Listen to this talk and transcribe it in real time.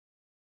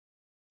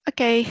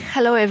Okay,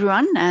 hello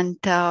everyone, and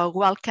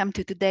welcome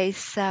to today's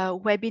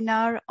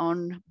webinar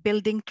on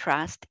building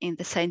trust in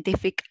the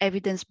scientific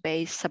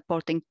evidence-based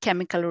supporting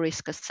chemical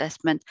risk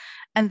assessment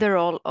and the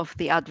role of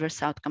the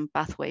adverse outcome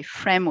pathway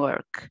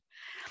framework.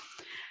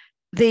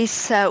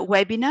 This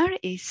webinar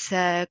is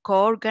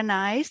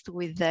co-organized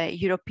with the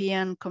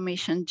European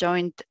Commission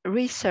Joint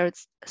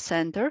Research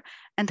Center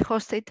and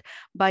hosted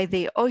by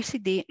the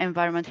OECD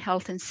Environment,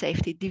 Health and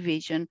Safety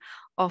Division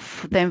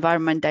of the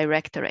Environment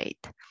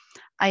Directorate.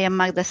 I am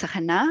Magda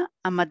Sachana.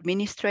 I'm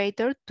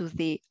administrator to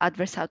the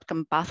Adverse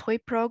Outcome Pathway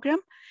Program.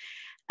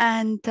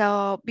 And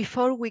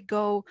before we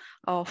go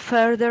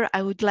further,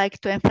 I would like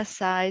to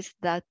emphasize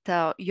that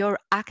your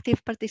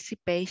active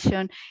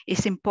participation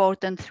is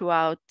important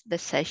throughout the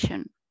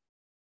session.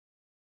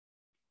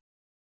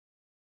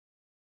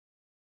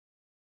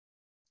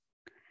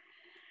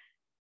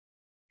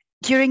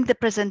 During the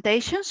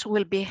presentations,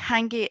 we'll be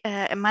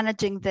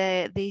managing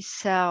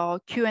this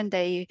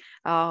Q&A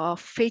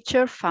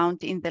feature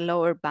found in the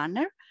lower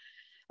banner.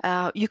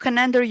 You can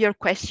enter your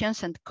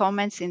questions and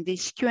comments in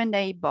this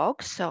Q&A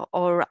box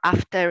or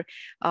after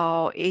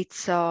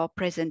its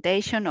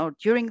presentation or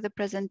during the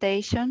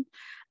presentation.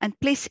 And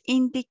please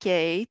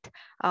indicate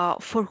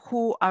for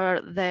who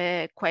are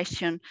the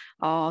question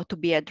to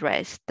be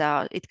addressed.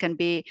 It can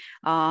be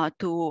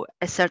to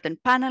a certain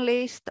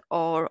panelist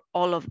or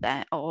all of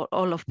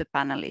the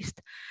panelists.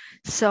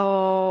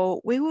 So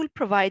we will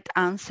provide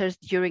answers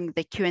during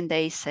the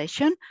Q&A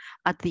session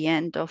at the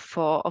end of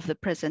the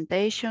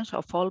presentations,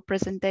 of all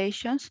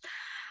presentations.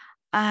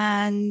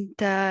 And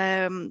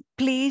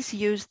please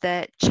use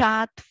the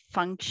chat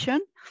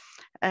function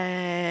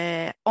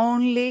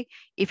only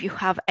if you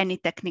have any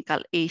technical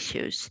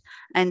issues.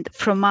 And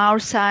from our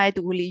side,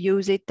 we'll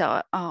use it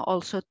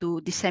also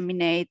to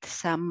disseminate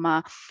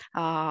some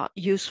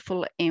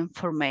useful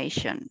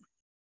information.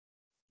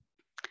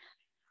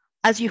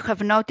 As you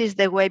have noticed,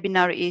 the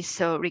webinar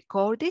is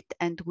recorded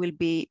and will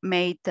be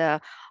made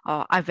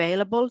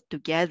available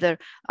together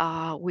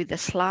with the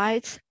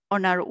slides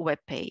on our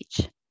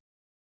webpage.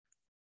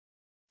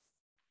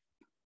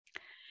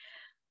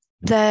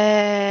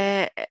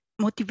 The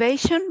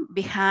motivation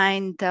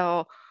behind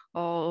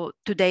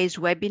today's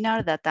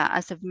webinar that,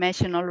 as I've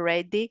mentioned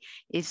already,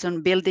 is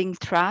on building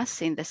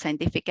trust in the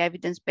scientific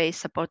evidence-based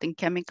supporting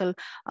chemical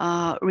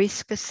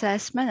risk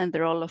assessment and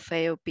the role of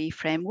AOP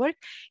framework.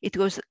 It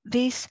was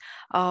this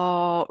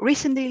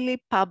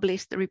recently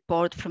published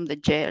report from the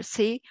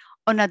JRC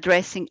on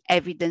addressing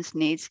evidence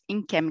needs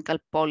in chemical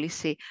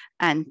policy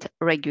and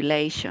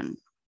regulation.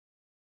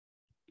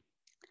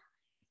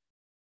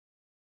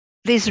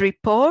 This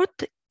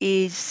report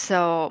is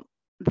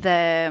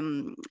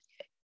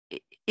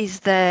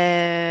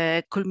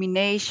the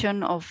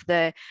culmination of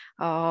the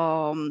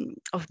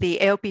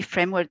AOP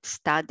framework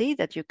study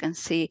that you can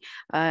see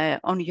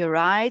on your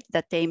right,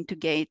 that aim to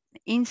gain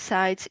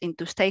insights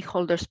into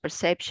stakeholders'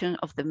 perception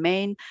of the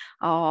main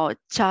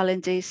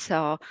challenges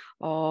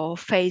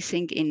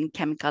facing in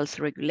chemicals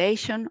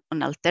regulation,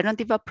 on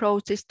alternative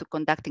approaches to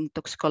conducting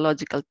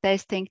toxicological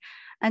testing,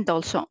 and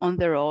also on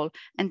the role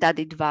and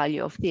added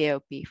value of the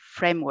AOP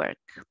framework.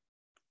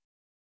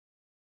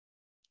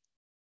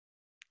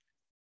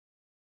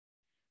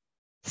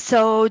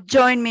 So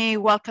join me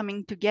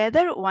welcoming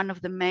together one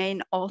of the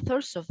main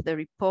authors of the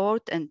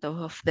report and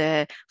of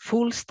the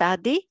full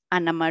study,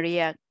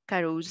 Annamaria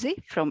Carusi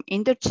from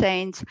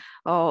Interchange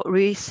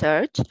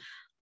Research.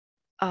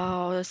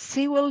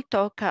 She will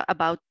talk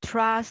about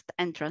trust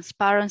and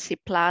transparency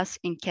plus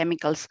in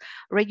chemicals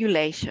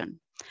regulation.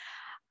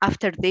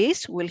 After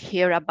this, we'll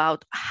hear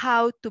about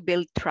how to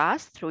build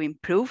trust through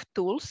improved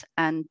tools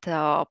and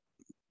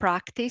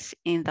practice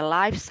in the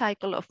life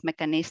cycle of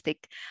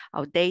mechanistic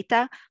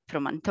data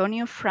from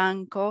Antonio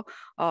Franco,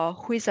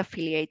 who is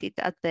affiliated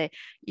at the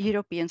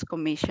European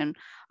Commission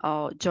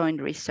Joint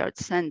Research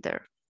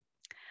Center.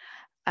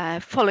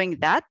 Following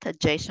that,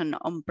 Jason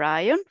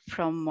O'Brien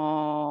from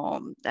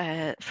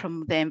the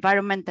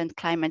Environment and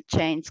Climate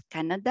Change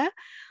Canada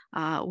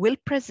will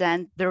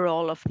present the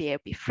role of the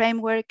AOP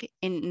framework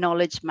in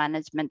knowledge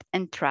management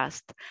and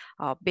trust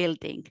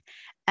building.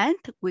 And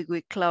we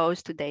will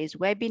close today's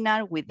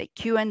webinar with the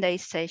Q&A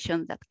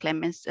session that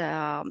Clemens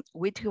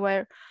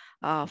Whitwer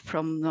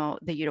from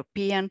the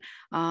European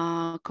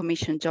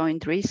Commission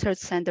Joint Research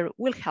Center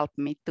will help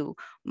me to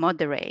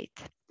moderate.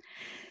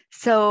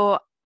 So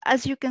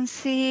as you can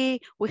see,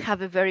 we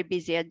have a very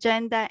busy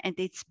agenda and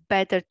it's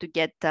better to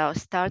get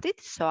started.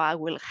 So I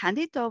will hand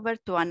it over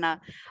to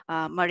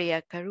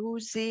Annamaria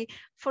Carusi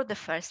for the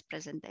first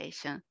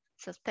presentation.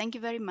 So thank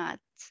you very much.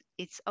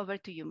 It's over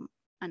to you,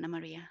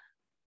 Annamaria.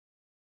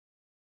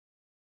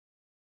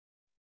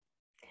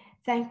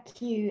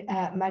 Thank you,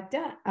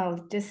 Magda.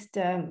 I'll just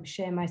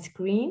share my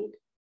screen.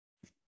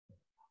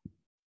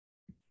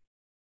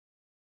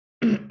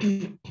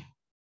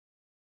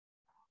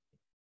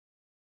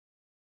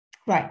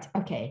 Right,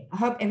 okay. I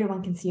hope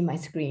everyone can see my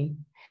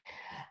screen.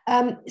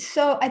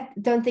 So I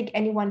don't think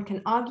anyone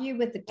can argue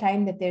with the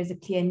claim that there's a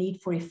clear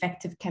need for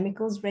effective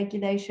chemicals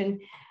regulation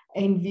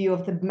in view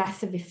of the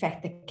massive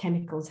effect that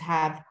chemicals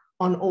have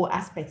on all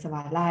aspects of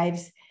our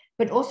lives,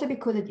 but also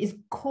because it is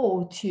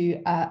core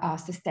to our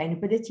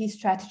sustainability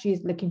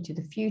strategies, looking to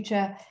the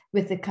future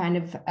with the kind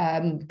of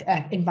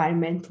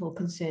environmental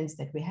concerns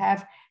that we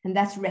have. And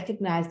that's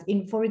recognized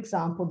in, for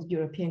example, the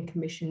European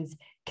Commission's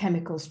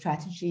chemical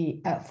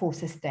strategy for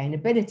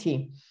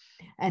sustainability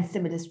and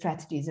similar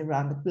strategies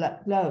around the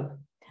globe.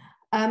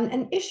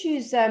 And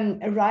issues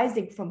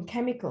arising from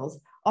chemicals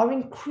are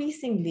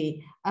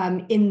increasingly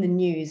in the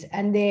news,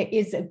 and there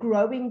is a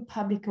growing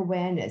public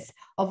awareness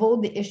of all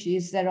the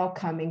issues that are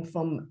coming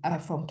from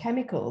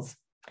chemicals,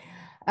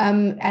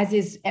 as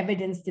is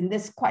evidenced in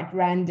this quite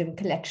random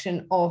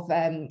collection of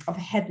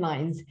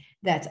headlines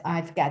that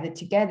I've gathered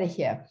together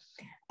here.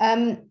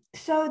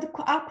 So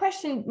our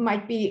question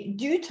might be,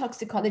 do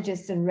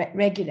toxicologists and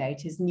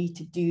regulators need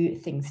to do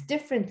things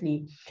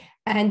differently?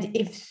 And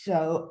if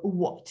so,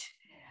 what?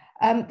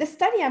 The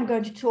study I'm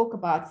going to talk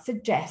about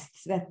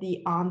suggests that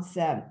the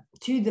answer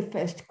to the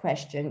first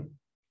question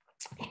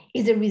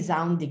is a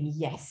resounding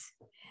yes.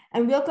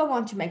 And we'll go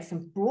on to make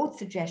some broad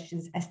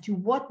suggestions as to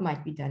what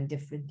might be done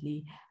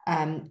differently.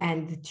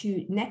 And the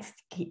two next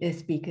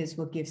speakers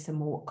will give some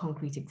more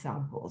concrete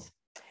examples.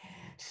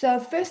 So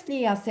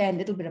firstly, I'll say a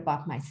little bit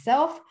about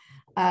myself.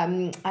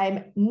 I'm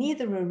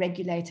neither a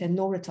regulator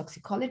nor a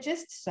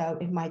toxicologist, so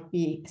it might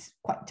be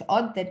quite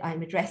odd that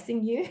I'm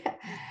addressing you.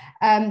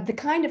 The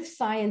kind of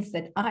science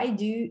that I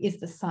do is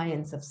the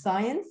science of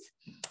science.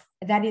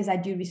 That is, I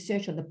do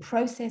research on the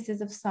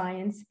processes of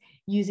science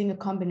using a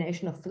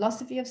combination of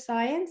philosophy of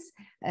science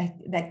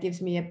that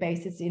gives me a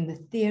basis in the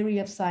theory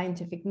of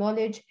scientific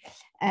knowledge,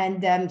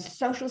 and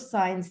social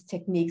science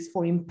techniques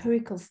for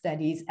empirical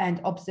studies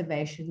and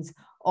observations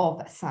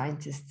of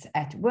scientists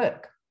at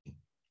work.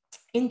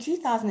 In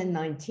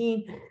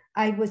 2019,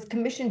 I was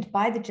commissioned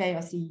by the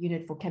JRC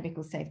Unit for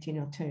Chemical Safety and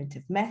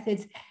Alternative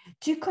Methods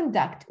to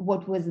conduct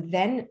what was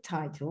then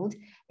titled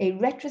a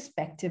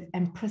retrospective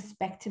and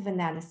prospective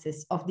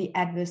analysis of the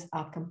Adverse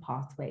Outcome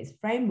Pathways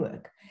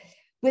Framework,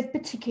 with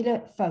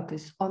particular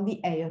focus on the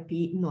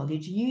AOP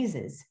knowledge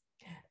users.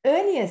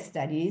 Earlier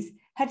studies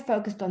had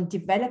focused on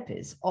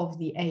developers of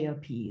the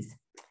AOPs,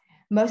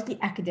 mostly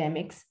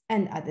academics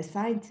and other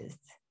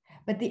scientists.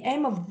 But the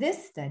aim of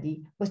this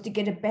study was to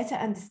get a better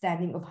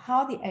understanding of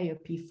how the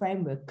AOP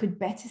framework could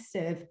better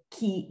serve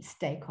key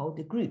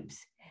stakeholder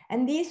groups.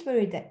 And these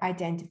were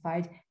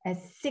identified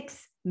as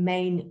 6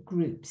 main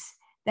groups.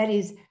 That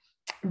is,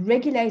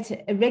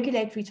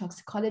 regulatory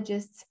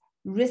toxicologists,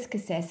 risk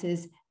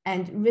assessors,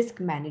 and risk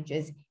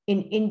managers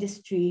in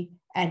industry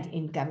and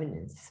in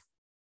governance.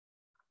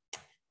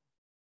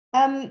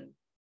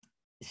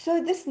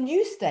 So this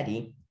new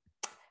study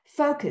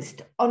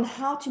focused on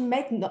how to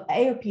make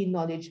AOP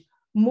knowledge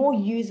more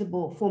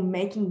usable for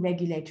making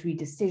regulatory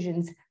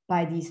decisions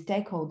by these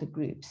stakeholder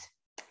groups.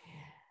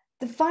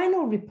 The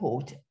final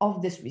report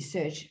of this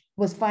research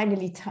was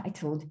finally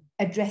titled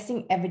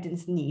Addressing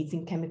Evidence Needs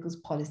in Chemicals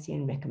Policy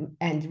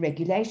and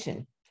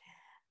Regulation.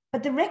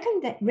 But the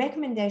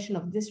recommendation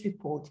of this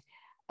report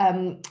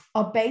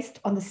are based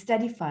on the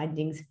study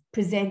findings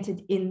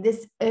presented in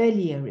this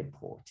earlier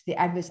report, the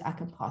Adverse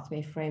Outcome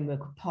Pathway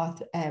Framework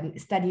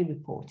study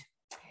report.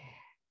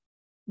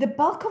 The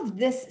bulk of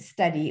this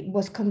study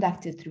was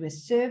conducted through a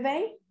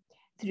survey,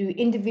 through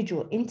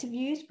individual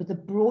interviews with a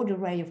broad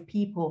array of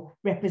people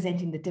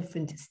representing the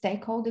different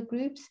stakeholder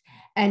groups,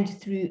 and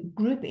through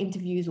group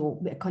interviews or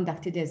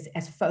conducted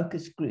as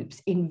focus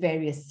groups in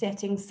various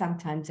settings,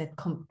 sometimes at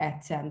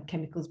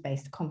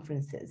chemicals-based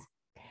conferences.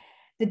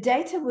 The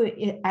data were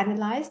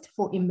analyzed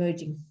for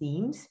emerging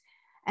themes,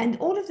 and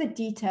all of the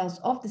details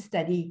of the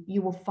study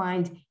you will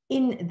find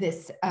in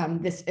this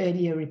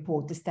earlier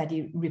report, the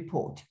study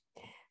report.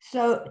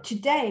 So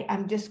today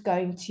I'm just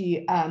going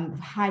to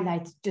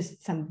highlight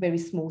just some very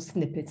small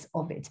snippets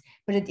of it,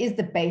 but it is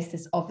the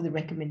basis of the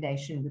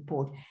recommendation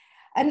report.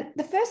 And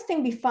the first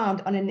thing we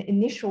found on an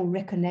initial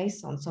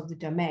reconnaissance of the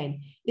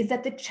domain is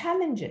that the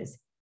challenges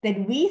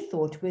that we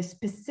thought were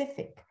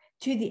specific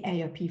to the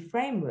AOP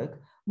framework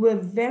were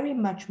very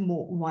much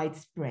more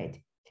widespread.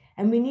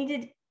 And we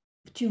needed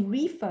to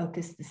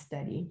refocus the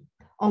study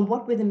on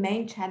what were the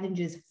main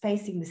challenges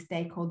facing the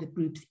stakeholder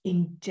groups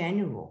in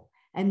general,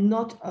 and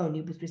not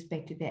only with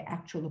respect to their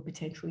actual or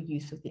potential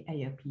use of the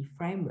AOP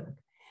framework.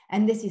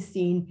 And this is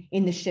seen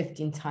in the shift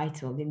in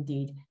title,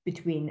 indeed,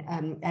 between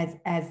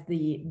as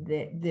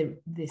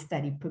the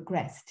study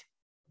progressed.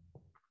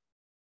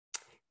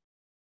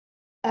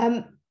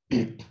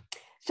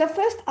 So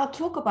first, I'll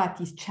talk about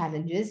these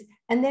challenges,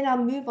 and then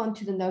I'll move on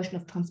to the notion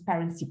of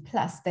transparency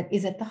plus that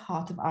is at the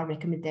heart of our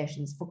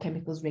recommendations for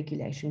chemicals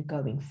regulation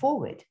going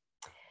forward.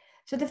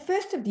 So the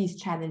first of these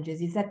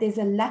challenges is that there's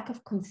a lack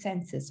of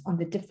consensus on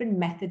the different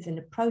methods and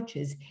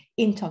approaches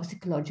in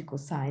toxicological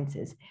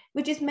sciences,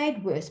 which is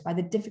made worse by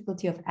the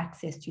difficulty of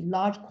access to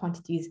large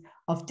quantities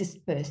of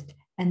dispersed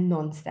and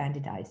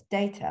non-standardized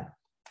data.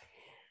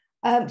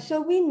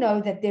 So we know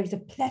that there's a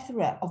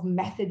plethora of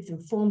methods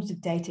and forms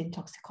of data in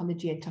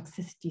toxicology and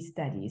toxicity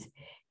studies.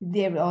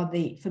 There are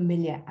the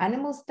familiar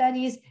animal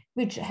studies,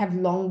 which have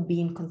long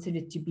been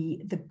considered to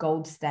be the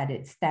gold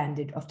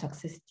standard of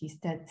toxicity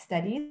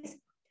studies.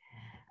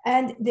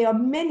 And there are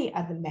many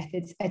other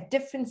methods at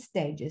different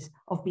stages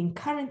of being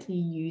currently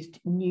used,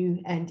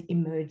 new and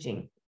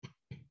emerging.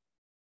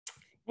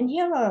 And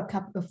here are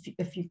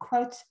a few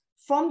quotes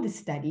from the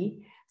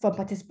study, from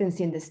participants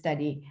in the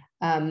study,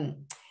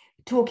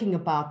 talking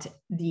about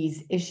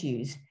these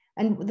issues.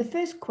 And the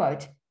first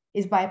quote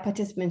is by a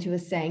participant who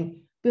was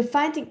saying, "We're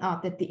finding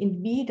out that the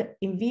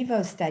in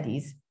vivo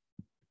studies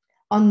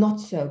are not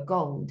so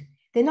gold.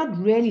 They're not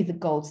really the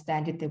gold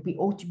standard that we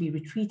ought to be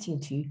retreating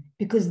to,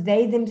 because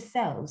they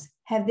themselves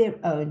have their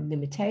own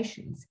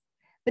limitations."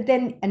 But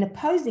then an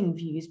opposing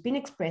view has been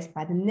expressed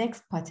by the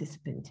next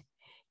participant.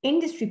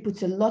 Industry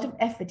puts a lot of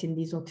effort in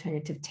these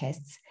alternative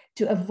tests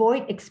to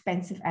avoid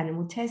expensive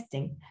animal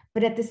testing.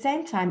 But at the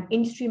same time,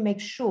 industry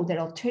makes sure that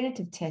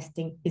alternative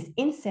testing is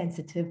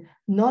insensitive,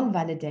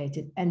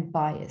 non-validated, and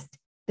biased.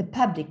 The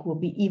public will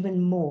be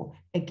even more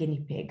a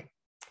guinea pig.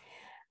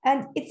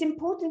 And it's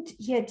important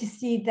here to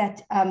see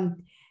that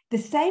the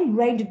same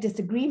range of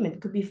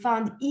disagreement could be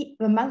found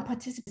among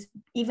participants,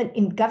 even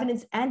in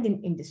governance and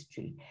in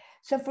industry.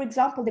 So, for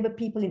example, there were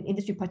people in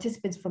industry,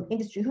 participants from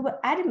industry, who were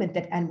adamant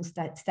that animal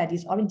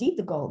studies are indeed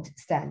the gold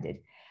standard,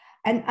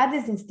 and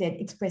others instead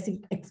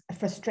expressing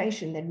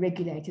frustration that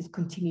regulators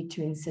continue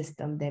to insist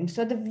on them.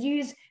 So the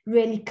views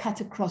really cut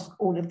across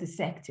all of the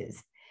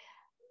sectors.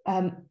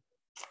 The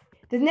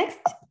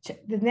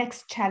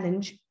next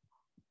challenge.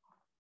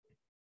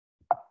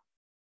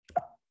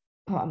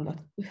 Oh, I'm not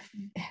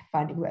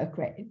finding work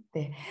right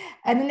there.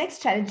 And the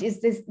next challenge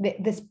is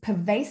this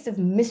pervasive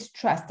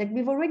mistrust that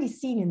we've already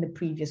seen in the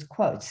previous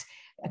quotes,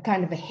 a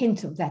kind of a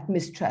hint of that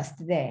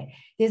mistrust there.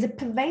 There's a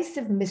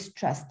pervasive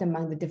mistrust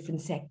among the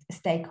different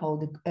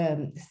stakeholders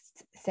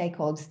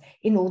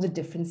in all the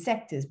different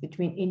sectors,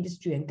 between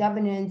industry and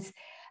governance,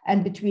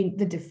 and between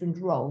the different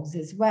roles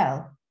as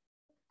well.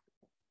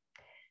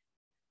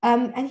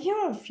 And here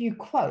are a few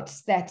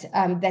quotes that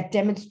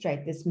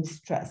demonstrate this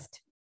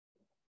mistrust.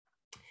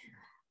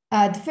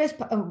 The first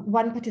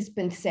one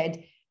participant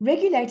said,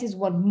 "Regulators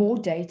want more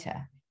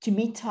data to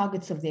meet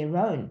targets of their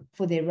own,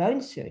 for their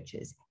own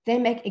searches. They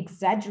make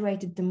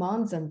exaggerated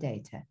demands on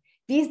data.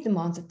 These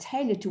demands are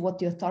tailored to what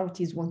the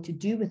authorities want to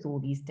do with all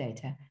these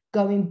data,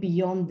 going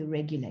beyond the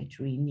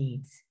regulatory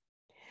needs."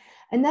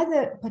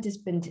 Another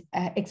participant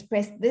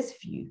expressed this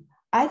view: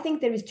 "I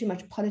think there is too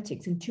much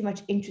politics and too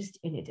much interest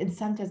in it, and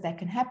sometimes that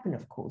can happen,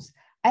 of course.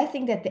 I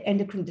think that the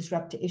endocrine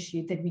disruptor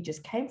issue that we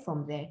just came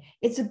from there,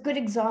 it's a good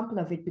example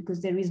of it,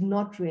 because there is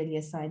not really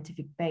a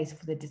scientific base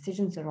for the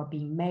decisions that are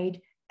being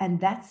made, and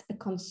that's a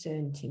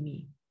concern to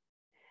me."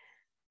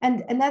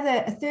 And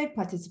a third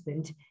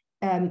participant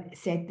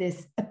said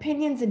this: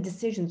 "Opinions and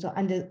decisions are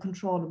under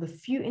control of a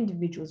few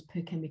individuals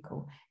per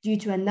chemical due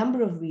to a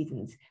number of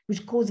reasons,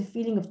 which cause a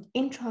feeling of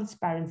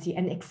intransparency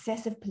and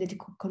excessive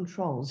political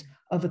controls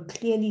over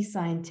clearly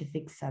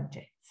scientific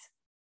subjects."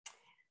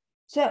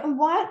 So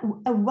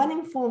while a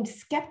well-informed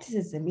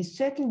skepticism is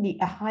certainly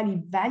a highly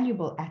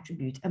valuable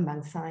attribute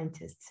among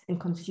scientists and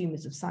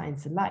consumers of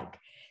science alike,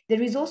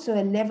 there is also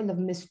a level of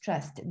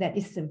mistrust that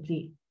is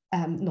simply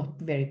not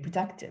very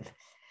productive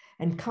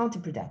and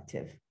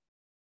counterproductive.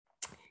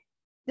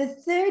 The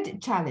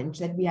third challenge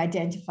that we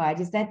identified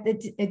is that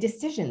the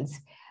decisions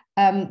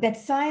that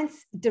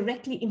science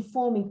directly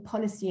informing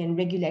policy and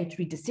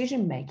regulatory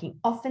decision-making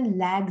often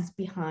lags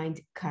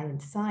behind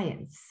current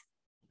science.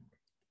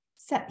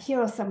 So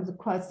here are some of the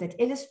quotes that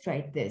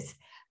illustrate this.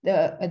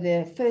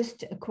 The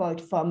first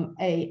quote from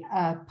a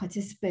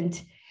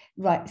participant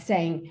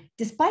saying,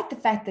 "Despite the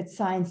fact that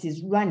science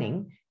is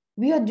running,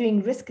 we are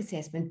doing risk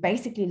assessment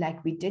basically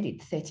like we did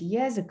it 30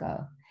 years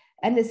ago."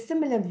 And a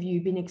similar view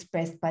being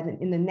expressed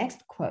in the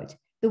next quote: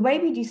 "The way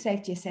we do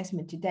safety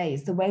assessment today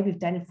is the way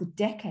we've done it for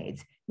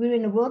decades. We're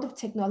in a world of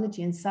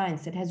technology and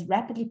science that has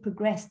rapidly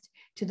progressed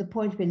to the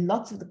point where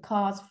lots of the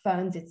cars,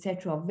 phones,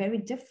 etc. are very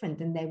different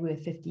than they were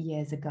 50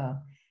 years ago.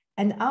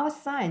 And our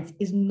science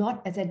is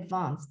not as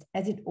advanced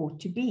as it ought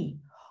to be.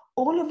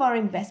 All of our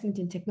investment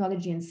in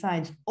technology and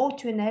science ought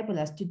to enable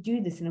us to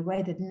do this in a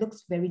way that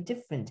looks very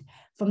different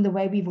from the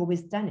way we've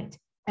always done it,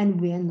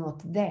 and we're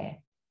not there."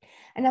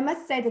 And I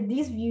must say that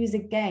these views,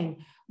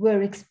 again,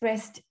 were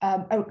expressed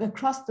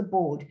across the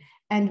board,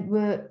 and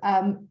were,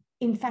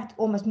 in fact,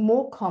 almost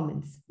more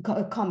common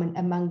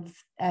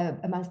amongst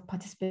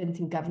participants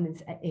in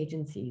governance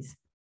agencies.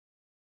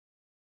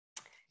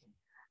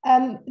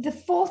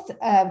 The fourth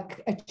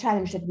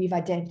challenge that we've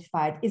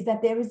identified is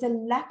that there is a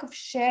lack of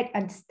shared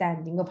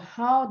understanding of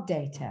how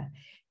data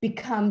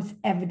becomes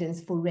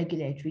evidence for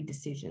regulatory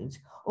decisions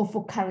or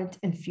for current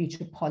and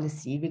future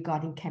policy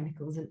regarding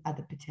chemicals and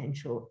other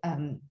potential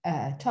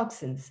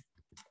toxins.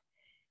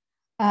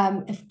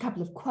 a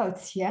couple of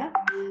quotes here.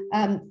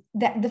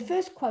 The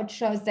first quote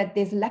shows that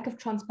there's a lack of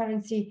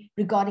transparency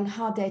regarding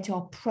how data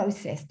are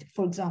processed.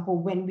 For example,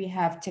 when we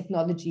have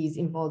technologies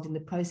involved in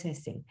the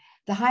processing.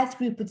 The high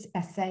throughput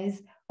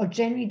assays are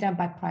generally done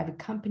by private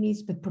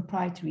companies with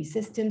proprietary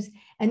systems.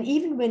 And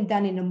even when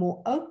done in a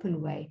more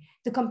open way,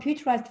 the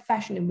computerized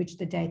fashion in which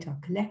the data are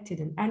collected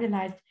and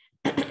analyzed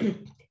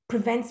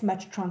prevents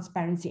much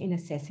transparency in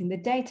assessing the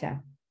data.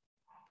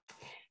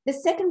 The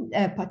second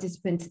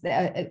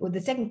or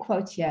the second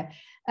quote here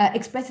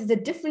expresses a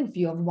different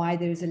view of why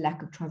there is a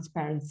lack of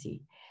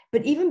transparency.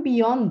 But even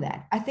beyond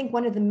that, I think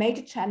one of the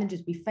major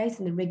challenges we face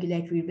in the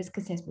regulatory risk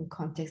assessment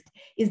context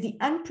is the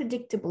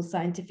unpredictable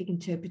scientific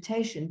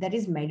interpretation that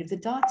is made of the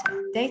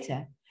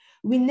data.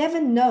 We never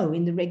know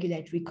in the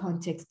regulatory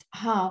context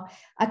how,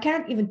 I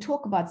cannot even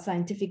talk about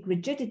scientific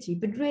rigidity,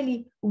 but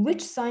really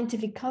which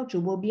scientific culture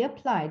will be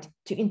applied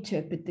to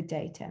interpret the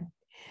data.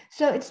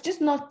 So it's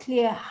just not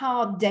clear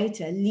how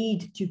data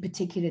lead to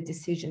particular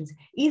decisions,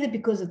 either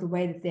because of the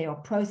way that they are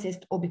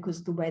processed or because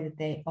of the way that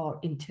they are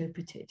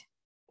interpreted.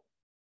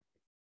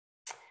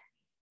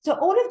 So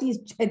all of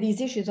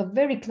these issues are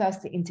very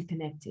closely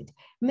interconnected.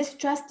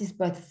 Mistrust is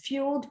both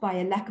fueled by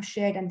a lack of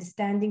shared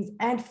understandings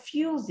and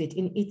fuels it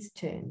in its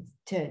turn.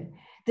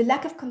 The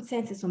lack of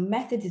consensus on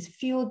methods is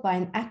fueled by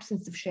an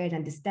absence of shared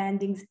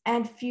understandings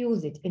and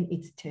fuels it in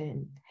its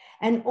turn.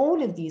 And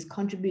all of these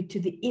contribute to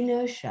the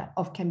inertia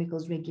of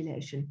chemicals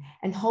regulation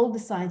and hold the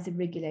science of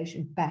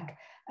regulation back,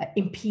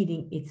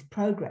 impeding its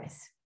progress.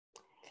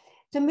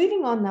 So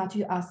moving on now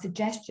to our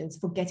suggestions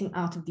for getting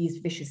out of these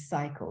vicious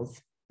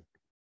cycles.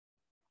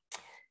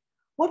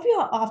 What we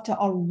are after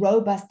are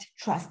robust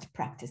trust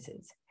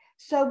practices.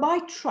 So by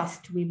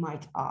trust, we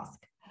might ask,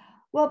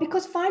 well,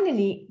 because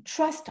finally,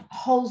 trust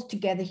holds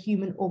together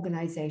human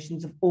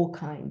organizations of all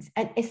kinds,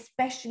 and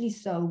especially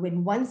so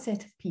when one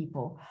set of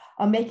people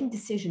are making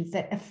decisions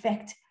that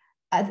affect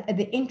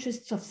the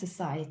interests of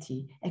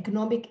society,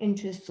 economic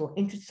interests or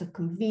interests of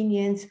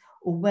convenience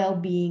or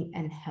well-being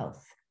and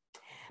health.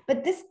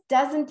 But this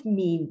doesn't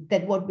mean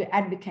that what we're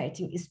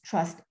advocating is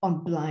trust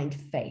on blind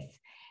faith.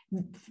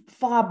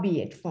 Far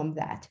be it from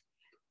that.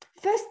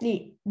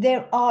 Firstly,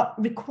 there are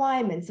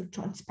requirements of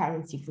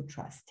transparency for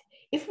trust.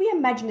 If we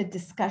imagine a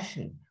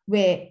discussion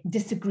where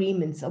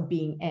disagreements are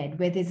being aired,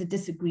 where there's a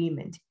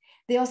disagreement,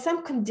 there are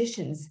some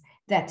conditions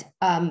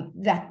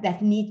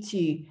that need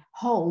to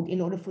hold in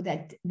order for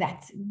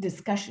that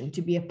discussion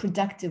to be a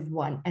productive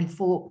one and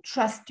for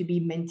trust to be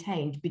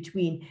maintained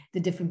between the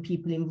different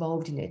people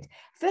involved in it.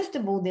 First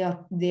of all,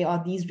 there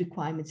are these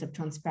requirements of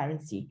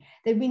transparency,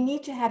 that we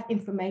need to have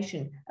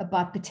information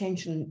about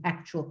potential and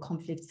actual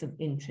conflicts of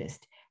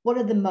interest. What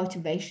are the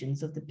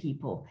motivations of the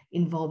people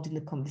involved in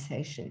the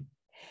conversation?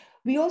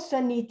 We also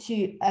need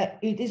to,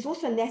 it is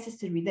also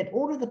necessary that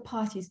all of the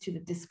parties to the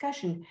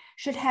discussion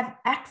should have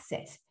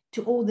access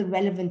to all the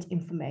relevant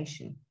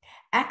information.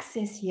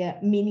 Access here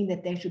meaning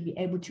that they should be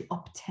able to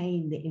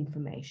obtain the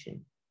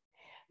information.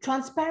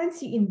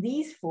 Transparency in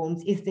these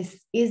forms is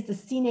the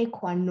sine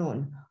qua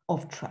non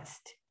of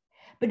trust.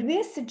 But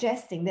we're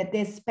suggesting that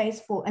there's space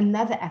for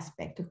another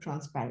aspect of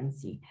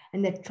transparency,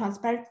 and that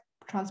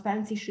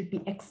transparency should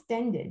be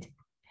extended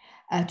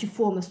to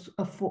form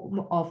a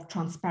form of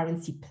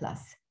transparency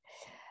plus.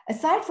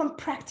 Aside from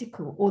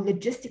practical or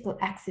logistical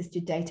access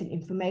to data and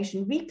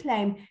information, we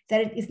claim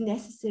that it is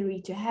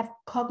necessary to have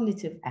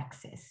cognitive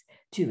access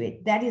to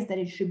it. That is, that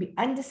it should be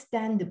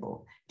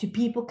understandable to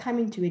people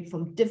coming to it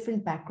from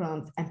different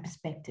backgrounds and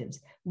perspectives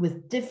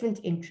with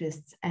different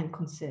interests and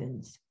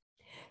concerns.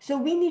 So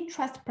we need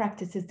trust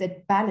practices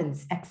that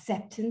balance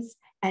acceptance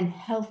and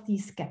healthy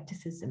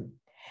skepticism.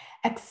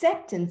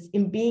 Acceptance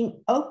in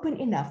being open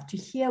enough to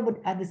hear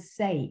what others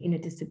say in a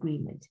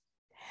disagreement.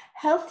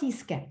 Healthy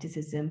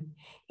skepticism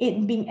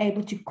in being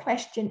able to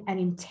question and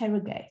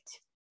interrogate.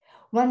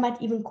 One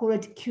might even call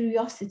it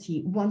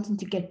curiosity, wanting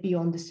to get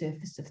beyond the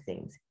surface of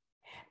things.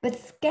 But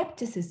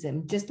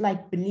skepticism, just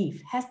like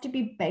belief, has to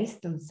be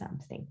based on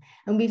something.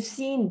 And we've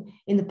seen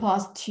in the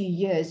past 2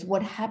 years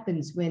what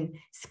happens when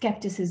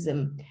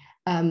skepticism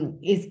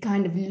is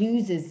kind of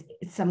loses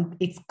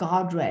its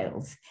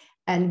guardrails.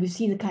 And we've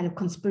seen the kind of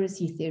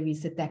conspiracy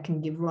theories that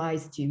can give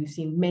rise to. We've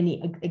seen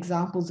many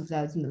examples of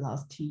those in the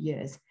last 2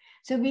 years.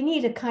 So we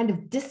need a kind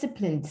of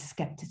disciplined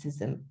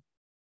skepticism.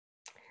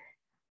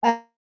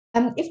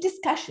 If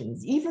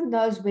discussions, even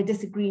those where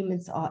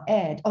disagreements are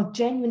aired, are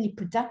genuinely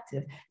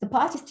productive, the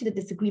parties to the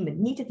disagreement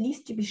need at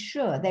least to be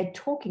sure they're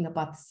talking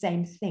about the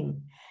same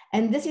thing.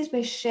 And this is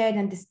where shared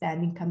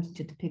understanding comes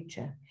into the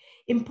picture.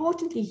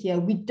 Importantly here,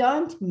 we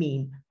don't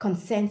mean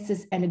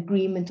consensus and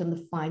agreement on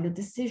the final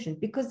decision,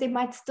 because there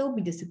might still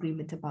be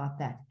disagreement about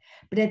that,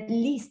 but at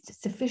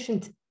least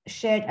sufficient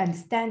shared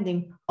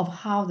understanding of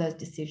how those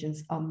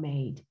decisions are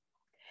made.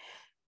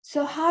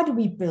 So how do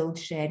we build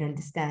shared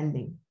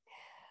understanding?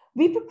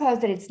 We propose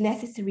that it's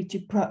necessary to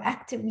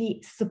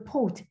proactively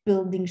support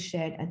building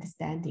shared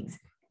understandings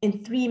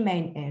in 3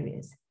 main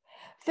areas.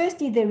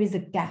 Firstly, there is a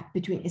gap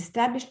between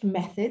established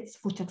methods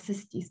for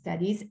toxicity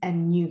studies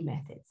and new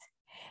methods.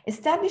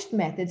 Established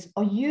methods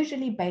are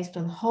usually based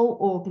on whole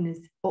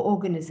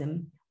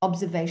organism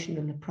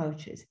observational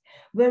approaches,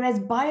 whereas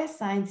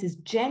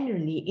biosciences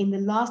generally in the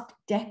last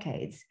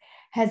decades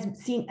has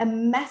seen a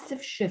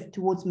massive shift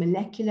towards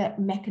molecular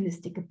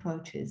mechanistic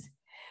approaches,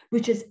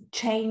 which has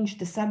changed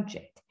the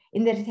subject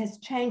in that it has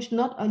changed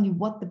not only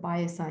what the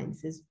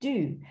biosciences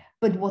do,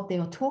 but what they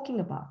are talking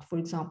about. For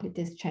example, it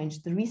has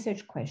changed the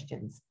research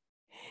questions.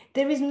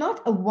 There is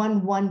not a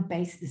one-one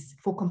basis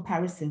for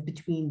comparison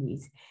between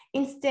these.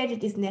 Instead,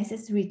 it is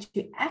necessary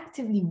to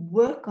actively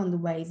work on the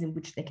ways in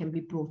which they can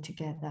be brought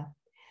together,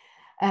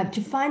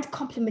 to find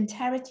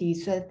complementarity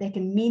so that they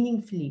can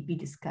meaningfully be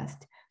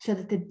discussed, so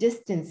that the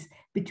distance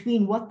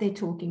between what they're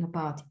talking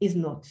about is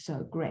not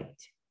so great.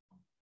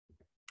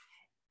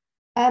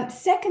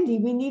 Secondly,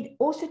 we need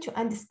also to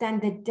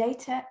understand that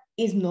data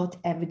is not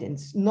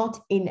evidence, not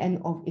in and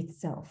of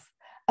itself.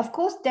 Of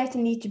course, data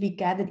need to be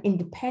gathered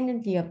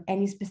independently of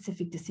any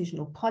specific decision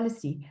or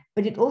policy,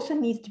 but it also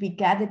needs to be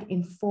gathered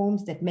in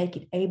forms that make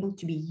it able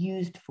to be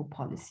used for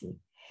policy.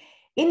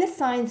 In the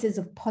sciences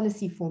of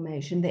policy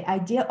formation, the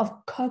idea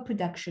of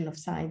co-production of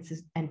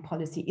sciences and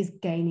policy is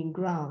gaining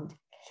ground.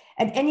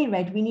 At any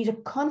rate, we need a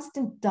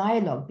constant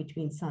dialogue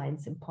between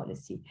science and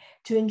policy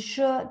to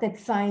ensure that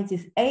science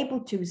is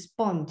able to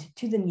respond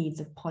to the needs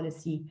of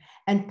policy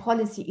and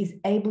policy is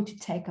able to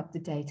take up the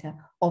data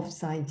of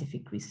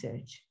scientific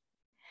research.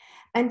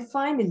 And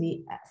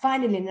finally,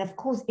 and of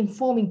course,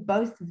 informing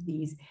both of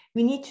these,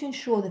 we need to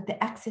ensure that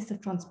the access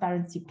of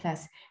Transparency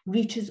Plus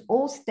reaches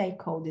all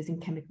stakeholders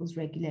in chemicals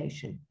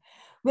regulation.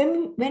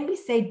 When we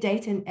say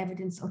data and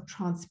evidence are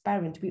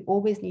transparent, we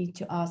always need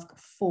to ask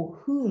for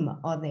whom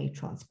are they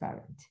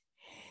transparent?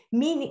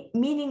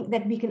 Meaning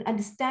that we can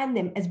understand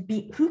them as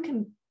meaning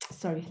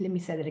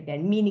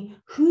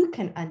who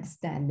can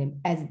understand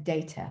them as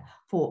data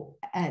for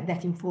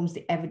that informs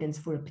the evidence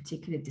for a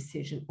particular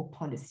decision or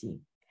policy.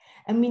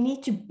 And we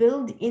need to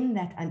build in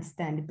that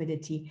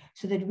understandability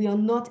so that we are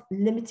not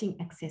limiting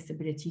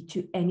accessibility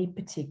to any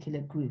particular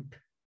group.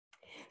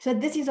 So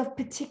this is of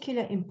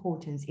particular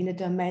importance in a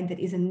domain that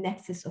is a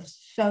nexus of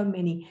so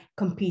many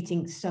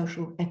competing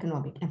social,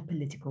 economic, and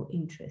political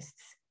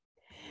interests.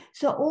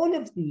 So all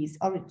of these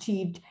are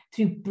achieved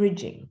through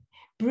bridging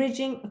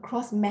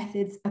across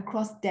methods,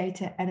 across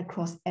data, and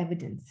across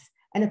evidence,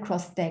 and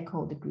across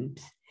stakeholder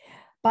groups.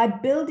 By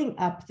building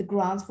up the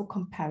grounds for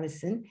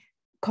comparison,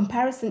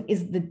 comparison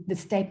is the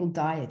staple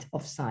diet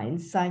of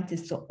science.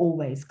 Scientists are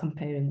always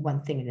comparing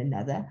one thing and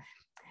another.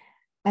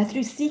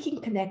 Through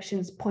seeking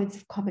connections, points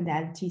of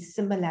commonality,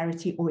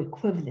 similarity, or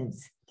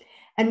equivalence.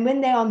 And when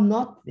they are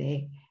not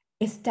there,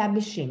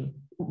 establishing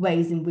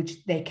ways in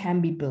which they can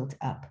be built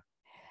up.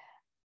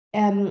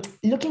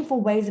 Looking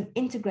for ways of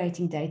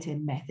integrating data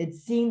and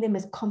methods, seeing them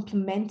as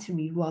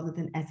complementary rather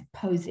than as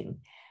opposing,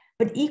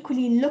 but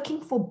equally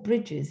looking for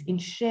bridges in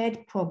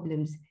shared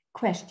problems,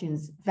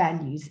 questions,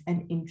 values,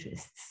 and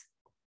interests.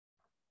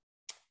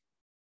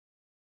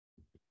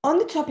 On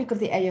the topic of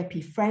the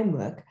AOP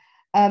framework,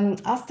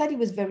 our study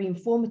was very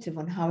informative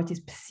on how it is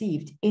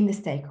perceived in the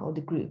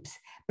stakeholder groups.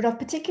 But of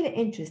particular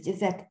interest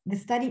is that the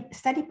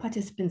study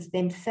participants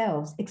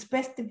themselves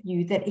expressed the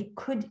view that it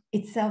could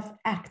itself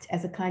act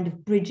as a kind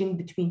of bridging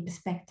between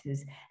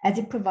perspectives, as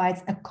it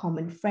provides a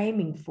common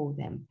framing for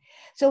them.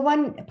 So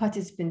one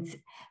participant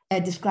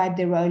described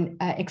their own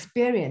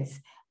experience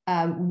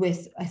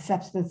with a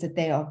substance that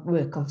they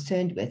were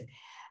concerned with,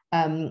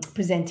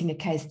 presenting a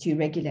case to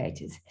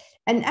regulators.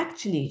 And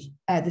actually,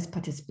 this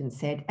participant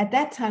said, at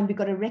that time, we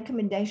got a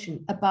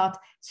recommendation about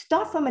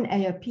start from an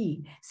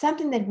AOP,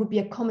 something that would be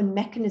a common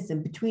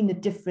mechanism between the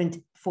different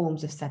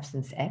forms of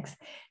substance X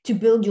to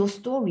build your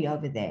story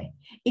over there.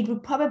 It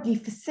would probably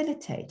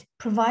facilitate,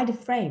 provide a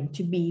frame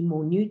to be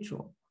more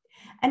neutral.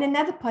 And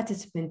another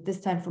participant, this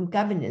time from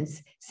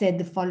governance, said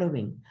the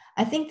following: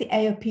 I think the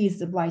AOP is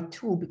the right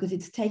tool because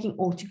it's taking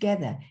all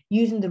together,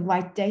 using the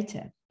right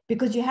data.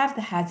 Because you have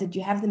the hazard,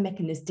 you have the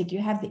mechanistic, you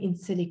have the in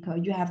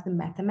silico, you have the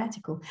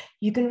mathematical.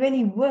 You can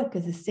really work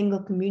as a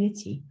single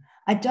community.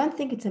 I don't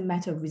think it's a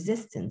matter of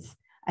resistance.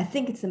 I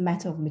think it's a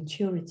matter of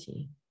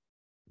maturity.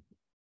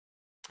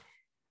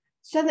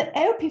 So the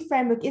AOP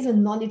framework is a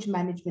knowledge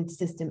management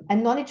system,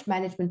 and knowledge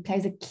management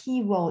plays a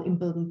key role in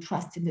building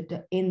trust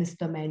in this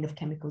domain of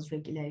chemicals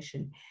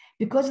regulation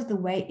because of the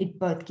way it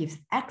both gives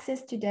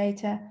access to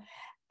data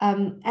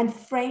and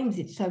frames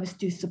it so as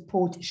to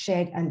support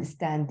shared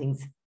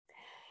understandings.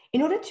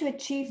 In order to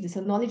achieve this,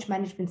 a knowledge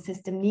management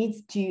system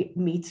needs to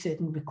meet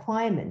certain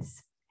requirements.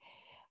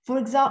 For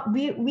example,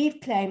 we've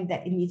claimed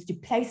that it needs to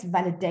place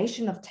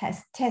validation of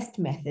test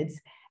methods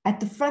at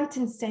the front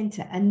and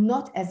center and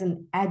not as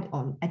an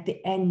add-on at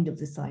the end of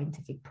the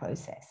scientific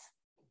process.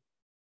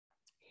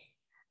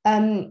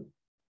 It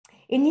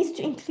needs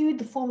to include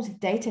the forms of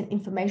data and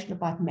information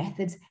about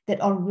methods that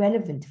are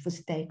relevant for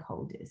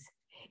stakeholders.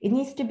 It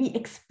needs to be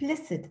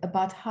explicit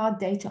about how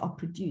data are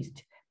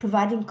produced,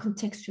 providing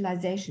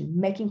contextualization,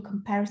 making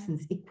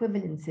comparisons,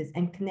 equivalences,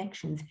 and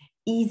connections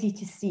easy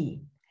to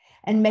see,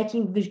 and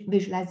making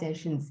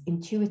visualizations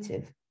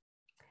intuitive.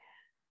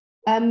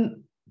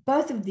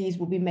 Both of these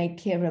will be made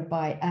clearer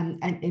by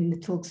and in the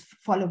talks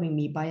following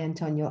me by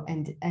Antonio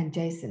and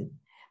Jason.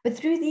 But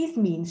through these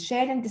means,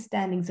 shared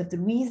understandings of the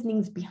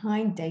reasonings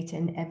behind data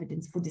and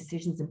evidence for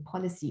decisions and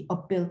policy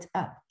are built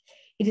up.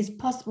 It is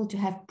possible to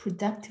have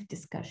productive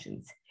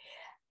discussions.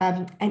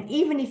 And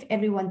even if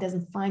everyone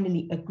doesn't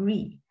finally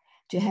agree,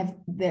 to have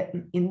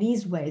in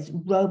these ways,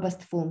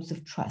 robust forms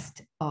of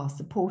trust are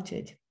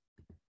supported.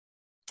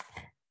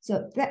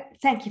 So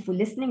thank you for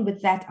listening.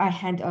 With that, I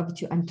hand over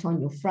to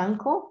Antonio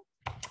Franco.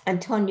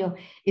 Antonio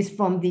is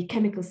from the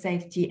Chemical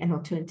Safety and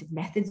Alternative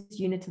Methods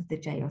Unit of the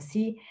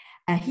JRC.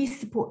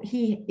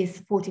 He is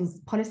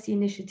supporting policy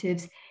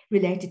initiatives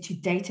related to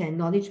data and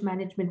knowledge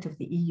management of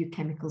the EU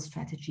Chemical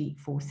Strategy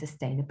for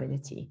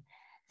Sustainability.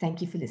 Thank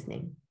you for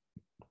listening.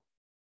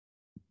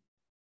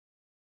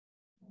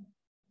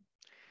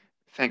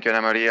 Thank you,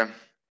 Annamaria.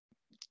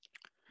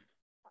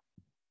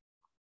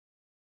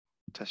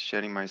 Just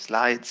sharing my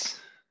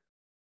slides.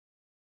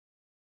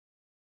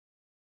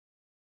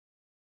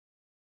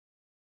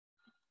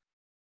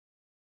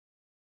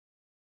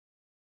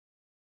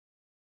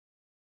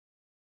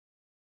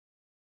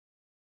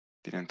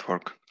 Didn't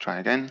work. Try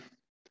again.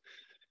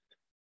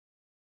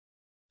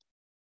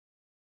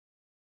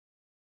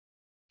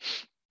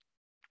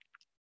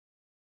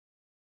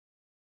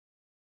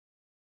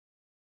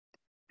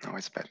 Now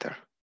it's better.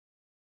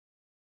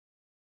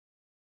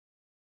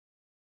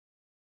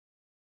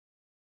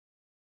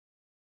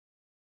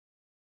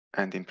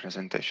 And in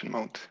presentation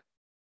mode.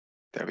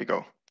 There we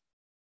go.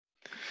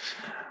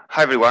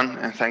 Hi, everyone,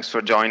 and thanks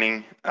for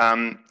joining.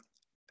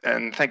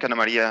 And thank you,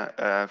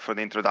 Annamaria, for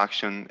the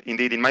introduction.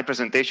 Indeed, in my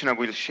presentation, I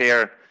will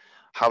share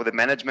how the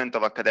management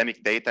of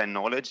academic data and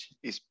knowledge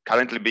is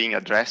currently being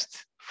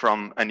addressed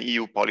from an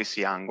EU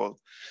policy angle.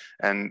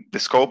 And the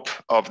scope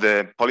of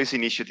the policy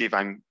initiative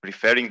I'm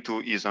referring to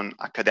is on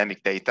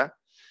academic data.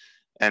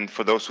 And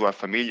for those who are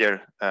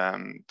familiar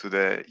to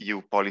the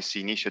EU policy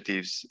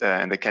initiatives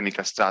and the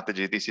chemical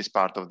strategy, this is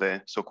part of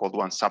the so-called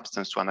one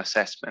substance, one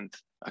assessment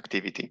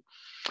activity.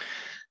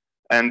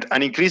 And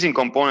an increasing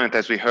component,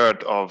 as we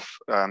heard, of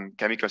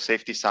chemical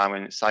safety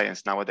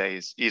science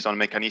nowadays is on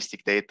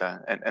mechanistic data.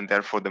 And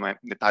therefore, the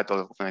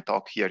title of my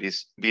talk here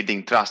is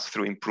Building Trust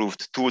Through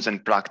Improved Tools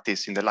and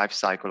Practice in the Life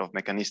Cycle of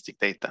Mechanistic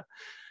Data,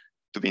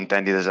 to be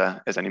intended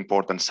as an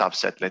important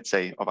subset, let's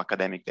say, of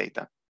academic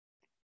data.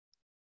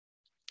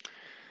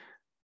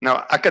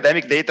 Now,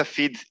 academic data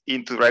feed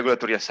into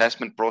regulatory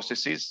assessment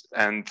processes,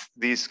 and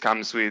this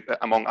comes with,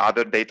 among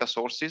other data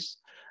sources,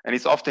 and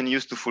it's often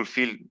used to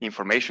fulfill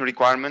information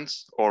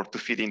requirements or to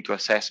feed into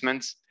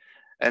assessments.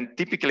 And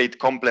typically it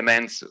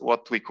complements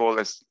what we call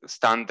as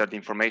standard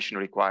information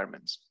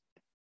requirements.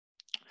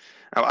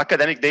 Now,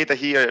 academic data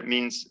here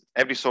means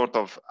every sort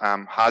of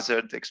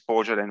hazard,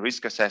 exposure, and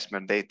risk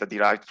assessment data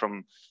derived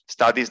from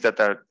studies that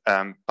are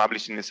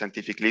published in the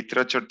scientific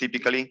literature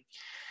typically,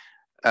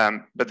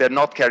 but they're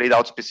not carried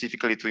out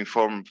specifically to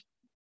inform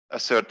a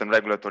certain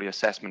regulatory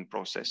assessment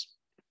process.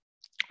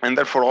 And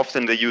therefore,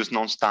 often they use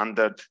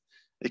non-standard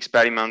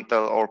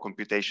experimental or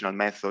computational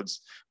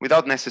methods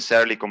without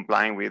necessarily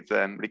complying with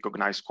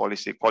recognized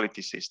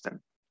quality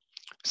system.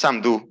 Some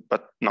do,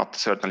 but not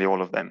certainly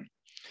all of them.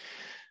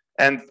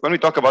 And when we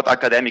talk about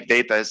academic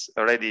data, as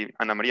already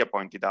Annamaria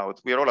pointed out,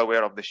 we are all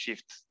aware of the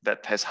shift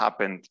that has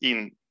happened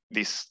in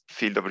this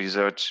field of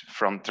research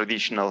from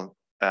traditional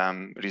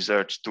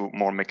research to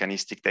more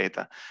mechanistic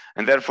data.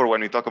 And therefore, when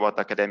we talk about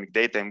academic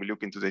data and we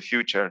look into the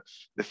future,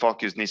 the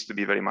focus needs to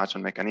be very much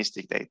on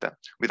mechanistic data,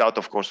 without,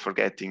 of course,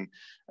 forgetting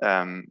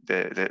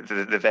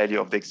the value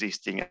of the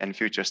existing and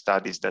future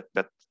studies that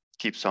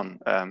keeps on,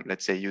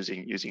 let's say,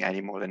 using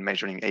animal and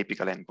measuring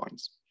apical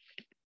endpoints.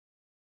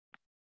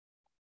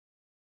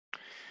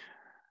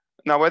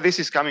 Now, where this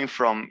is coming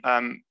from,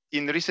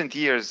 in recent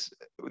years,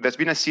 there's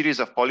been a series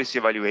of policy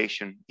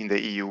evaluation in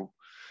the EU.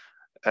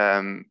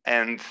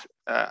 And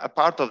a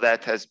part of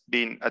that has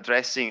been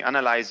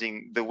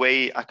analyzing the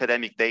way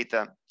academic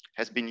data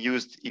has been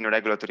used in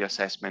regulatory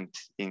assessment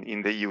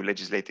in the EU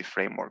legislative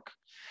framework.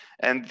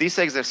 And this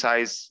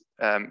exercise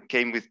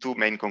came with two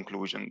main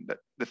conclusions.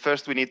 The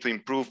first, we need to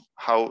improve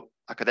how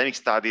academic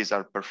studies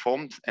are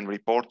performed and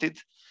reported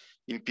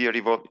in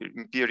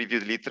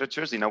peer-reviewed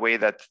literatures in a way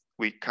that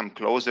we come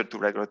closer to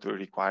regulatory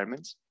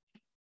requirements.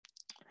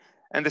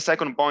 And the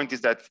second point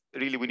is that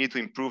really we need to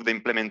improve the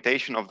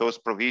implementation of those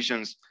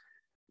provisions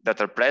that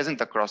are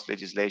present across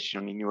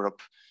legislation in Europe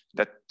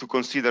to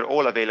consider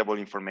all available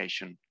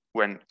information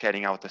when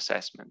carrying out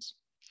assessments.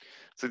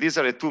 So these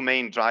are the two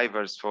main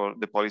drivers for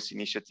the policy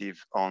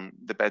initiative on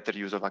the better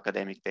use of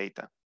academic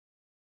data.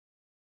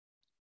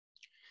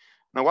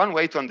 Now, one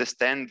way to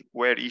understand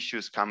where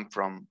issues come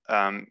from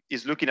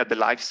is looking at the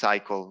life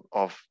cycle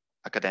of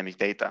academic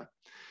data.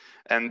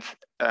 And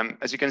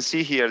as you can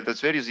see here, there's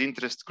various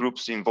interest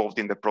groups involved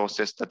in the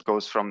process that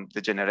goes from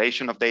the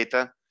generation of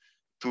data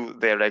to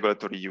their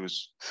regulatory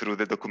use through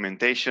the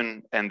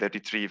documentation and the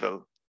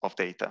retrieval of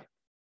data.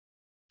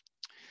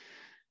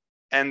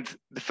 And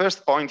the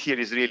first point here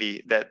is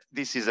really that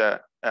this is an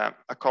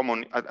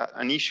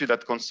issue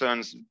that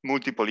concerns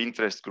multiple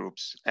interest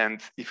groups.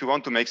 And if we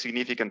want to make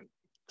significant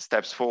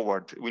steps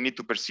forward, we need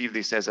to perceive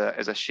this as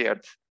a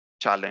shared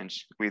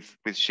challenge with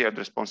shared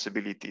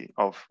responsibility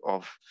of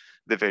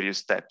the various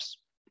steps.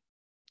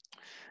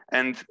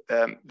 And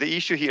the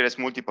issue here has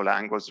multiple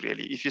angles,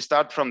 really. If you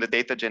start from the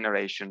data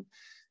generation,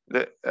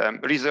 the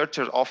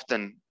researchers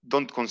often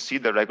don't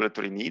consider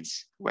regulatory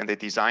needs when they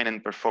design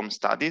and perform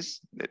studies.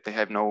 They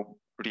have no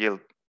real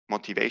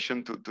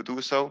motivation to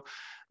do so,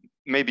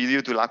 maybe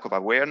due to lack of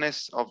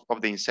awareness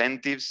of the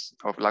incentives,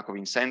 lack of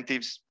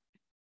incentives,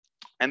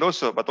 and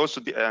also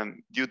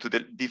due to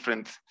the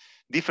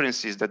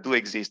differences that do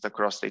exist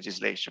across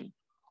legislation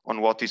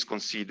on what is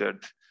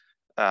considered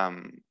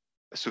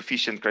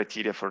sufficient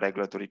criteria for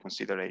regulatory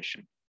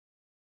consideration.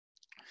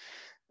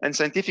 And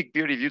scientific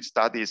peer-reviewed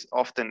studies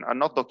often are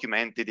not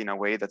documented in a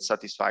way that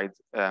satisfied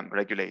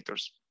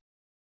regulators.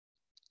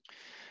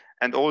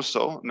 And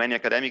also, many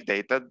academic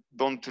data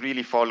don't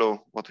really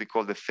follow what we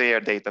call the fair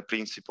data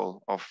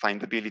principle of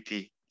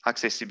findability,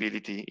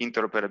 accessibility,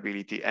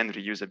 interoperability, and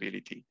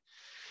reusability.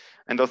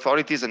 And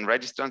authorities and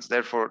registrants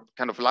therefore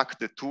kind of lack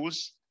the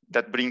tools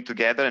that bring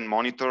together and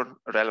monitor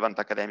relevant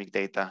academic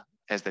data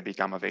as they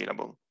become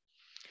available.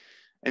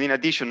 And in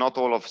addition, not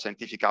all of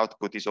scientific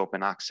output is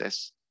open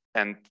access.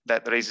 And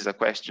that raises a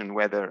question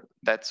whether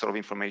that sort of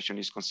information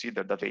is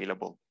considered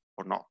available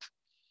or not.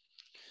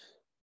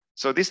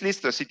 So this leads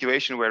to a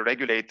situation where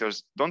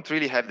regulators don't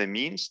really have the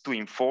means to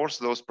enforce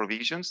those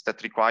provisions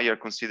that require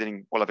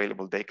considering all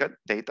available data,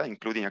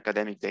 including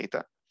academic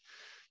data.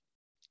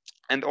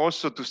 And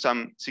also to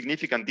some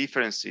significant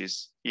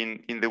differences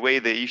in the way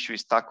the issue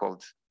is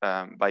tackled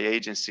by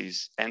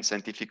agencies and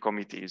scientific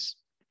committees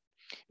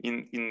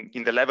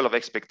in the level of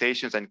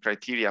expectations and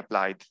criteria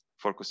applied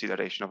for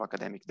consideration of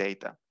academic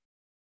data.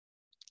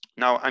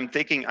 Now, I'm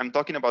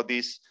talking about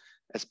this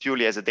as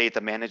purely as a data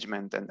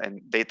management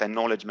and data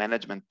knowledge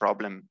management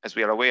problem, as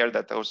we are aware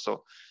that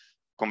also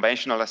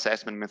conventional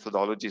assessment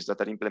methodologies that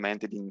are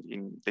implemented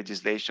in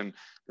legislation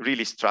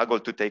really struggle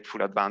to take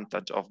full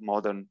advantage of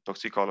modern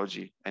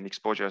toxicology and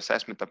exposure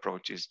assessment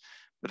approaches.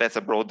 But that's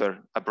a broader,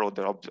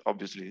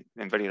 obviously,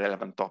 and very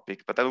relevant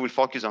topic. But I will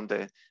focus on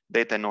the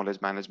data knowledge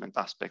management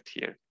aspect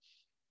here.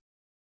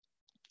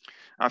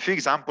 A few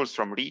examples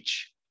from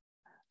REACH,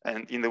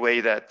 and in the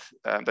way that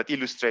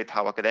illustrate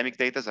how academic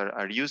data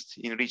are used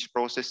in REACH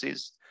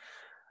processes,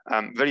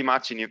 very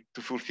much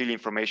to fulfill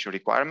information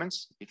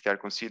requirements, if they are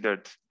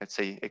considered, let's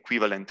say,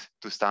 equivalent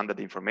to standard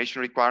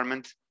information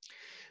requirement,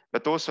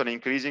 but also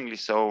increasingly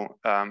so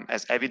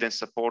as evidence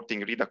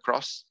supporting read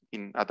across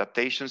in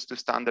adaptations to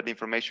standard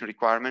information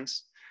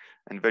requirements,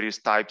 and various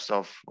types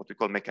of what we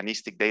call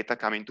mechanistic data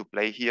come into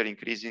play here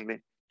increasingly.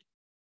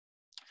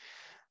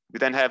 We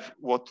then have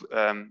what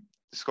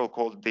is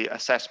called the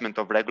assessment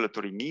of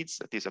regulatory needs.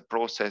 That is a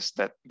process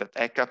that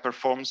ECHA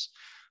performs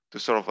to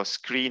sort of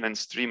screen and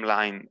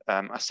streamline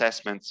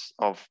assessments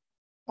of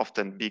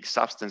often big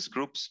substance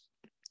groups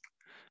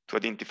to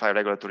identify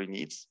regulatory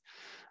needs.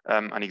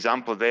 An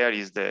example there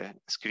is the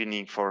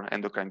screening for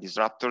endocrine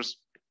disruptors,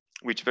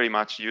 which very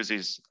much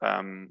uses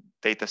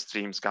data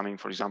streams coming,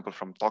 for example,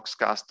 from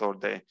ToxCast or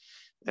the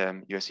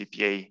US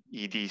EPA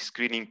ED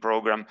screening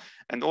program.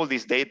 And all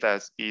this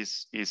data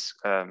is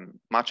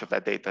much of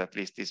that data at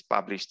least is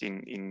published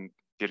in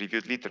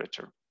peer-reviewed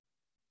literature.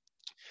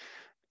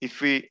 If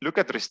we look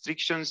at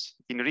restrictions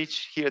in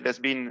REACH here, there's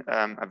been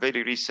a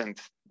very recent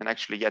and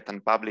actually yet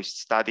unpublished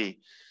study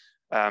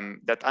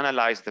that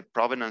analyzed the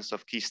provenance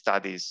of key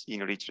studies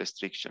in REACH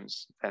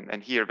restrictions.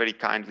 And here very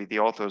kindly, the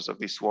authors of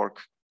this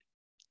work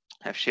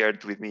have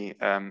shared with me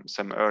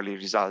some early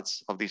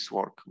results of this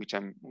work, which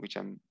I'm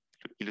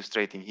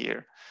illustrating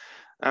here.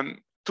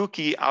 Two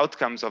key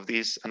outcomes of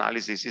this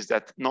analysis is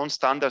that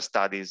non-standard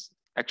studies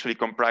actually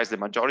comprise the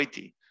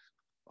majority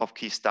of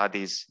key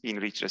studies in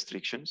REACH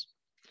restrictions.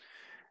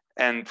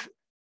 And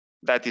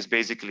that is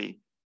basically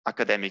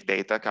academic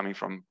data coming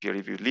from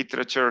peer-reviewed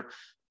literature.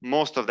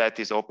 Most of that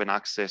is open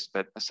access,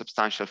 but a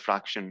substantial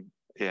fraction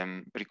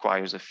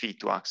requires a fee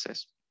to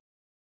access.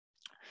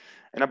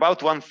 And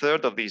about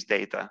 1/3 of these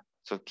data,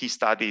 so key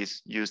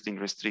studies used in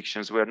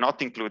restrictions, were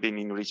not included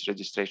in REACH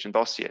registration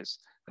dossiers.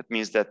 That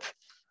means that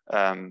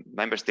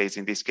member states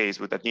in this case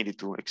would have needed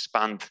to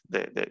expand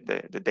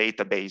the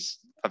database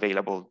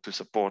available to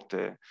support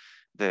the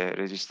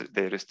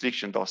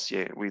restriction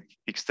dossier with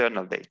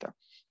external data.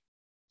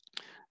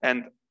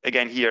 And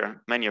again,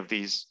 here, many of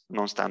these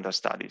non-standard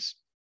studies.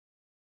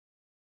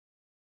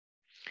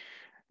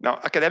 Now,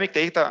 academic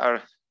data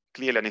are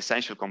clearly an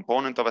essential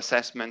component of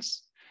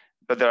assessments,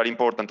 but there are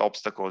important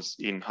obstacles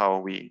in how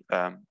we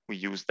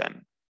use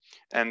them.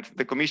 And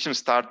the Commission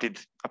started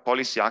a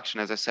policy action,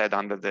 as I said,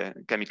 under the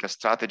chemical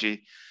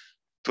strategy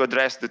to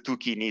address the two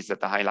key needs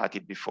that I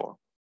highlighted before.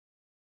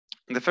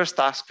 And the first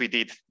task we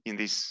did in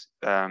this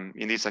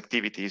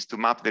activity is to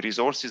map the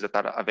resources that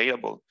are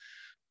available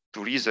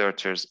to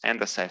researchers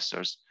and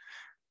assessors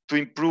to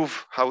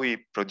improve how we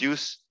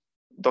produce,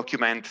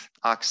 document,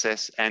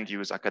 access, and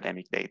use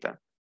academic data.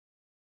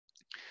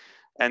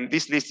 And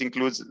this list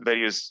includes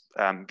various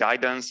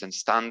guidance and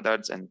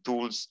standards and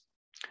tools.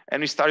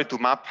 And we started to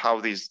map how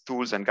these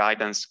tools and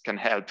guidance can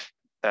help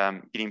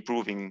in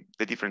improving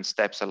the different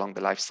steps along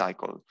the life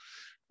cycle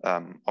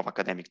of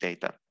academic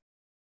data.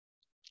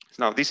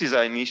 So now, this is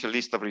an initial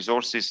list of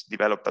resources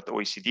developed at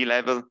OECD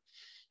level.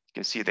 You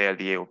can see there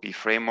the AOP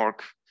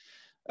framework,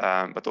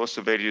 but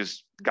also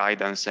various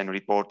guidance and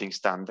reporting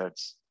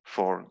standards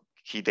for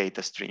key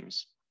data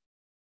streams.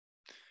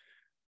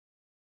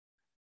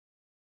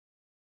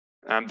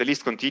 The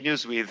list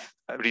continues with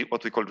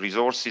what we call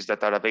resources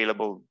that are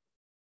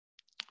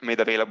made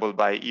available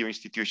by EU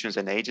institutions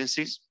and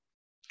agencies.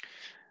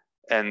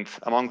 And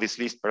among this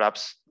list,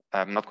 perhaps,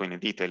 I'm not going in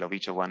detail of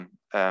each one,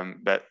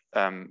 but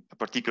a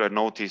particular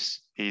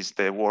notice is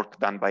the work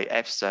done by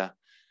EFSA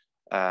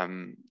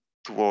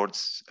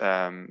towards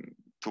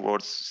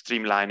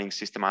streamlining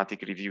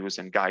systematic reviews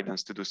and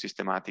guidance to do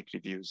systematic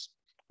reviews,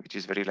 which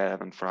is very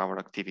relevant for our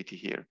activity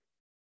here.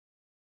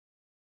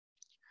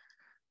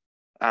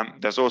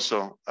 There's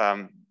also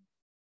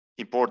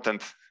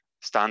important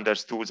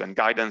standards, tools, and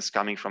guidance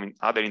coming from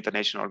other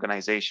international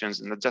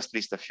organizations, and I'll just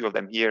list a few of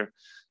them here.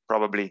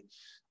 Probably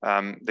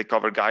they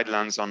cover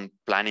guidelines on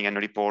planning and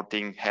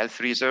reporting health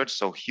research,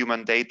 so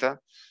human data,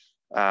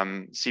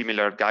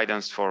 similar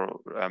guidance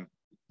for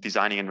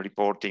designing and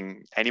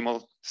reporting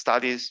animal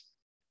studies.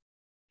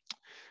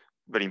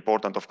 Very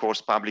important, of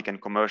course, public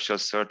and commercial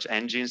search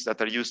engines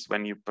that are used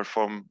when you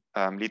perform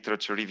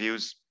literature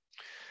reviews.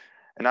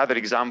 And other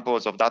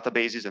examples of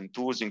databases and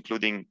tools,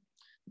 including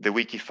the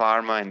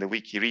WikiPharma and the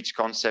WikiReach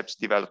concepts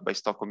developed by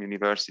Stockholm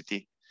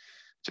University,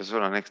 which is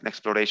sort of an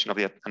exploration of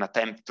an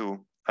attempt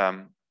to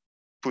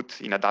put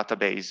in a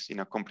database, in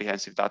a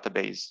comprehensive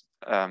database,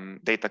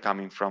 data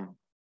coming from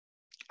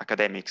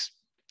academics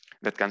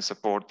that can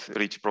support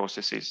reach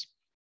processes.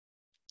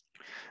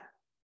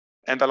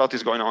 And a lot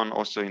is going on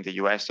also in the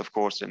US, of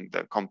course, and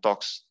the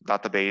ComTox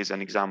database,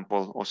 an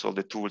example, also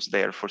the tools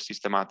there for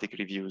systematic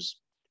reviews.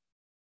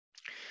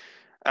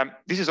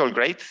 This is all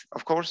great,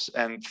 of course,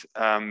 and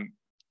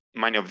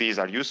many of these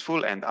are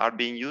useful and are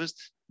being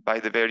used by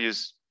the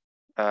various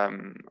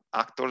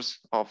actors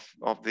of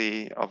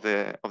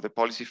the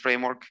policy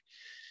framework.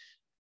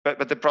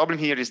 But the problem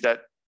here is that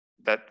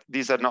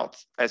these are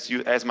not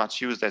as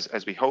much used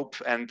as we hope.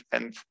 And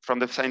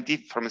from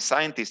a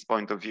scientist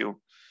point of view,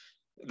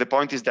 the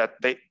point is that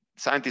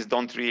scientists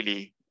don't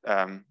really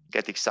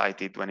get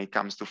excited when it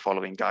comes to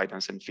following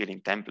guidance and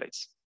filling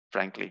templates,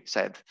 frankly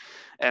said.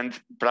 And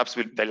perhaps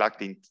they lack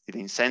the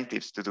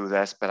incentives to do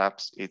this.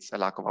 Perhaps it's a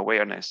lack of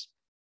awareness.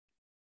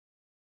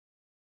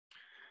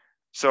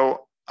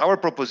 So our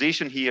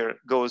proposition here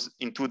goes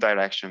in two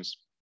directions.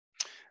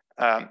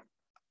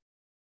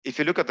 If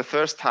you look at the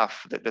first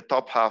half, the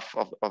top half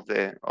of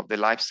the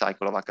life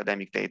cycle of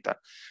academic data,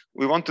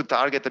 we want to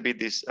target a bit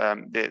this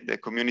the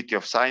community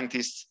of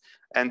scientists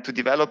and to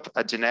develop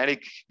a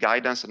generic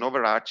guidance, an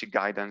overarching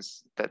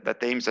guidance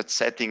that aims at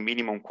setting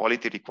minimum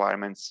quality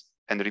requirements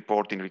and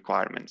reporting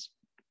requirements.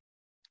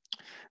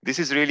 This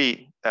is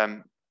really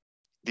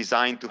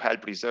designed to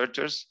help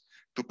researchers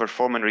to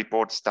perform and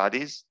report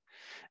studies,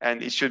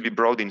 and it should be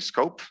broad in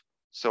scope,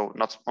 so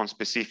not on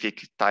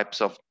specific types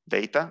of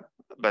data,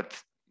 but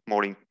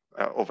more in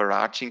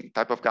overarching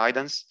type of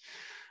guidance.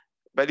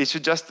 But it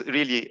should just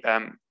really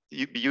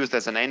be used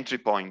as an entry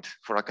point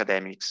for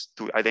academics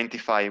to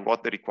identify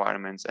what the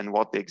requirements and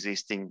what the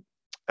existing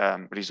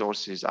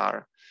resources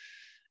are.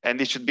 And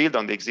it should build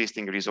on the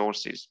existing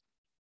resources,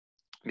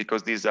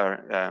 because these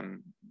are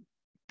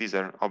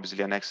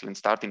obviously an excellent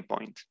starting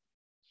point.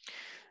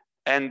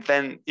 And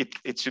then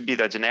it should be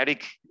the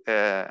generic,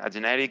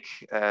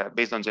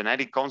 based on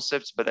generic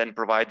concepts, but then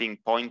providing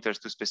pointers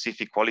to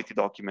specific quality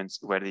documents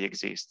where they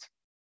exist.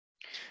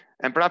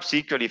 And perhaps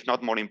equally, if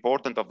not more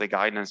important of the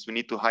guidance, we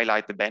need to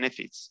highlight the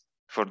benefits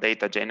for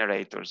data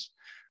generators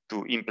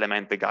to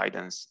implement the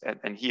guidance.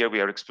 And here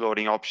we are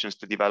exploring options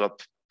to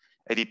develop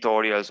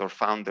editorials or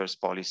founders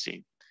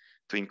policy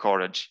to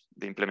encourage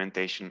the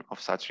implementation of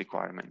such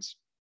requirements.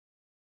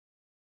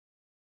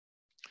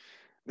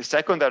 The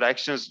second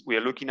directions we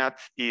are looking at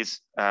is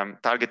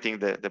targeting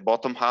the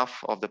bottom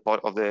half of the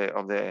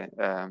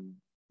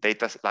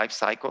data life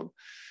cycle.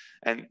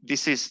 And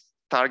this is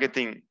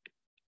targeting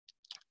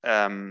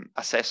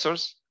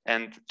assessors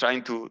and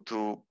trying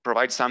to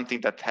provide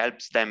something that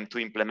helps them to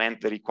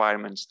implement the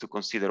requirements to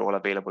consider all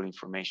available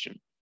information.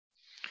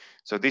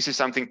 So this is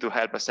something to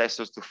help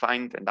assessors to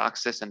find and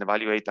access and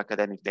evaluate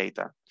academic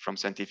data from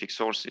scientific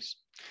sources.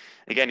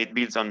 Again, it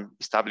builds on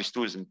established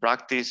tools and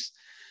practice,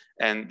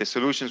 and the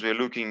solutions we're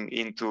looking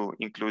into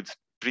include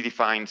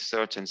predefined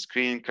search and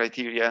screening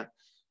criteria,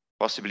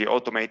 possibly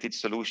automated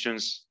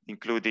solutions,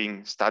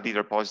 including study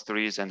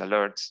repositories and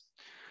alerts,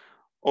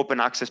 open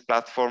access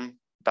platform,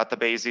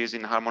 databases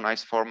in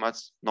harmonized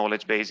formats,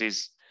 knowledge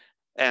bases,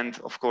 and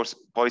of course,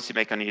 policy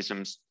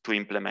mechanisms to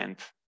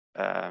implement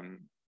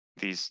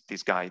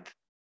this guide.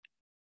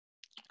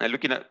 And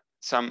looking at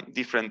some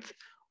different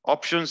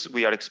options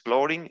we are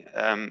exploring,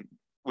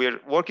 we're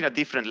working at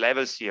different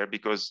levels here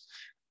because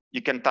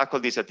you can tackle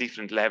this at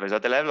different levels.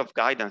 At the level of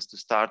guidance to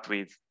start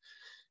with,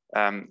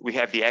 We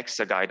have the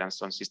EXA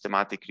guidance on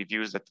systematic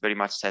reviews that very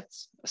much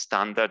sets a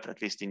standard,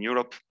 at least in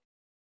Europe.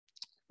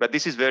 But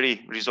this is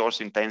very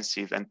resource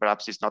intensive and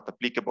perhaps it's not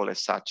applicable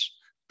as such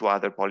to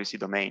other policy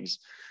domains.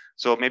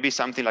 So maybe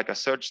something like a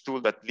search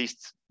tool that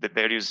lists the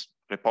various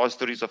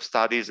repositories of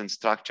studies and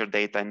structured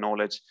data and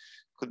knowledge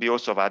could be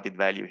also of added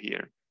value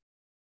here.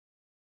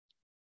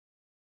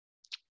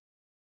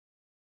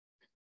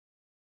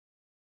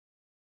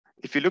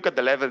 If you look at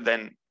the level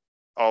then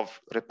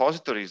of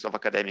repositories of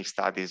academic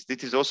studies,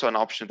 this is also an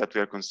option that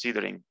we are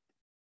considering.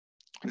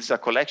 This is a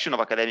collection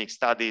of academic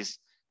studies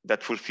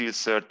that fulfill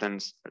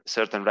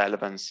certain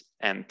relevance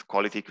and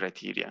quality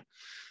criteria.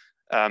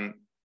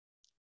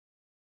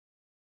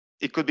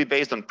 It could be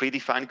based on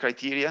predefined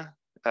criteria,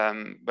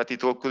 but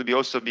it could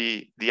also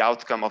be the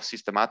outcome of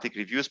systematic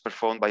reviews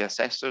performed by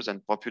assessors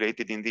and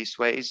populated in these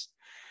ways.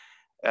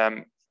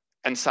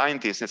 And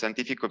scientists and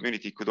scientific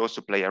community could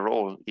also play a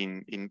role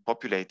in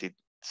populating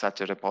such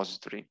a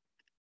repository.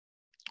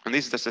 And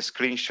this is just a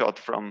screenshot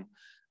from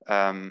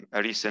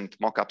a recent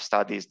mock-up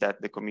studies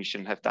that the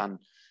Commission have done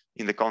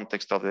in the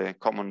context of the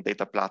common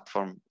data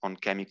platform on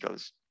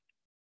chemicals.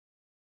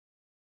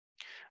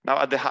 Now,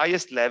 at the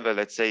highest level,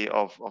 let's say,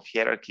 of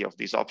hierarchy of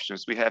these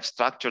options, we have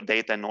structured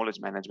data and knowledge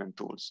management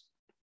tools.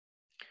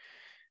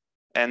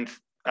 And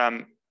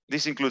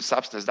this includes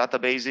substance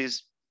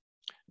databases,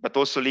 but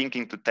also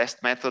linking to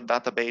test method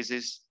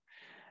databases,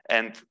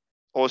 and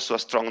also a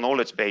strong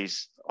knowledge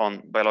base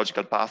on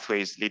biological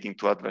pathways leading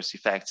to adverse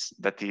effects,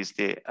 that is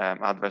the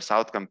adverse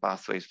outcome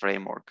pathways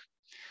framework.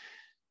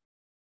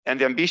 And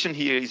the ambition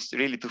here is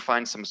really to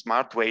find some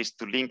smart ways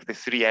to link the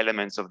three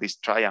elements of this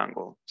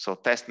triangle. So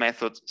test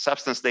methods,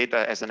 substance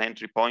data as an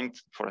entry point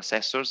for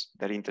assessors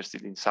that are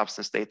interested in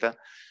substance data,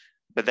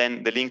 but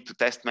then the link to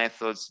test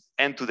methods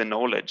and to the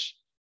knowledge,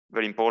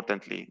 very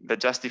importantly, that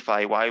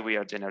justify why we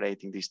are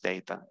generating this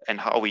data and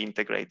how we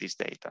integrate this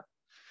data.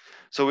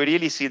 So we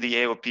really see the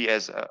AOP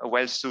as a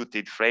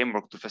well-suited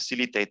framework to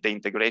facilitate the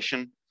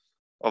integration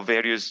of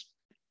various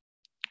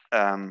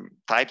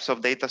types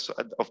of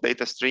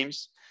data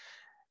streams,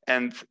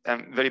 and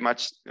very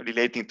much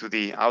relating to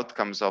the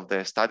outcomes of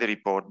the study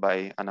report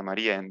by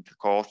Annamaria and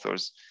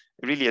co-authors,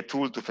 really a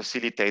tool to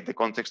facilitate the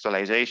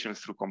contextualization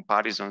through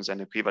comparisons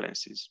and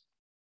equivalencies.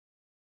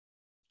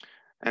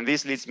 And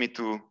this leads me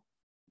to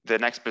the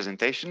next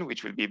presentation,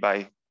 which will be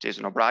by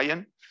Jason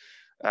O'Brien.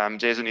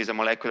 Jason is a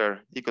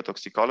molecular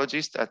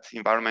ecotoxicologist at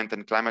Environment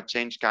and Climate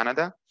Change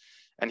Canada,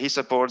 and he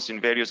supports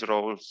in various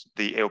roles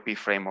the AOP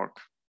framework.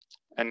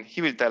 And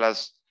he will tell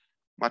us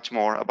much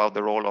more about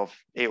the role of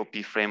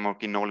AOP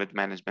framework in knowledge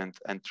management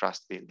and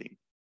trust building.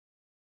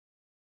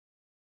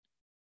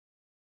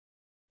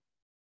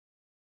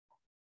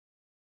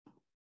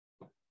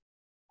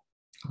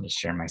 I'll just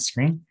share my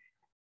screen.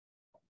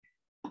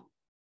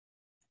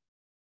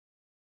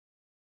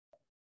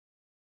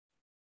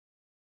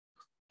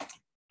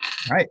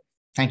 All right,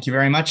 thank you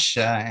very much,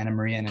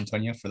 Annamaria and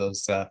Antonio, for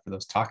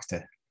those talks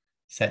to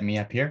set me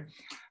up here.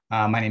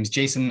 My name is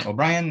Jason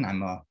O'Brien.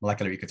 I'm a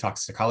molecular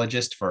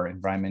ecotoxicologist for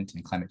Environment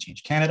and Climate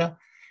Change Canada.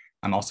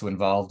 I'm also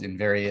involved in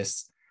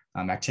various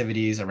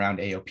activities around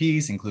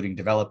AOPs, including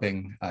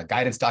developing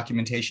guidance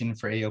documentation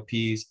for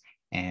AOPs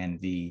and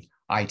the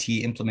IT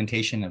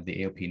implementation of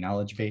the AOP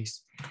knowledge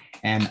base.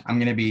 And I'm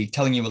going to be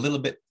telling you a little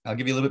bit, I'll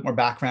give you a little bit more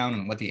background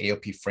on what the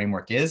AOP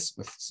framework is,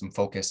 with some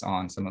focus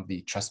on some of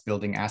the trust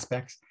building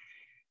aspects,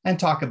 and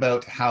talk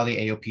about how the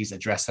AOPs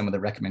address some of the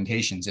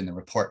recommendations in the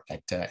report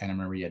that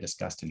Annamaria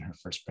discussed in her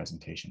first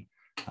presentation,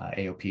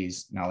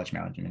 AOPs, knowledge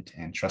management,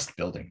 and trust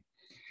building.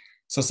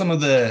 So some of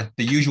the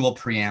usual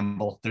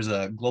preamble: there's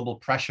a global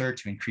pressure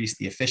to increase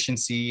the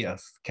efficiency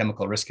of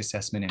chemical risk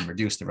assessment and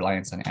reduce the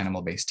reliance on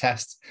animal-based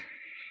tests.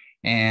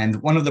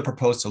 And one of the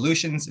proposed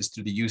solutions is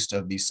through the use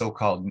of these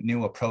so-called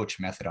new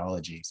approach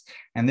methodologies.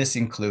 And this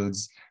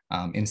includes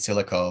in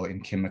silico,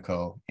 in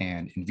chemico,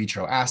 and in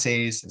vitro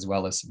assays, as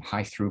well as some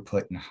high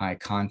throughput and high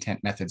content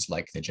methods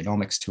like the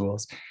genomics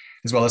tools,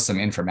 as well as some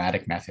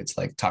informatic methods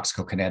like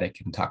toxicokinetic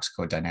and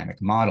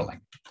toxicodynamic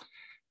modeling.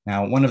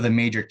 Now, one of the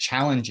major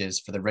challenges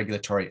for the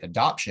regulatory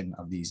adoption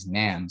of these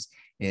NAMs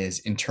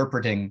is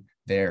interpreting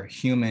their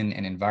human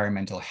and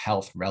environmental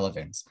health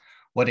relevance.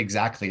 What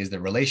exactly is the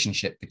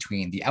relationship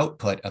between the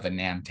output of a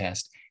NAM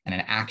test and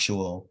an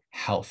actual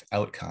health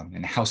outcome,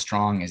 and how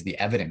strong is the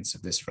evidence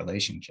of this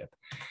relationship?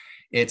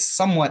 It's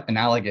somewhat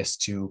analogous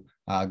to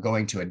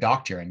going to a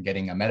doctor and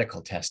getting a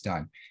medical test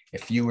done.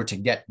 If you were to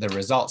get the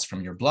results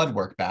from your blood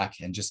work back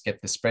and just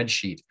get the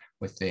spreadsheet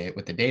with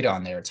the data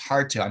on there, it's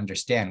hard to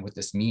understand what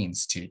this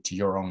means to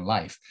your own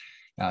life.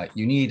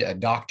 You need a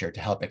doctor to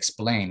help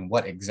explain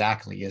what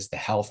exactly is the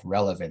health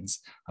relevance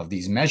of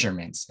these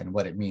measurements and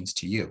what it means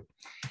to you.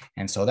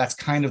 And so that's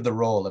kind of the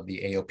role of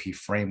the AOP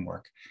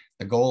framework.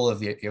 The goal of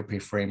the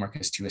AOP framework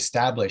is to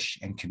establish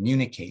and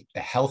communicate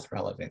the health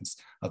relevance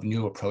of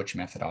new approach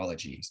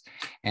methodologies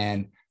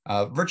and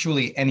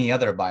virtually any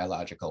other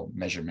biological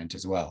measurement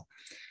as well,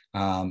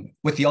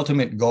 with the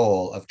ultimate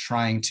goal of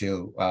trying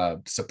to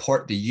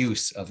support the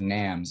use of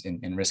NAMs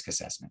in risk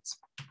assessments.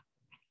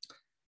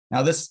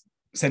 Now, this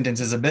sentence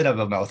is a bit of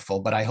a mouthful,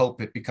 but I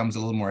hope it becomes a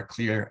little more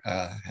clear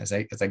as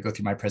I go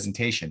through my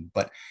presentation.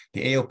 But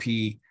the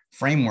AOP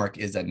framework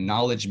is a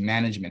knowledge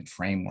management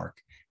framework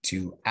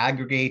to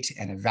aggregate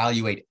and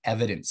evaluate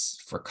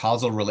evidence for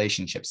causal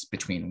relationships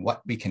between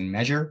what we can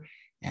measure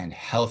and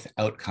health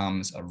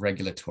outcomes of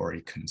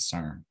regulatory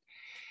concern.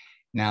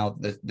 Now,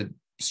 the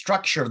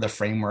structure of the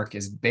framework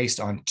is based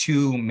on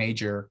two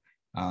major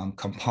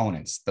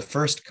components. The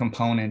first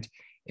component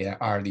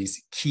are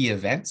these key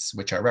events,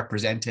 which are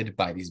represented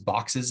by these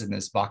boxes in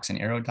this box and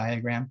arrow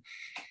diagram.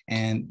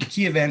 And the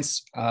key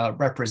events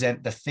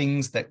represent the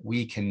things that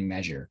we can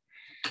measure.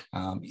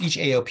 Each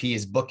AOP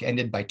is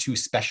bookended by two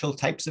special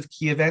types of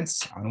key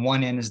events. On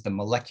one end is the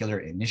molecular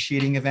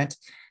initiating event.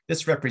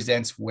 This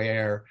represents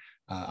where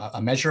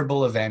a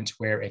measurable event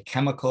where a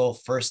chemical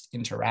first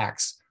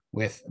interacts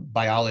with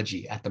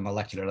biology at the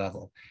molecular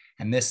level.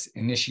 And this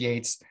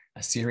initiates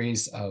a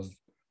series of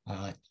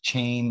a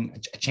chain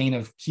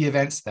of key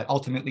events that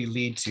ultimately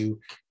lead to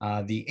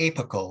the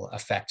apical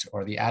effect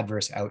or the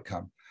adverse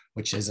outcome,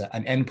 which is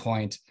an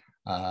endpoint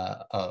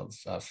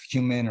of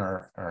human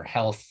or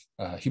health,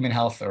 human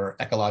health or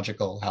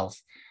ecological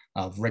health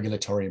of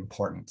regulatory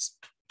importance.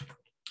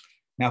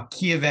 Now,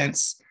 key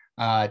events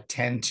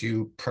tend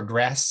to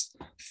progress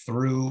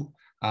through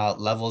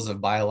levels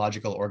of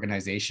biological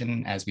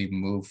organization as we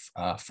move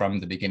from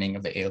the beginning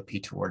of the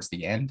AOP towards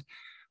the end.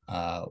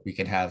 We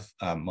can have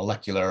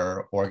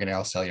molecular,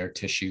 organelle, cellular,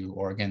 tissue,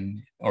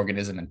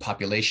 organism, and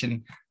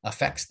population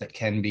effects that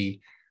can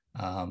be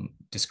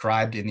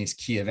described in these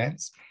key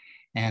events.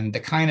 And the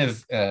kind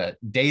of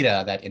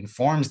data that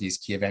informs these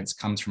key events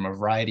comes from a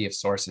variety of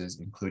sources,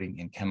 including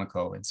in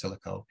chemico, in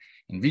silico,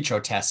 in vitro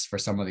tests for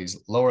some of these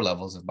lower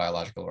levels of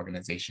biological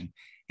organization,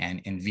 and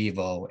in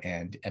vivo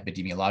and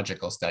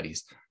epidemiological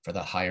studies for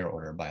the higher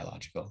order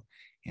biological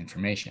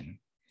information.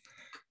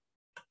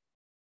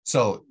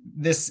 So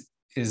this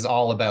is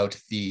all about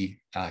the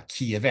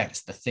key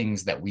events, the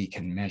things that we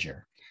can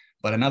measure.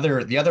 But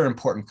the other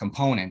important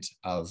component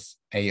of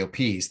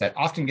AOPs that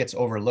often gets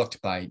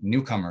overlooked by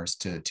newcomers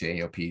to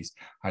AOPs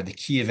are the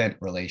key event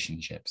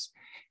relationships.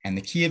 And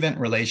the key event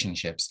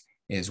relationships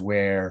is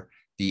where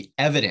the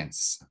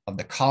evidence of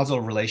the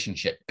causal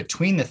relationship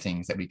between the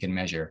things that we can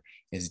measure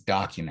is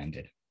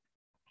documented.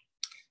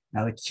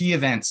 Now, the key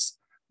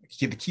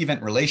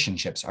event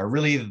relationships are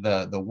really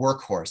the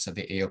workhorse of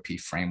the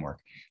AOP framework.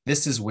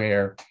 This is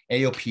where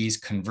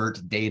AOPs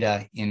convert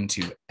data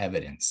into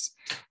evidence.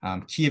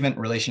 Key event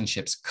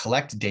relationships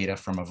collect data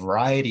from a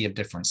variety of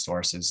different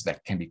sources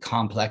that can be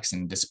complex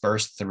and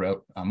dispersed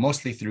throughout,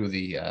 mostly through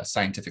the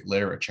scientific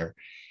literature.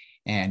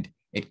 And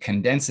it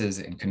condenses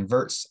and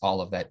converts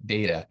all of that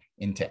data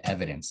into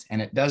evidence.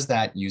 And it does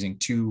that using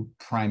two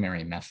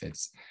primary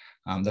methods.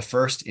 The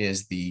first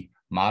is the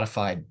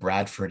modified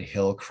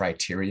Bradford-Hill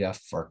criteria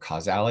for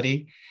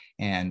causality.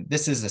 And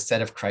this is a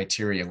set of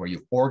criteria where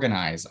you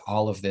organize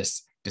all of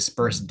this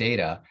dispersed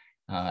data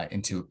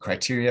into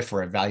criteria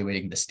for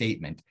evaluating the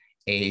statement,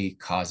 A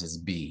causes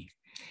B.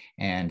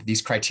 And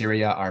these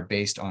criteria are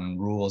based on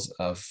rules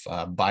of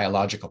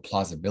biological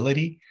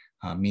plausibility,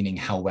 meaning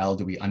how well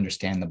do we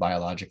understand the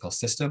biological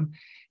system,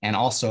 and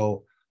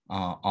also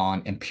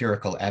on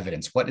empirical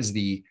evidence. What is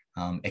the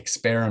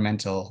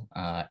experimental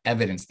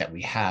evidence that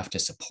we have to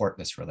support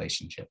this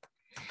relationship?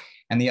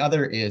 And the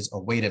other is a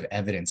weight of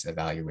evidence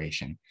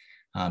evaluation.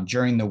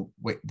 During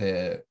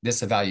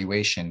this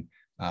evaluation,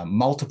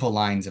 multiple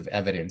lines of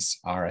evidence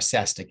are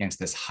assessed against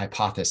this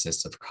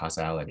hypothesis of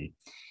causality.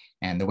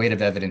 And the weight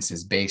of evidence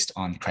is based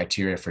on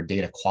criteria for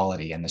data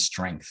quality and the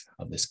strength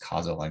of this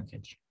causal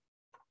linkage.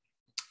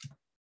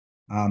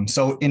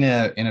 So in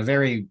a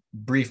very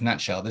brief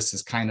nutshell, this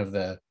is kind of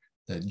the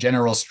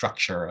general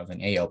structure of an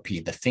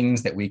AOP. The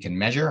things that we can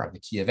measure are the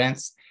key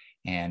events,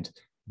 and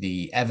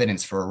the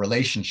evidence for a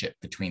relationship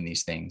between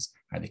these things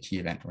are the key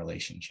event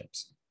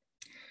relationships.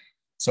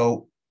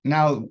 So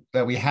now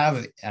that we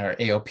have our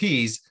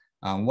AOPs,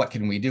 what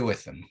can we do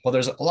with them? Well,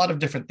 there's a lot of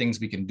different things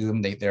we can do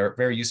them. They're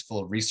very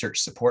useful research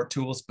support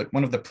tools, but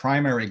one of the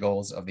primary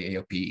goals of the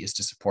AOP is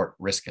to support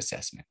risk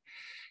assessment.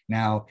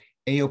 Now,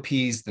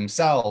 AOPs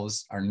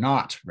themselves are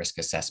not risk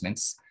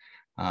assessments.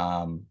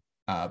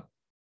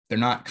 They're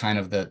not kind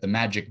of the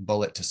magic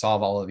bullet to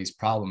solve all of these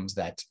problems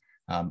that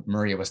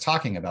Maria was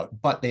talking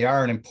about, but they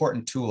are an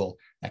important tool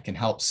that can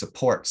help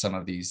support some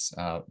of these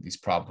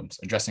problems,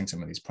 addressing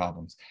some of these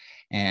problems.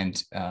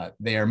 And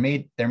they're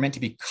meant to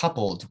be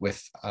coupled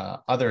with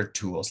other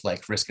tools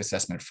like risk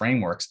assessment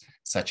frameworks,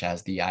 such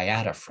as the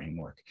IATA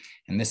framework.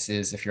 And this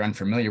is, if you're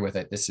unfamiliar with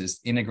it, this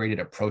is integrated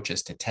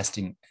approaches to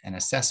testing and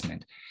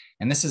assessment.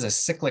 And this is a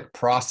cyclic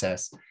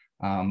process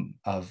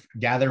of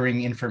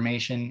gathering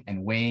information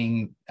and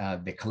weighing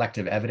the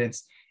collective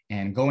evidence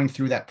and going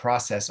through that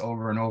process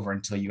over and over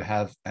until you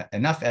have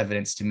enough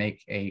evidence to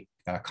make a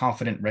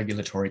confident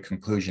regulatory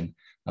conclusion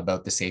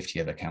about the safety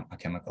of a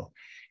chemical.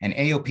 And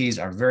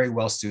AOPs are very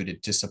well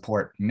suited to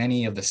support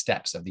many of the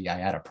steps of the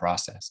IATA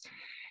process.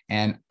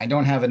 And I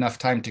don't have enough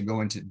time to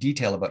go into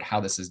detail about how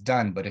this is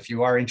done, but if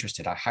you are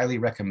interested, I highly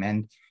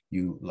recommend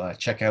you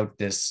check out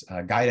this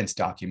guidance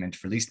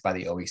document released by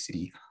the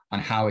OECD on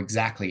how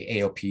exactly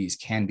AOPs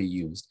can be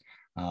used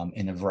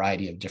in a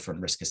variety of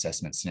different risk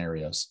assessment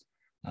scenarios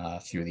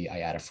through the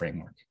IATA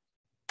framework.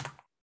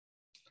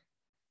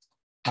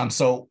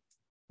 So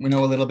we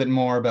know a little bit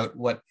more about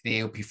what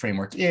the AOP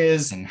framework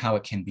is and how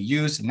it can be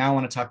used. And now I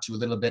want to talk to you a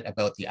little bit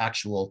about the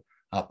actual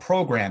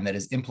program that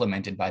is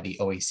implemented by the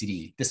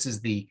OECD. This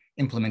is the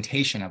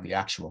implementation of the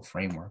actual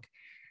framework.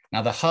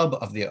 Now, the hub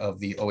of the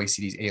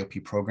OECD's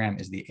AOP program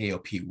is the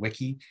AOP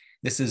Wiki.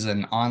 This is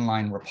an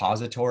online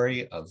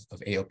repository of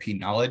AOP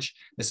knowledge.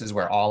 This is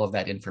where all of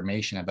that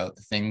information about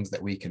the things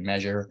that we can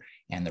measure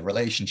and the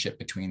relationship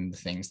between the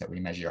things that we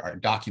measure are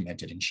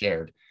documented and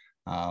shared.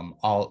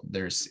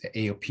 There's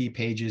AOP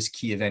pages,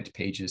 key event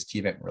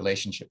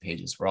relationship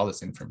pages where all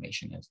this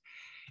information is.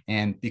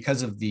 And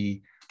because of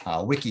the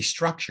wiki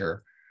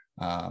structure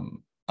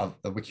of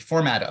the wiki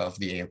format of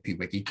the AOP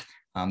Wiki,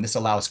 this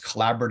allows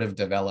collaborative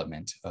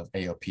development of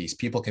AOPs.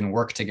 People can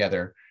work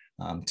together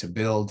to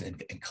build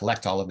and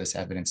collect all of this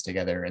evidence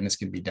together, and this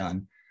can be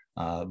done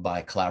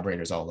by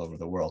collaborators all over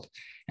the world.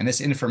 And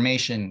this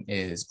information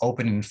is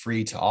open and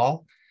free to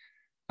all.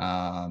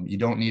 You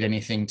don't need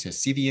anything to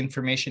see the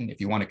information. If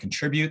you want to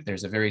contribute,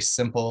 there's a very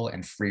simple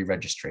and free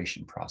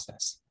registration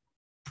process.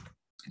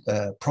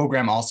 The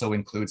program also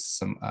includes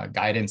some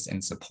guidance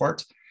and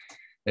support.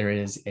 There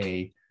is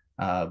a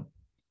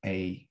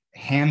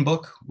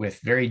handbook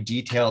with very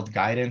detailed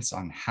guidance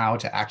on how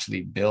to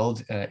actually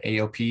build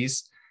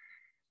AOPs.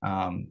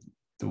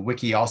 The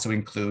wiki also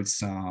includes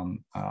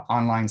some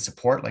online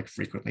support like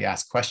frequently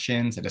asked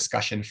questions, a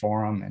discussion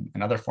forum,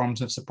 and other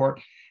forms of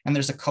support. And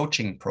there's a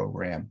coaching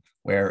program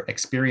where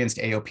experienced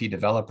AOP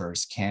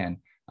developers can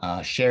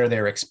share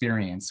their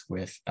experience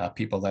with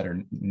people that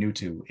are new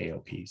to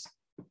AOPs.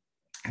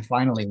 And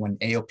finally, when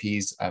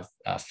AOPs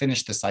have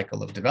finished the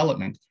cycle of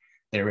development,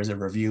 there is a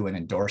review and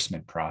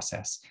endorsement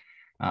process.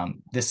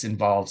 This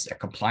involves a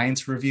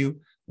compliance review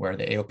where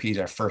the AOPs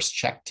are first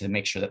checked to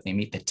make sure that they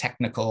meet the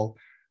technical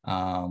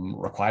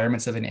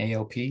requirements of an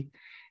AOP.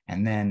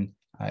 And then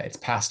it's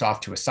passed off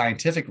to a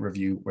scientific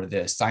review where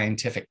the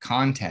scientific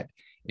content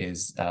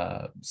is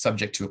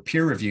subject to a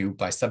peer review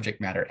by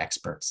subject matter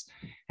experts.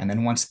 And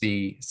then once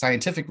the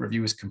scientific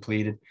review is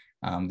completed,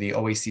 the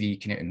OECD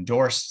can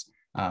endorse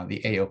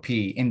the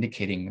AOP,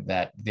 indicating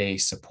that they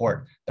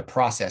support the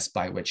process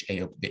by which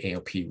the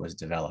AOP was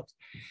developed.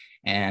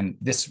 And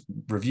this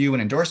review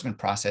and endorsement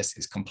process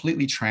is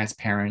completely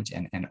transparent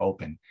and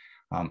open.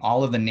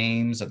 All of the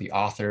names of the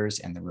authors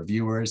and the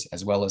reviewers,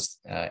 as well as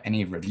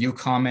any review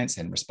comments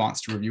and response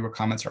to reviewer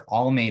comments, are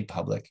all made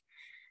public.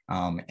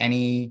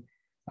 Any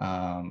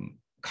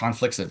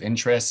conflicts of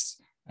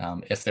interest,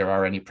 if there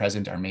are any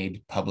present, are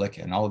made public,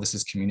 and all of this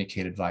is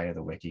communicated via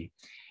the wiki.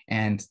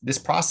 And this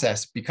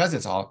process, because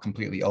it's all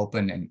completely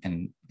open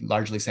and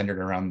largely centered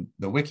around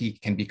the wiki,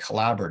 can be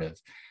collaborative.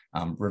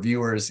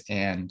 Reviewers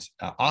and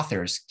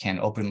authors can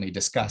openly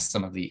discuss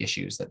some of the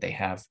issues that they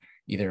have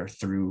either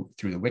through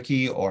the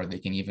wiki, or they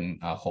can even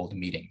hold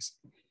meetings.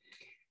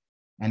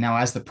 And now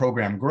as the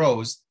program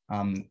grows,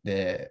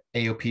 the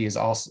AOP is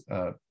also,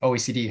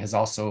 OECD has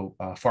also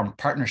formed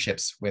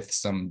partnerships with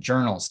some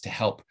journals to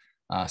help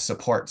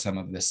support some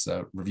of this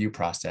review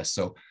process.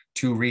 So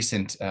two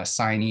recent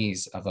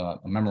signees of a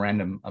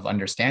memorandum of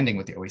understanding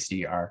with the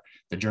OECD are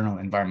the journal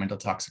Environmental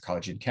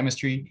Toxicology and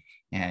Chemistry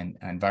and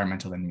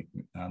Environmental and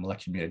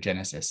Molecular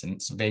Mutagenesis.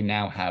 And so they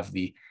now have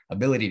the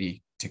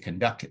ability to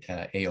conduct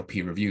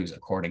AOP reviews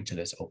according to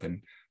this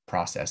open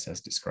process as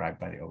described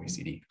by the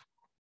OECD.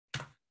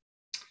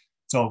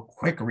 So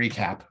quick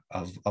recap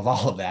of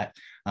all of that.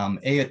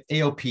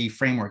 AOP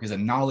framework is a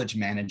knowledge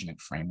management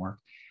framework.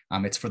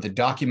 It's for the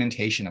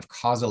documentation of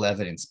causal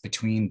evidence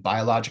between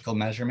biological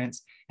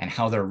measurements and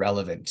how they're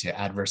relevant to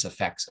adverse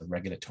effects of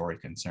regulatory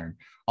concern,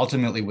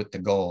 ultimately with the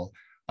goal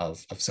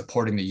of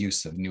supporting the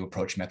use of new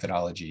approach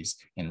methodologies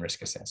in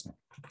risk assessment.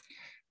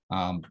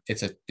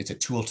 It's a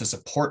tool to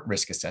support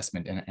risk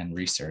assessment and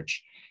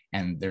research.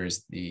 And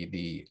there's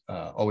the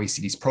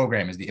OECD's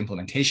program is the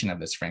implementation of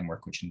this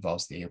framework, which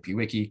involves the AOP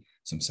Wiki,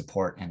 some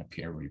support, and a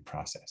peer review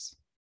process.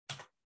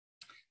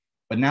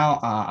 But now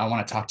I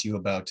want to talk to you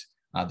about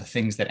the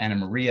things that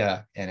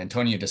Annamaria and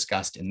Antonio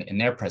discussed in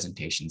their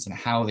presentations and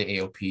how the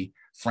AOP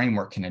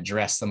framework can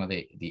address some of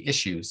the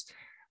issues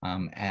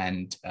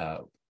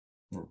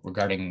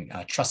regarding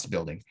trust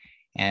building.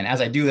 And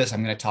as I do this,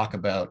 I'm going to talk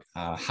about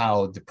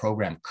how the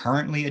program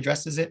currently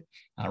addresses it.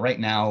 Right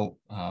now,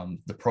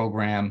 the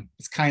program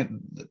is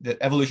the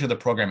evolution of the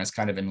program is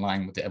kind of in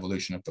line with the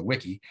evolution of the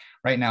wiki.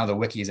 Right now, the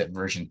wiki is at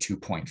version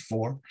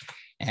 2.4.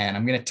 And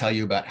I'm going to tell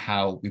you about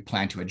how we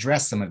plan to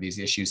address some of these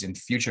issues in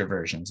future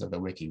versions of the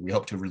wiki. We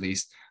hope to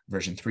release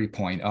version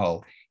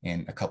 3.0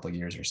 in a couple of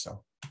years or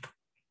so.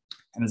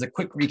 And as a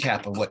quick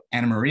recap of what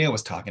Annamaria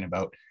was talking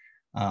about,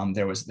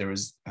 there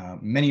was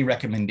many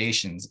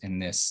recommendations in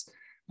this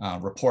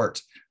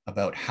report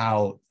about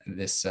how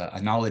this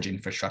knowledge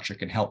infrastructure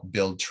can help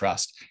build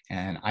trust.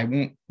 And I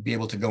won't be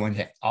able to go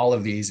into all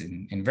of these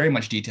in very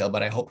much detail,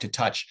 but I hope to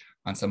touch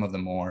on some of the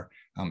more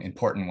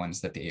important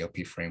ones that the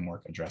AOP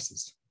framework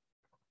addresses.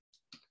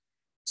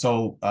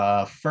 So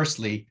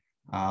firstly,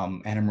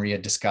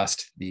 Annamaria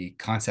discussed the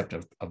concept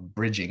of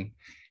bridging.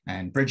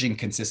 And bridging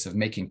consists of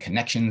making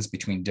connections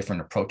between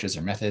different approaches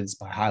or methods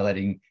by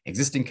highlighting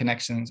existing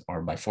connections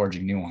or by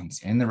forging new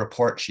ones. In the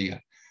report, she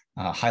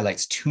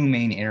highlights two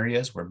main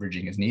areas where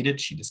bridging is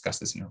needed. She discussed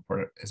this in her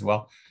report as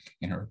well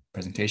in her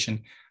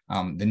presentation.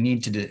 The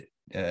need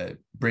to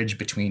bridge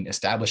between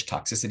established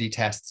toxicity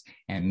tests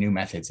and new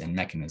methods and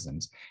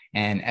mechanisms.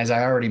 And as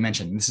I already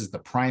mentioned, this is the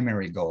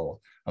primary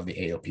goal of the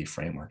AOP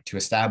framework, to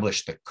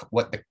establish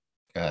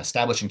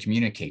establish and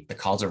communicate the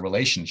causal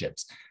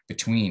relationships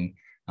between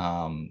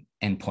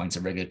endpoints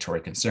of regulatory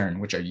concern,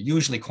 which are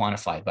usually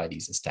quantified by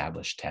these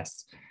established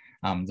tests.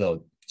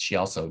 Though she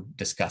also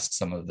discussed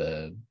some of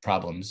the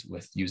problems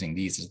with using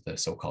these as the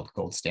so-called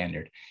gold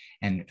standard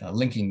and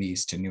linking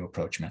these to new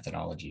approach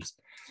methodologies.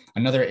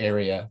 Another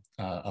area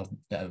of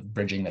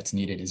bridging that's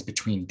needed is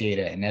between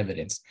data and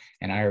evidence.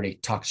 And I already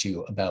talked to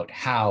you about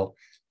how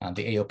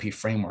the AOP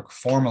framework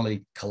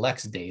formally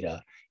collects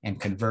data and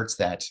converts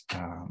that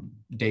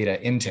data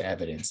into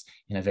evidence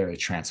in a very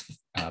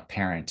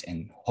transparent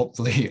and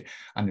hopefully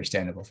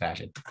understandable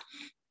fashion.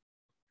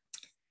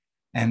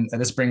 And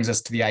this brings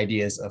us to the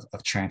ideas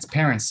of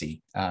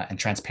transparency and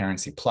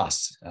transparency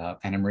plus.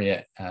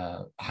 Annamaria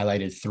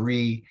highlighted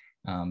three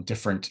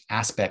different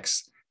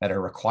aspects that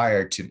are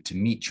required to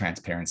meet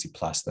transparency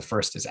plus. The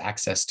first is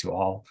access to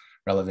all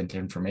relevant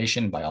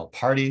information by all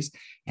parties.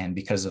 And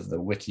because of the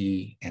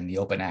wiki and the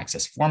open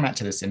access format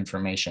to this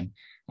information,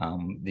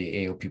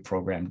 the AOP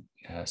program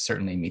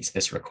certainly meets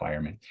this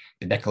requirement.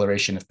 The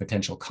declaration of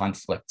potential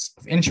conflicts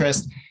of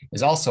interest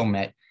is also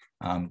met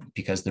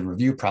because the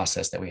review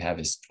process that we have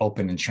is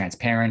open and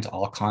transparent.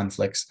 All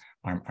conflicts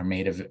are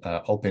made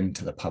open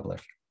to the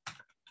public.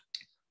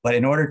 But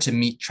in order to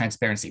meet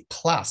transparency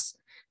plus,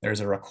 there's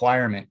a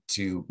requirement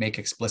to make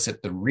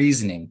explicit the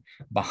reasoning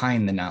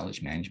behind the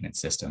knowledge management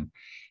system.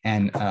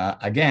 And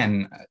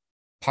again,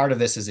 part of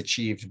this is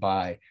achieved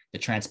by the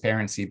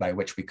transparency by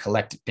which we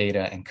collect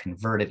data and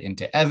convert it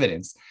into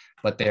evidence,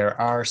 but there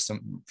are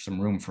some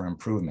room for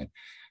improvement.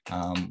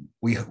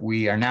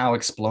 We are now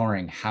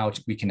exploring how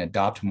we can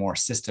adopt more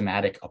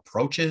systematic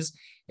approaches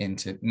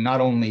into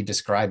not only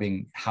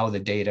describing how the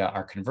data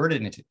are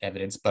converted into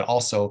evidence, but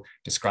also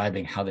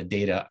describing how the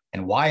data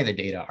and why the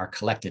data are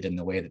collected in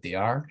the way that they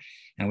are.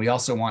 And we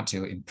also want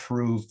to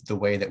improve the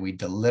way that we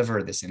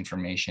deliver this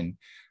information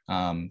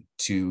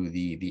to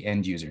the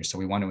end user. So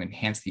we want to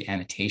enhance the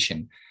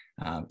annotation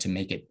to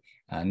make it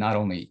not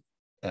only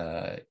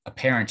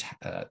apparent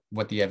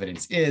what the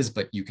evidence is,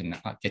 but you can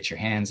get your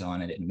hands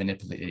on it and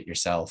manipulate it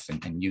yourself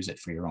and use it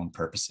for your own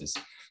purposes.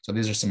 So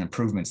these are some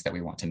improvements that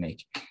we want to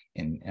make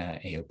in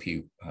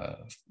AOP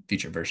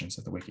future versions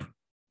of the wiki.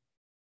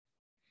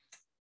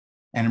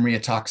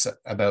 Annamaria talks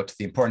about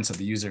the importance of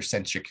the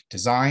user-centric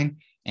design.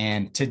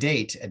 And to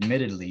date,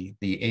 admittedly,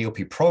 the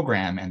AOP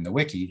program and the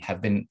wiki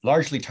have been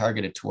largely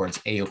targeted towards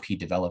AOP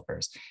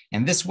developers.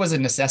 And this was a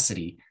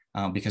necessity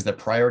because the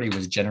priority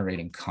was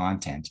generating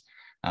content.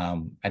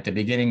 At the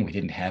beginning, we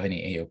didn't have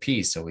any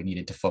AOP, so we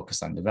needed to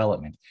focus on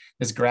development.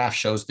 This graph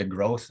shows the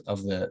growth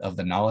of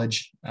the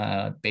knowledge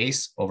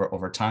base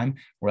over time.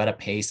 We're at a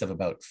pace of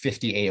about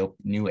 50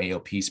 new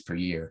AOPs per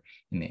year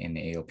in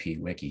the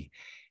AOP wiki.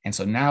 And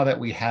so now that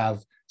we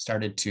have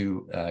started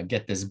to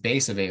get this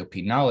base of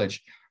AOP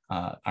knowledge,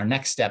 our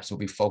next steps will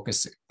be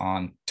focused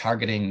on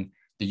targeting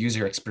the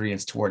user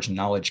experience towards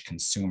knowledge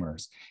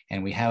consumers.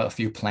 And we have a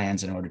few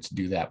plans in order to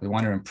do that. We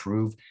want to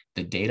improve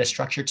the data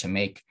structure to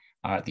make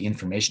the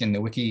information in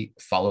the wiki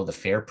follow the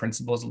FAIR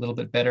principles a little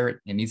bit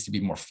better. It needs to be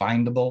more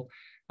findable.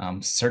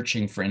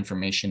 Searching for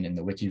information in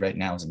the wiki right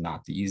now is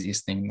not the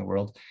easiest thing in the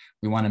world.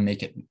 We want to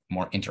make it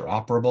more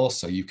interoperable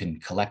so you can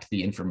collect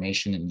the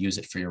information and use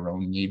it for your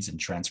own needs and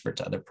transfer it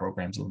to other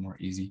programs a little more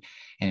easy,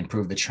 and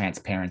improve the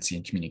transparency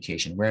and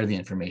communication, where the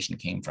information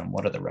came from,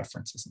 what are the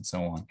references, and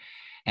so on.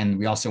 And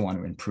we also want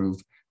to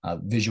improve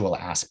visual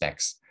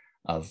aspects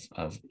of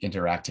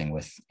interacting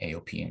with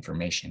AOP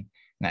information.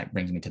 And that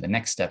brings me to the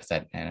next step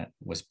that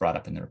was brought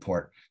up in the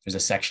report. There's a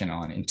section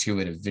on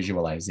intuitive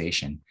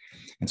visualization.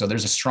 And so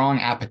there's a strong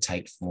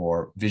appetite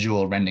for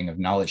visual rendering of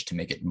knowledge to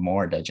make it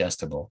more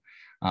digestible.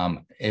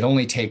 It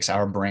only takes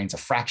our brains a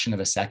fraction of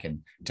a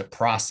second to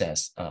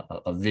process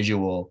a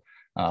visual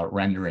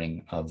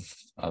rendering of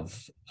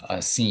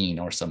a scene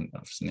or some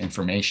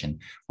information,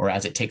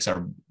 whereas it takes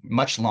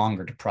much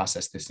longer to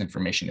process this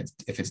information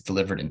if it's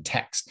delivered in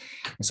text.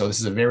 And so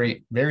this is a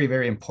very, very,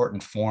 very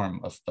important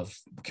form of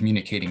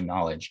communicating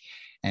knowledge.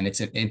 And it's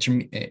an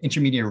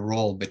intermediate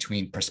role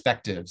between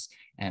perspectives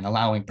and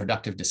allowing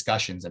productive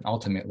discussions and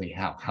ultimately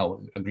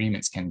how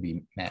agreements can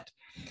be met.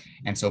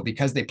 And so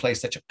because they play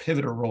such a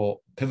pivotal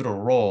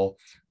role,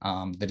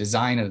 the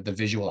design of the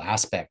visual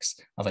aspects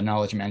of a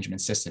knowledge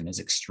management system is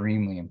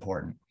extremely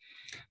important.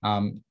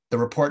 The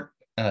report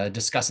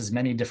discusses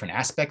many different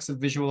aspects of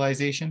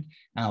visualization.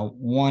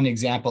 One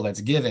example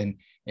that's given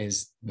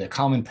is the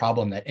common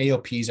problem that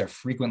AOPs are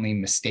frequently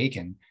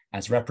mistaken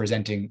as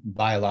representing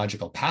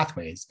biological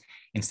pathways.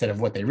 instead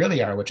of what they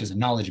really are, which is a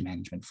knowledge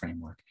management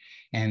framework.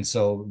 And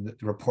so the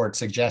report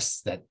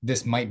suggests that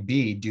this might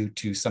be due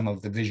to some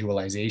of the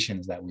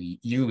visualizations that we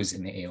use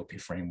in the AOP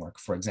framework.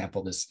 For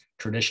example, this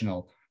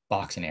traditional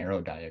box and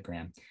arrow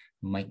diagram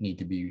might need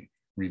to be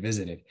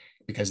revisited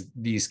because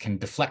these can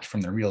deflect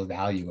from the real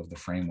value of the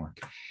framework.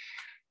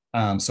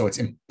 So it's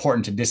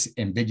important to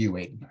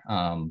disambiguate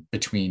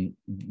between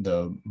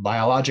the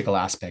biological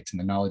aspects and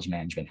the knowledge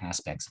management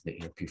aspects of the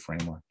AOP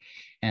framework.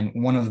 And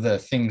one of the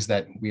things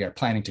that we are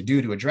planning to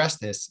do to address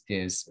this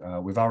is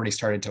we've already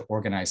started to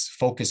organize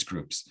focus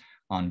groups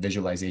on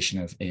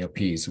visualization of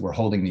AOPs. We're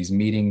holding these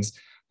meetings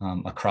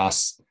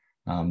across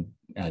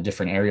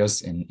different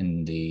areas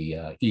in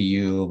the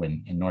EU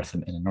and in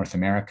North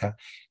America.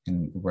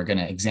 And we're going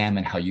to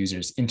examine how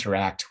users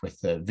interact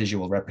with the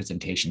visual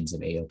representations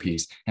of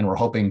AOPs. And we're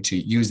hoping to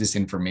use this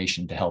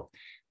information to help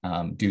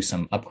do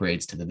some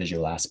upgrades to the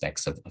visual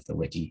aspects of the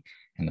wiki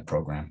and the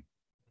program.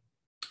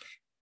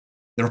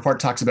 The report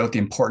talks about the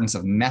importance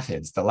of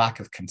methods. The lack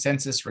of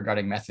consensus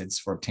regarding methods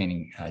for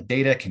obtaining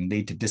data can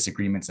lead to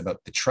disagreements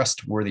about the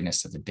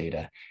trustworthiness of the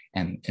data.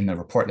 And in the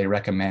report, they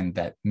recommend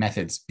that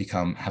methods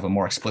have a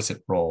more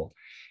explicit role.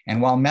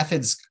 And while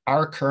methods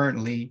are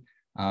currently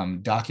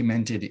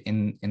documented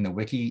in the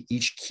wiki,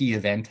 each key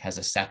event has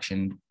a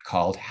section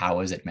called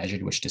 "How is it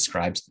measured?" which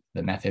describes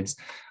the methods.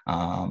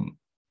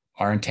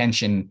 Our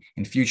intention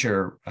in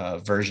future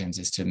versions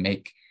is to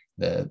make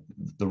the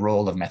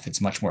role of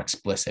methods much more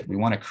explicit. We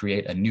want to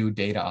create a new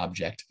data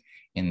object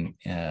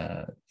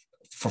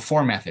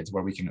for methods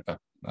where we can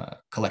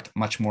collect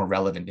much more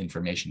relevant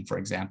information. For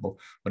example,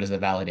 what is the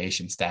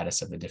validation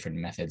status of the different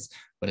methods?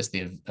 What is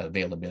the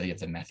availability of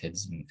the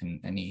methods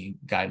and any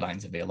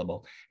guidelines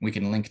available? We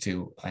can link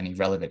to any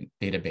relevant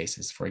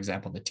databases, for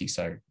example, the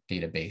TSAR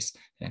database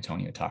that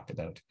Antonio talked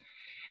about.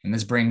 And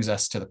this brings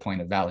us to the point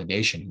of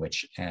validation,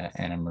 which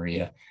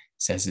Annamaria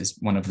says is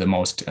one of the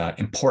most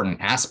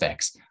important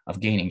aspects of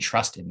gaining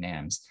trust in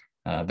NAMs.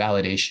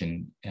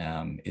 Validation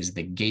is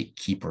the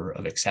gatekeeper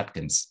of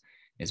acceptance,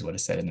 is what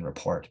is said in the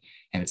report.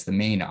 And it's the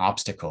main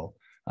obstacle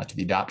to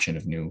the adoption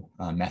of new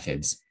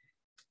methods.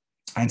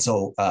 And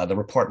so the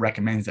report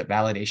recommends that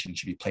validation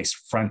should be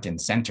placed front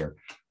and center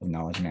of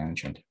knowledge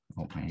management.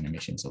 Oh, my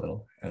animation's a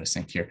little out of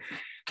sync here.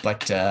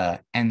 But,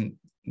 and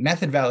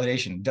method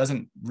validation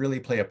doesn't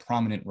really play a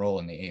prominent role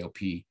in the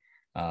AOP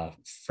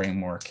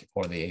framework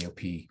or the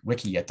AOP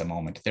wiki at the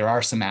moment. There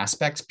are some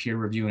aspects, peer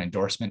review and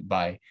endorsement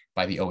by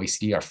the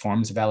OECD are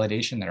forms of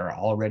validation that are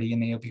already in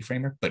the AOP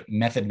framework, but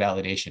method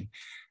validation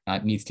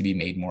needs to be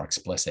made more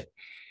explicit.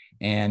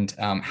 And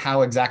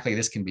how exactly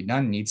this can be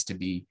done needs to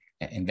be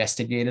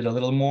investigated a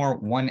little more.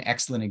 One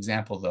excellent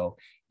example, though,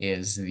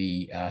 is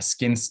the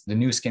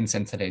new skin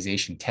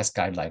sensitization test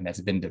guideline that's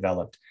been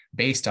developed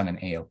based on an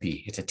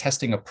AOP. It's a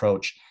testing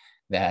approach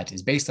that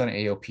is based on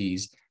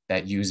AOPs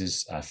that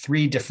uses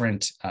 3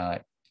 different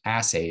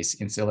assays,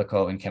 in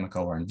silico, in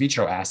chemical, or in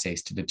vitro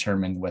assays to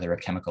determine whether a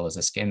chemical is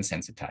a skin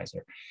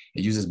sensitizer.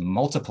 It uses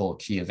multiple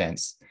key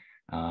events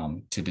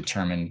to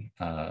determine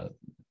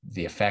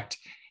the effect.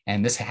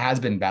 And this has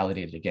been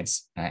validated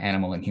against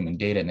animal and human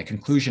data. And the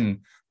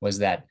conclusion was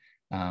that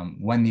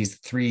when these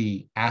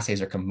 3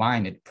 assays are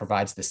combined, it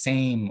provides the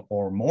same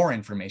or more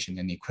information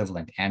than the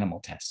equivalent animal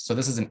test. So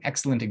this is an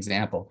excellent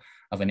example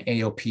of an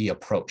AOP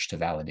approach to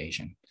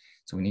validation.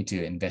 So we need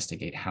to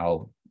investigate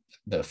how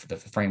the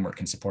framework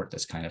can support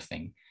this kind of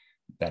thing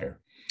better.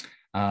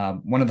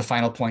 One of the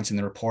final points in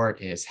the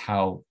report is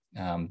how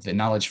the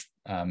knowledge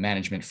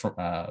management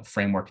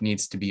framework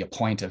needs to be a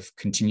point of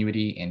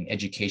continuity in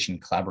education,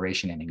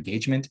 collaboration, and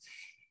engagement.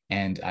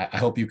 And I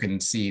hope you can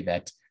see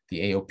that the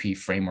AOP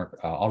framework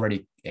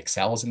already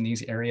excels in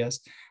these areas.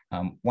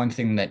 One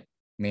thing that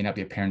may not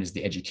be apparent is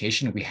the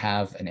education. We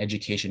have an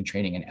education,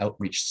 training, and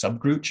outreach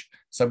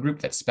subgroup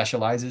that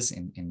specializes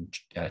in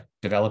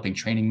developing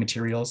training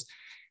materials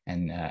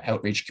and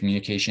outreach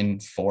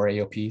communication for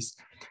AOPs.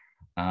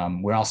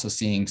 We're also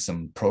seeing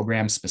some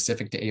programs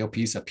specific to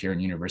AOPs up here in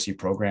university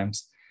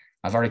programs.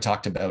 I've already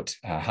talked about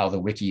how the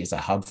wiki is a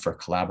hub for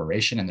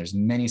collaboration, and there's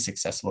many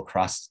successful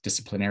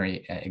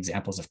cross-disciplinary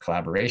examples of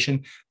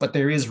collaboration, but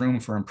there is room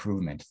for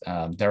improvement.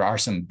 There are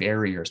some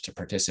barriers to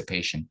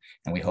participation,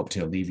 and we hope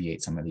to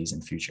alleviate some of these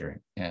in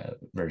future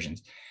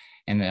versions.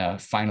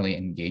 And finally,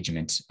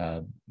 engagement.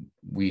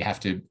 We have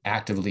to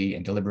actively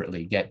and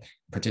deliberately get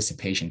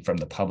participation from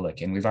the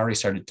public, and we've already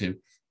started to,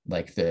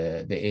 like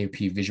the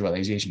AOP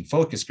visualization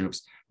focus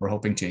groups, we're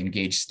hoping to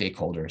engage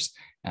stakeholders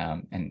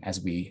and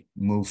as we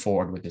move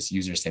forward with this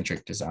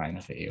user-centric design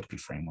of the AOP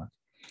framework.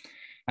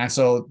 And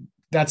so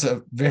that's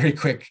a very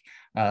quick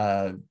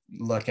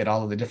look at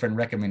all of the different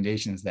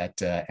recommendations that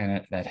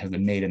have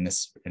been made in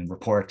this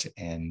report.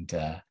 And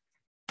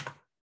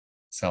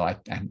so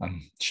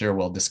I'm sure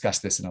we'll discuss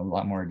this in a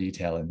lot more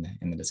detail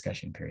in the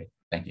discussion period.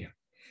 Thank you.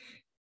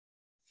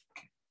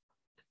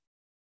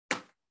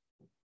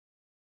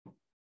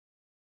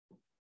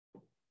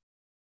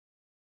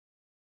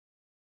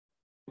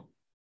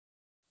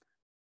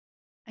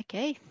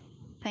 Okay,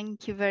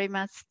 Thank you very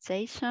much,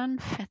 Jason.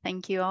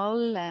 Thank you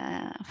all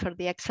for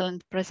the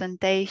excellent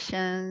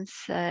presentations.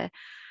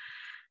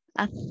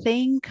 I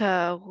think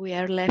we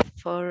are left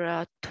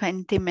for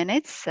 20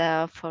 minutes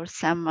for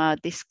some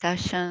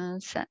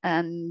discussions,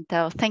 and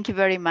thank you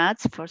very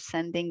much for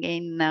sending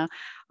in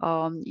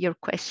your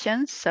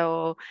questions.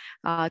 So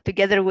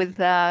together with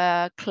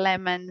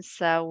Clemens,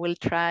 we'll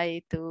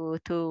try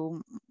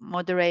to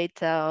moderate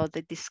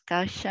the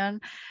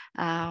discussion.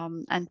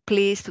 And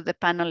please, to the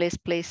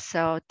panelists, please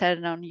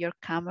turn on your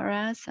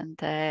cameras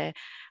and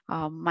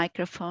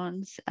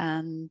microphones,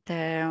 and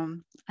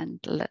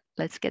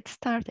let's get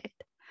started.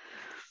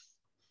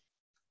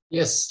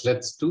 Yes,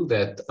 let's do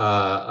that.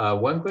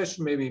 One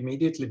question maybe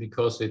immediately,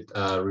 because it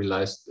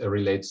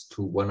relates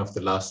to one of the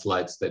last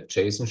slides that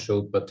Jason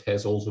showed, but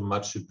has also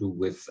much to do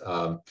with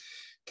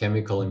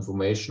chemical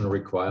information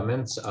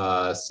requirements.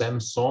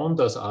 Sam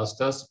Saunders asked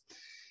us,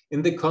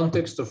 in the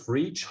context of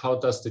REACH, how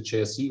does the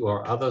JRC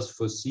or others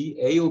foresee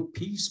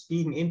AOPs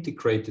being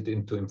integrated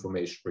into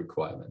information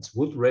requirements?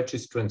 Would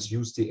registrants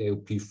use the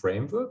AOP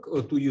framework,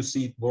 or do you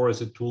see it more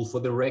as a tool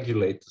for the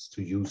regulators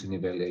to use in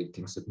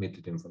evaluating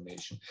submitted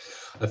information?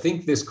 I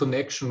think this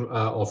connection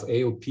of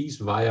AOPs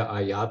via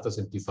IATAs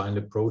and defined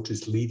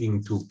approaches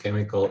leading to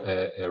chemical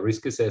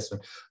risk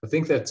assessment, I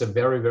think that's a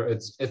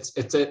it's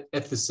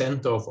at the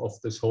center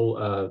of this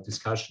whole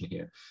discussion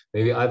here.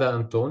 Maybe either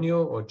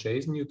Antonio or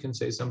Jason, you can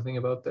say something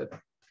about that.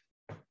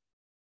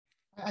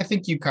 I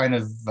think you kind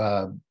of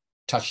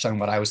touched on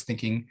what I was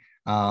thinking.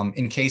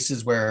 In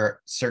cases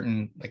where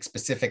certain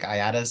specific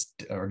IATAs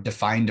or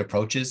defined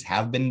approaches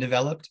have been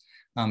developed,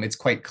 it's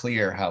quite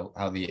clear how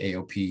the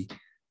AOP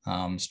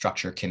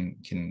structure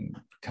can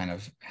kind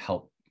of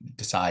help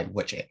decide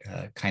which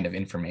kind of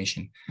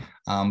information.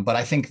 But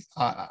I think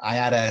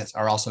IATAs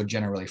are also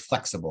generally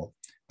flexible.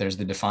 There's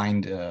the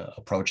defined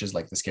approaches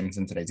like the skin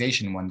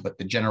sensitization one, but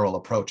the general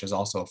approach is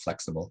also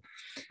flexible.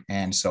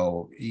 And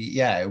so,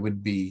 yeah, it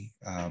would be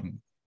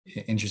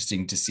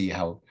interesting to see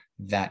how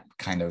that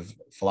kind of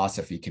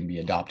philosophy can be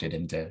adopted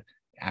into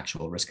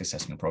actual risk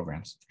assessment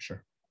programs, for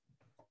sure.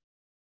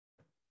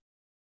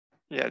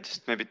 Yeah,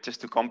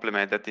 just to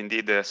complement that,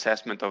 indeed, the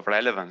assessment of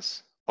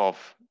relevance of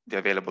the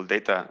available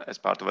data as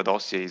part of a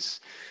dossier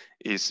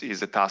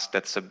is a task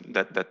that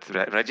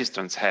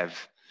registrants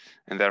have.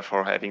 And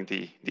therefore, having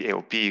the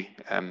AOP,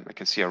 I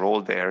can see a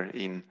role there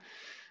in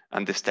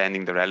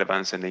understanding the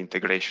relevance and the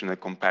integration and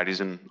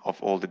comparison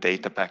of all the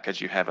data package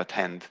you have at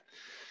hand.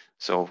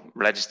 So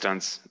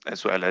registrants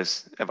as well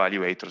as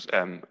evaluators,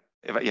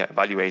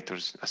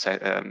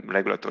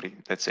 regulatory,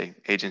 let's say,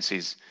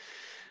 agencies,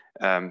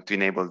 to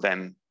enable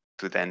them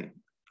to then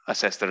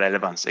assess the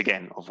relevance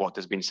again of what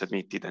has been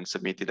submitted and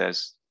submitted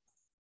as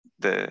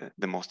the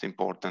most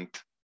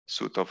important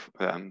suite of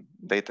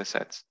data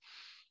sets.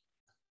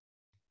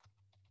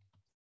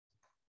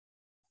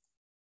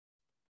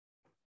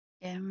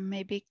 Yeah,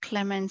 maybe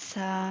Clemens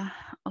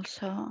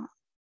also.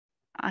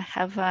 I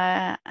have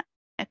a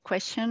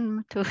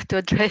question to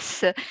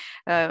address.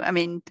 I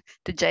mean,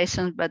 to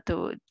Jason, but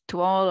to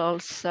all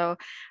also.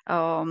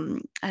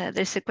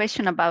 There's a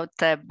question about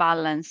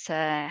balance,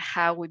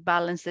 how we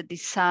balance the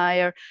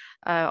desire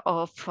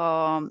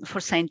for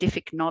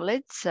scientific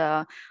knowledge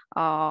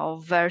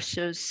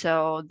versus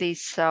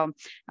this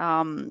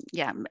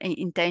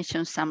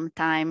intention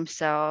sometimes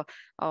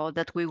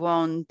that we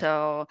want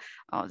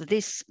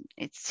this,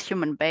 it's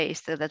human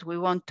based, that we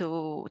want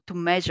to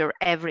measure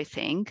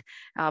everything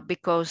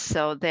because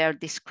they are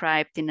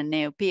described in an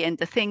AOP. And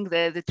I think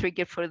the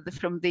trigger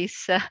from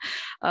this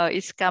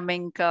is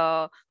coming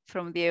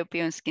from the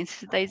AOP on skin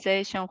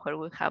sensitization, where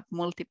we have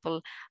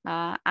multiple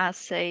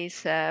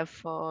assays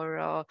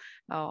for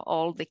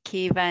all the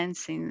key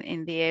events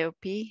in the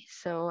AOP.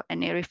 So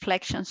any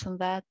reflections on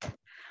that?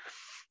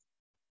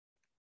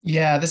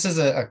 Yeah, this is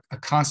a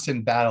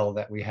constant battle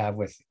that we have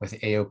with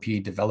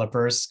AOP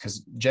developers, because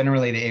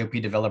generally the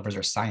AOP developers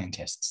are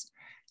scientists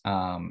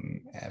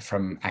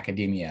from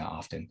academia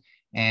often.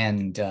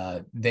 And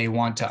they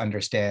want to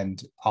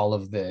understand all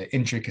of the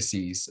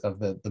intricacies of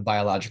the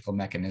biological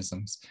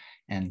mechanisms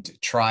and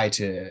try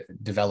to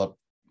develop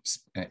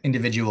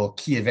individual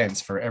key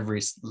events for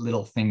every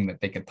little thing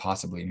that they could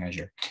possibly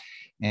measure.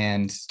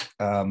 And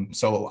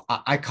so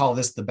I call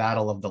this the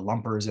battle of the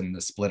lumpers and the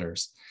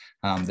splitters.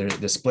 They're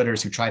the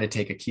splitters who try to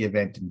take a key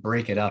event and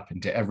break it up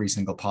into every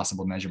single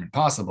possible measurement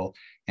possible,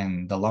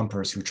 and the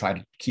lumpers who try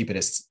to keep it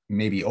as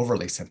maybe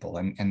overly simple.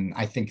 And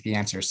I think the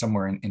answer is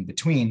somewhere in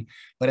between.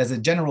 But as a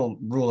general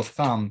rule of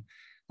thumb,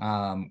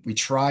 we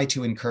try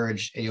to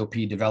encourage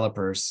AOP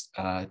developers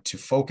to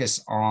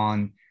focus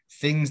on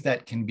things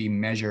that can be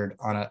measured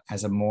on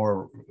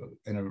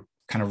in a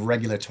kind of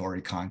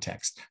regulatory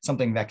context,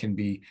 something that can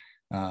be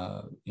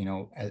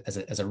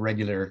as a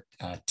regular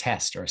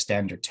test or a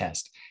standard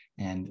test.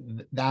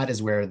 And that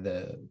is where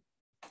the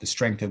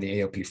strength of the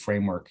AOP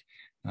framework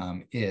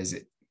is.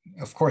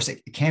 Of course,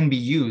 it can be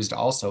used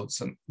also.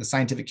 The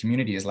scientific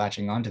community is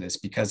latching onto this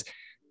because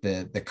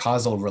the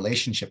causal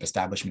relationship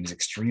establishment is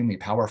extremely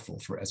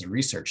powerful as a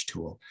research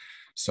tool.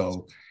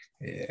 So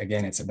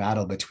again, it's a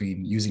battle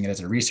between using it as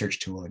a research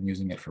tool and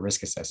using it for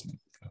risk assessment.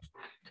 So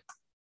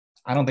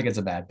I don't think it's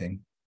a bad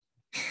thing.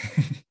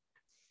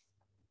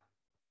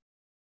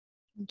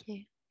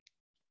 Okay.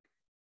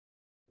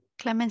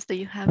 Clemens, do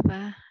you have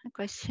a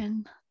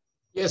question?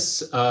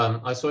 Yes,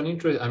 I saw an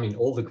interest. I mean,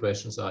 all the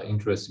questions are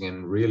interesting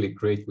and really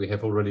great. We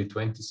have already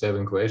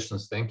 27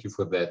 questions. Thank you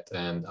for that.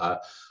 And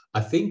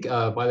I think,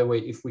 by the way,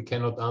 if we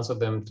cannot answer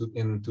them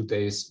in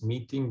today's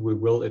meeting, we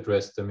will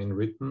address them in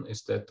written.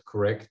 Is that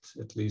correct?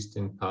 At least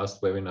in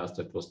past webinars,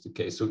 that was the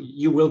case. So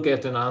you will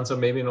get an answer,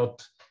 maybe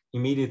not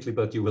immediately,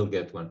 but you will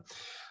get one.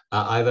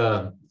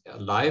 Either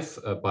live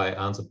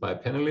answered by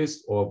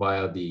panelists or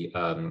via the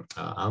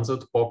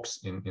answered box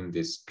in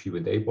this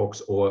Q&A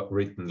box, or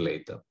written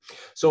later.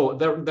 So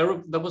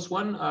there was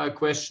one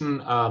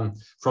question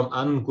from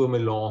Anne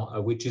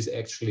Gourmelon, which is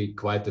actually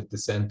quite at the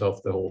center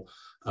of the whole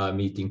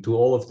meeting, to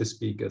all of the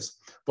speakers.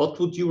 What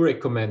would you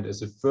recommend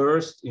as a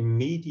first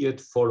immediate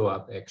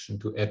follow-up action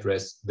to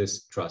address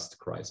this trust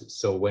crisis?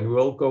 So when we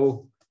all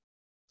go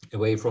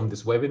away from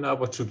this webinar,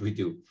 what should we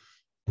do?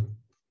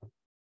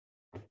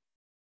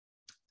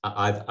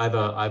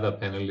 Either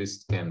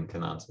panelist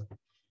can answer.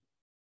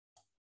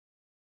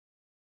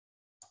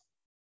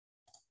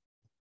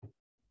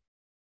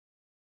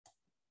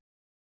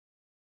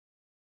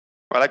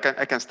 Well, I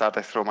can start.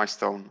 I throw my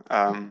stone.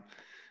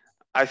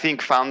 I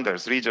think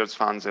research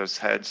founders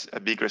had a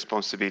big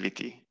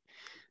responsibility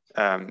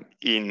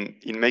in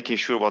making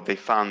sure what they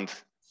fund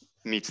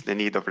meets the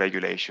need of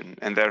regulation,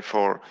 and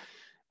therefore,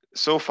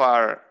 so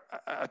far,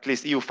 at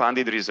least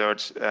EU-funded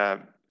research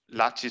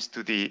latches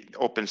to the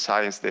open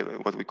science,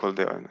 what we call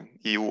the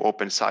EU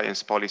open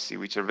science policy,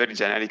 which are very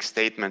generic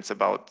statements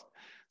about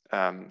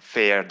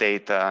fair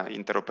data,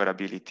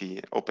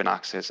 interoperability, open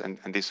access, and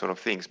these sort of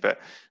things. But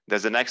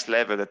there's the next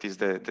level that is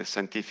the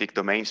scientific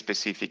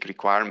domain-specific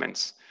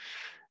requirements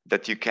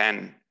that you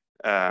can,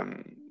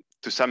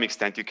 to some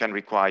extent, you can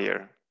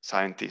require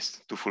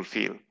scientists to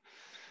fulfill.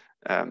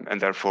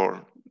 And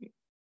therefore,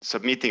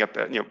 submitting,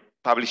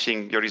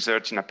 publishing your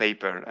research in a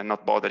paper and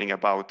not bothering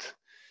about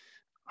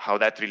how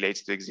that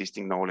relates to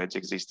existing knowledge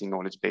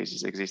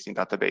bases, existing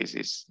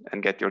databases,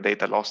 and get your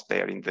data lost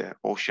there in the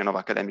ocean of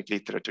academic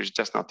literature is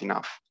just not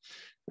enough.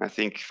 I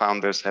think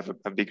founders have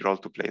a big role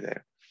to play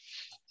there.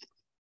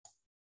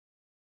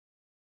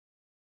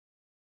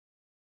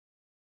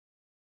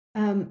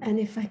 And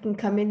if I can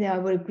come in there, I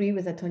would agree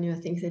with Antonio. I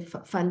think that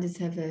funders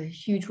have a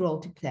huge role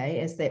to play,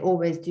 as they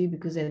always do,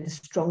 because they're the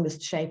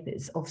strongest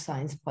shapers of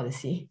science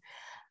policy.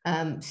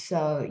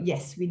 So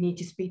yes, we need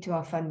to speak to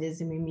our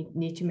funders, and we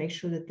need to make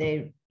sure that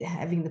they're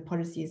having the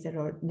policies that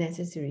are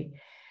necessary.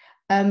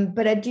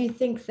 But I do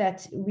think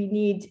that we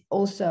need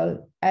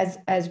also,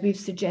 as we've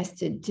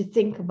suggested, to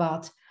think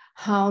about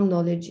how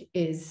knowledge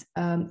is,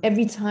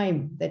 every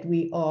time that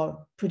we are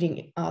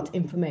putting out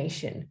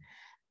information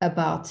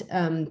about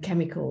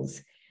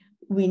chemicals,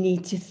 we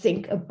need to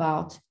think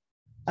about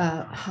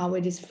how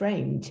it is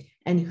framed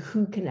and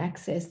who can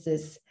access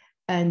this.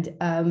 And,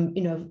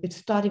 it's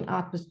starting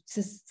out with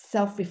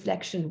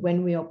self-reflection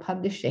when we are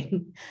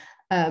publishing,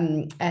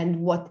 and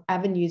what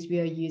avenues we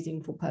are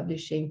using for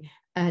publishing,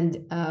 and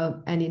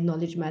in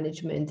knowledge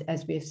management,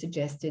 as we have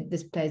suggested,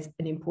 this plays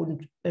an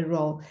important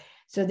role.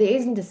 So there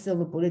isn't a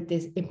silver bullet.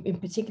 There's in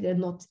particular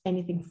not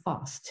anything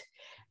fast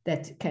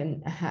that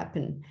can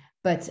happen.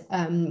 But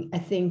I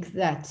think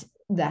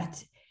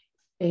that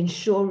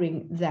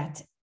ensuring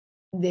that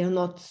they're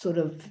not sort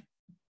of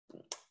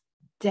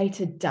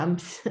data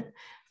dumps,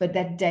 but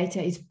that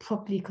data is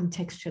properly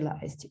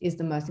contextualized is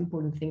the most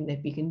important thing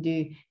that we can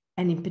do.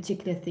 And in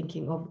particular,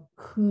 thinking of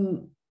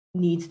who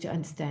needs to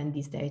understand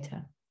these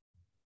data.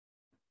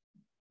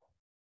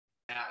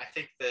 Yeah, I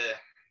think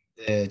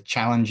the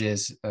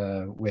challenges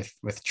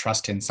with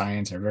trust in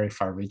science are very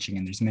far-reaching,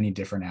 and there's many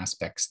different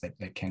aspects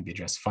that can be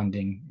addressed.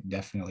 Funding,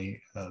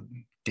 definitely,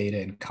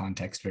 data and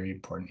context, very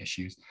important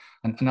issues.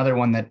 Another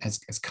one that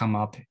has come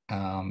up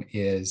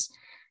is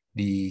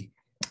the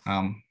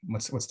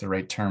what's the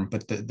right term,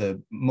 but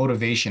the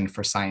motivation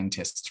for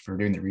scientists for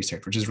doing the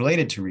research, which is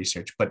related to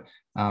research, but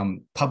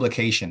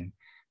publication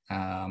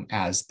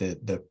as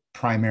the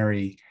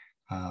primary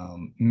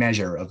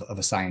measure of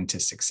a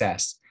scientist's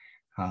success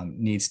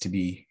needs to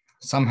be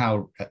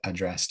somehow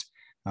addressed.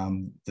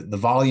 The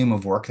volume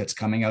of work that's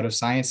coming out of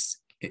science,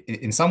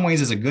 in some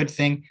ways, is a good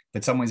thing,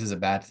 but some ways is a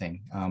bad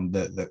thing.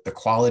 The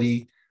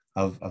quality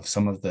of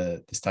some of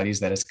the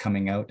studies that is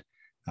coming out,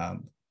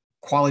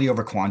 quality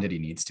over quantity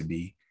needs to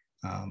be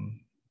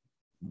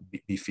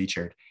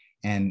featured,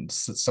 and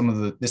so some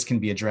of this can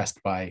be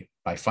addressed by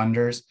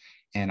funders,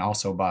 and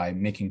also by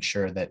making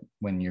sure that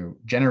when you're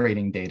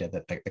generating data,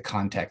 that the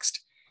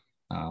context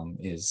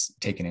is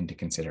taken into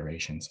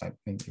consideration. So I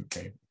think it's a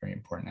very, very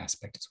important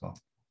aspect as well.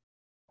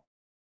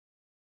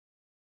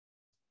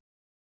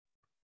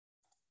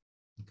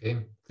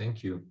 Okay,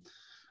 thank you.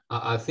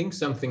 I think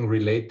something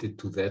related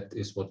to that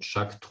is what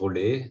Jacques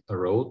Trollet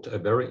wrote, a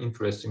very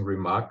interesting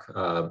remark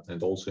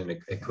and also in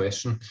a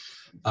question.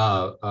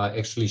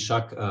 Actually,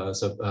 Jacques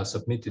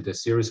submitted a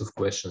series of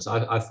questions.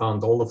 I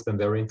found all of them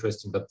very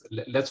interesting, but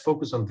let's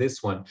focus on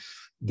this one.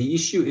 The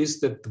issue is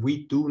that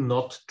we do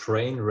not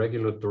train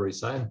regulatory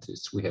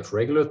scientists. We have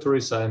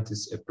regulatory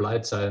scientists,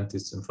 applied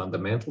scientists, and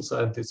fundamental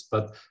scientists,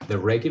 but the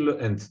regular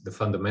and the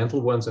fundamental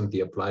ones and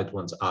the applied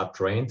ones are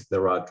trained.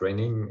 There are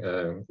training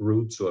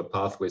routes or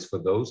pathways for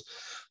those,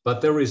 but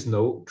there is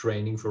no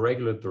training for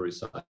regulatory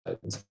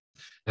science.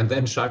 And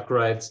then Jacques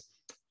writes,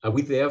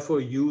 we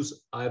therefore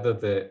use either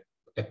the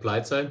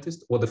applied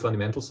scientist or the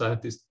fundamental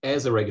scientist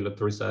as a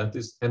regulatory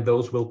scientist, and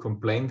those will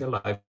complain their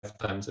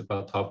lifetimes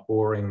about how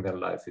boring their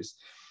life is.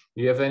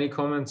 Do you have any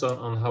comments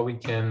on how we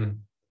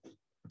can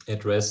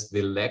address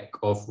the lack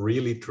of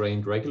really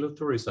trained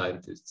regulatory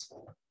scientists?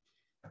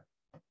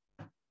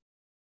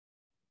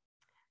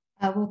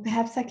 Well,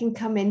 perhaps I can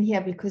come in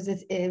here because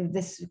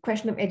this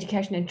question of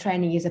education and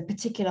training is a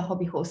particular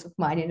hobby horse of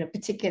mine and a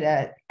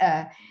particular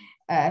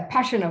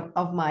passion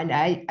of mine.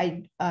 I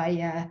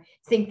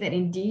think that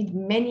indeed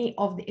many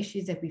of the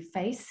issues that we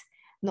face,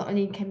 not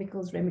only in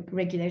chemicals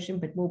regulation,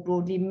 but more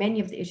broadly, many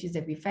of the issues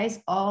that we face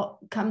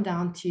come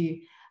down to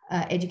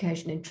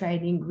education and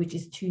training, which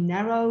is too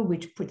narrow,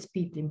 which puts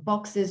people in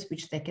boxes,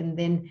 which they can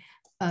then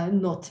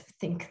not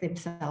think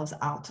themselves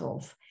out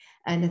of.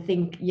 And I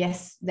think,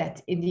 yes,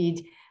 that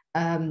indeed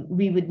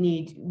we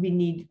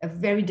need a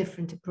very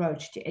different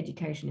approach to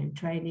education and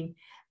training.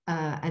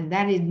 And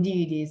that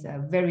indeed is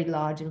a very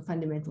large and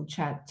fundamental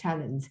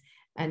challenge.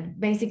 And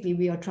basically,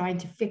 we are trying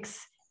to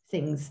fix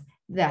things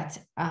that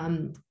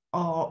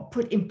are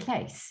put in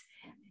place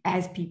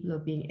as people are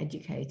being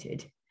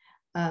educated,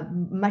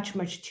 much,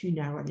 much too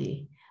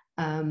narrowly,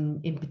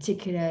 in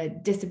particular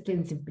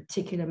disciplines, in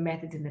particular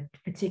methods, and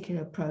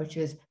particular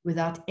approaches,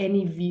 without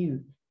any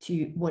view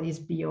to what is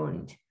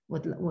beyond,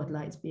 what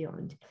lies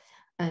beyond.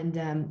 And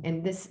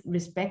in this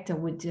respect, I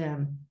would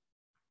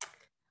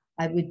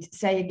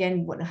say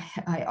again what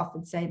I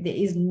often say: there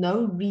is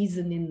no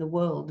reason in the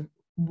world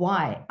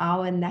why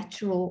our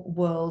natural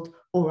world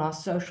or our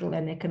social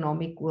and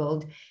economic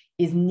world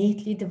is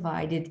neatly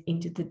divided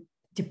into the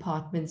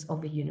departments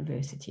of a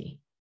university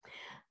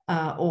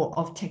or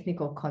of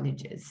technical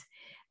colleges.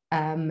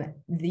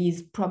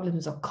 These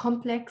problems are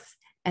complex,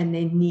 and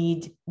they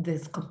need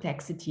this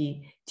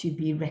complexity to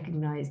be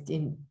recognized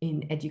in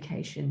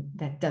education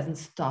that doesn't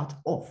start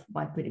off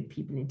by putting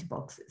people into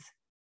boxes.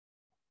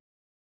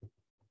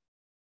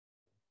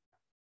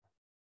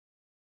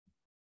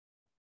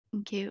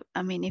 Thank you.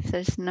 I mean, if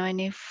there's no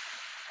any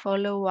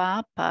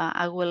follow-up,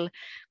 I will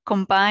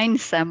combine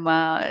some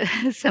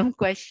some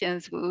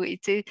questions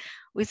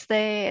which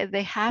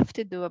they have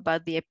to do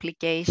about the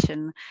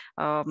application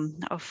of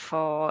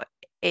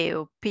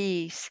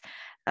AOPs,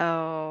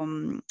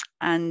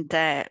 and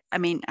I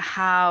mean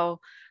how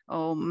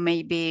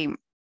maybe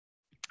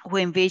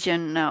we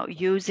envision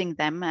using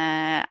them.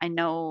 I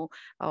know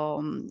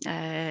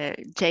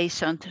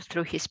Jason,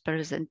 through his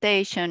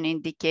presentation,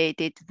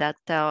 indicated that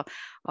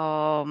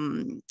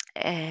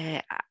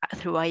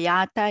through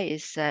IATA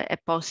is a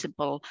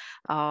possible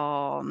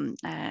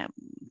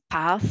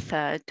path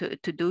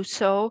to do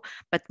so,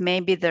 but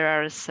maybe there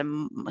are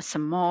some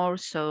more.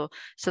 So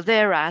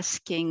they're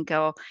asking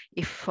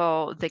if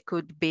they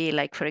could be,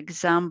 like, for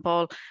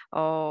example,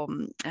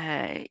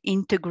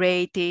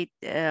 integrated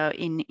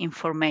in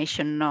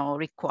information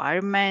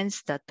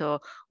requirements that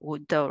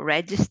would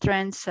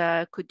registrants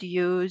could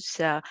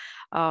use.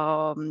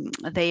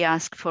 They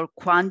ask for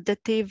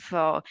quantitative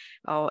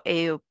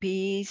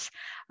AOPs,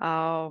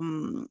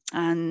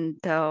 and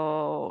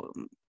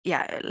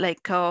yeah,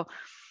 like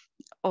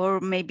or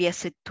maybe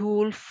as a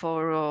tool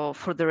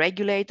for the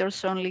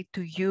regulators only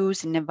to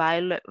use in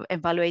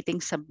evaluating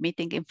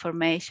submitting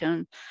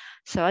information.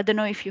 So I don't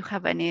know if you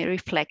have any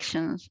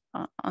reflections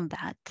on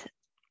that.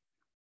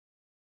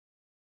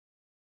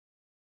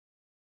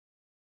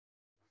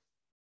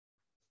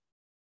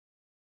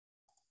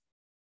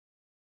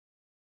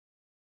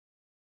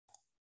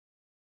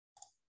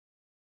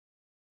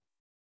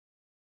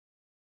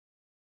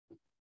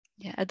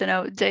 Yeah, I don't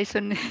know,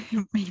 Jason,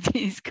 maybe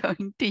it's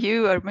going to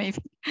you, or maybe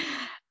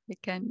I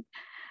can.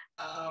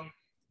 I'm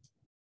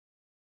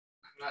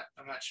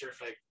not sure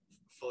if I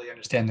fully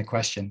understand the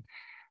question.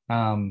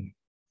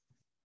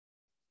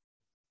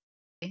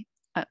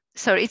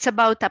 Sorry, it's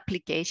about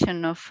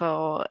application of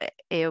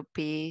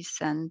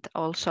AOPs and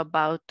also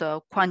about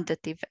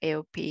quantitative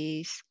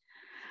AOPs.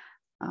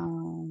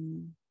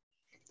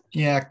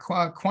 Yeah,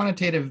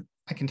 quantitative,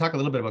 I can talk a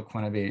little bit about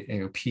quantitative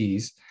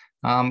AOPs.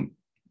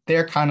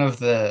 They're kind of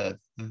the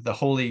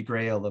holy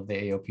grail of the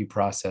AOP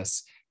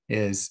process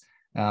is,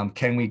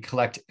 can we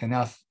collect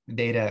enough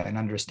data and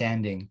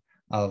understanding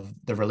of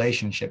the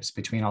relationships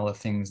between all the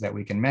things that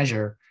we can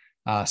measure,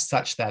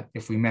 such that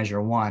if we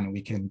measure one,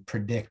 we can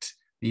predict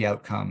the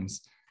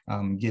outcomes,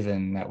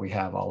 given that we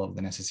have all of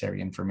the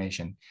necessary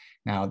information.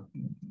 Now,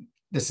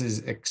 this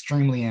is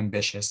extremely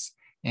ambitious,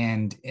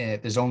 and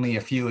there's only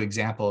a few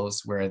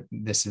examples where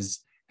this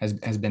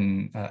has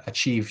been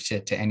achieved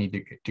to any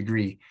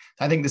degree.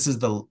 I think this is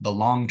the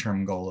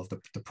long-term goal of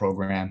the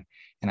program,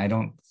 and I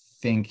don't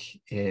think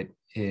it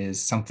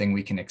is something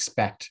we can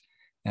expect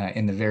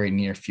in the very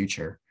near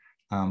future.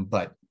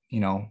 But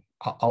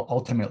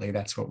ultimately,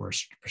 that's what we're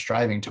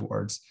striving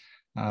towards.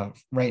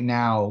 Right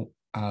now,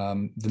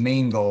 the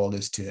main goal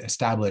is to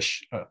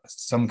establish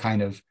some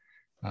kind of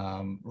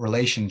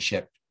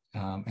relationship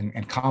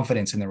and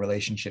confidence in the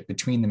relationship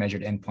between the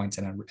measured endpoints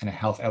and a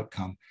health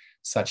outcome,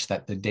 such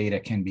that the data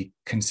can be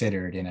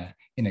considered in an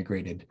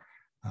integrated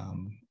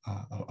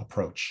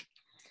approach.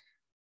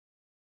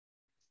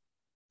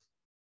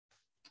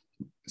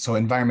 So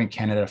Environment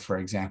Canada, for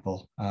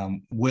example,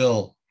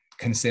 will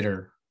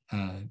consider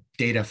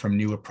data from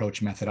new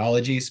approach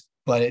methodologies,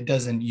 but it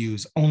doesn't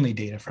use only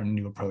data from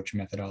new approach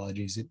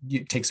methodologies.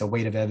 It takes a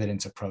weight of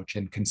evidence approach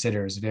and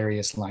considers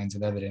various lines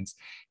of evidence.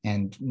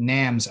 And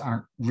NAMs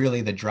aren't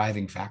really the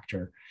driving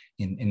factor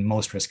in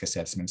most risk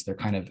assessments. They're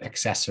kind of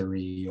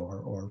accessory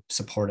or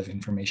supportive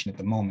information at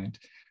the moment.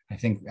 I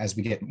think as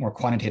we get more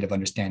quantitative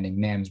understanding,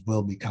 NAMs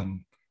will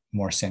become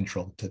more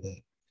central to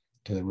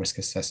the risk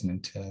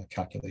assessment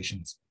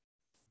calculations.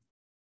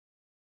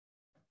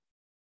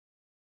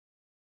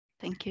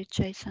 Thank you,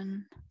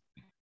 Jason.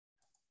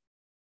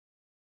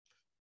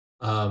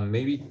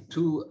 Maybe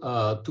two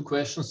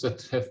questions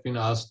that have been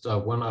asked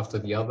one after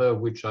the other,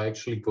 which are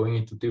actually going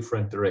into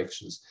different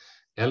directions.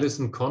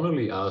 Alison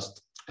Connolly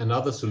asked,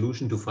 another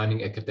solution to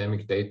finding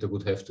academic data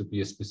would have to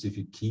be a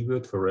specific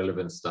keyword for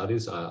relevant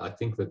studies. I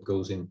think that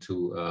goes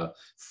into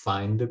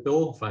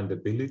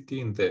findability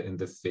in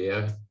the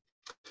FAIR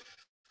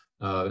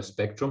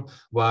spectrum,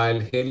 while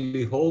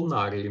Haley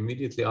Holnagel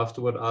immediately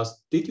afterward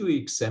asked, did you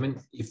examine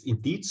if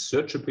indeed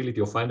searchability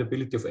or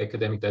findability of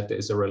academic data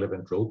is a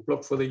relevant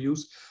roadblock for the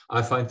use?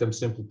 I find them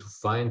simple to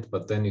find,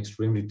 but then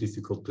extremely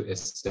difficult to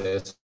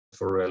assess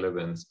for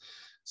relevance.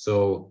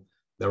 So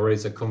there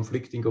is a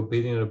conflicting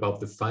opinion about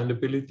the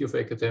findability of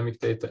academic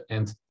data,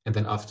 and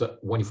then after,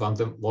 when you found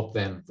them, what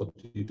then? What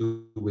do you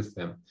do with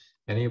them?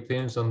 Any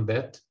opinions on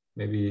that?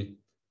 Maybe,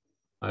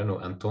 I don't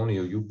know,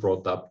 Antonio, you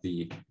brought up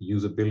the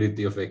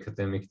usability of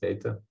academic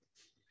data.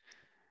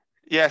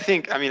 Yeah,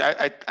 I mean,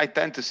 I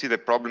tend to see the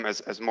problem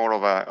as more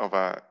of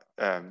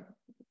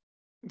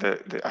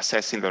the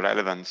assessing the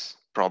relevance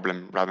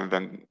problem rather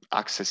than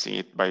accessing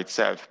it by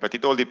itself. But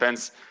it all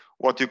depends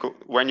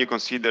when you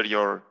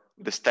consider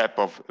the step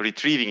of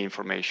retrieving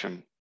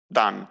information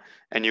done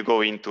and you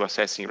go into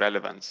assessing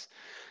relevance,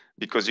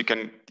 because you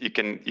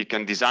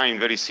can design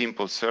very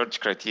simple search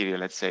criteria.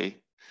 Let's say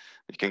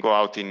you can go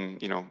out in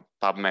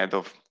PubMed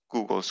of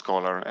Google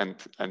Scholar and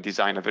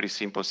design a very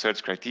simple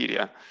search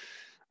criteria,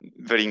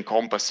 very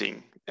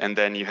encompassing, and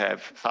then you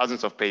have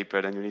thousands of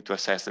papers and you need to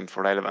assess them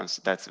for relevance.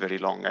 That's a very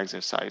long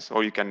exercise.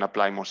 Or you can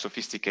apply more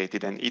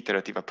sophisticated and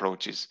iterative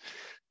approaches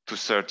to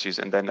searches,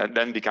 and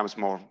then becomes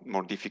more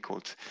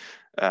difficult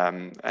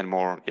and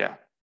more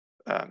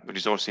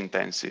resource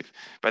intensive.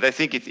 But I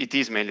think it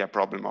is mainly a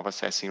problem of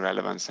assessing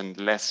relevance and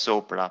less so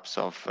perhaps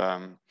of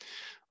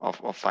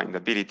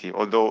findability.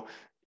 Although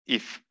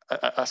if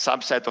a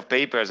subset of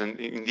papers and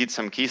indeed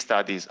some key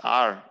studies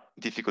are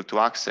difficult to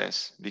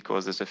access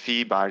because there's a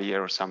fee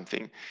barrier or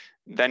something,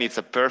 then it's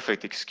a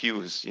perfect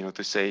excuse,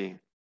 to say,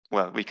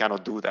 well, we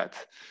cannot do that,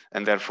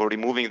 and therefore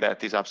removing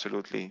that is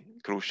absolutely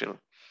crucial.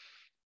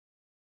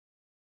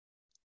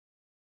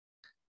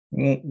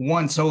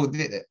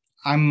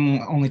 I'm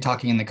only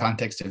talking in the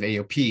context of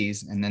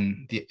AOPs, and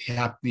then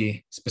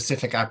the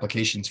specific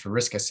applications for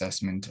risk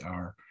assessment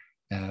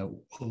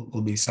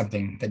will be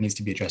something that needs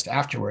to be addressed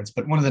afterwards.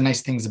 But one of the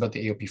nice things about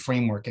the AOP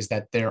framework is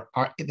that there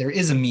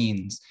is a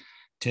means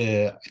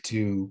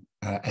to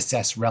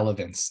assess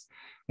relevance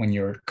when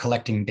you're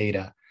collecting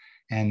data,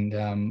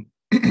 and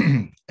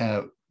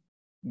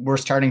we're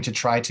starting to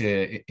try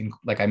to,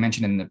 like I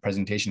mentioned in the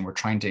presentation, we're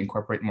trying to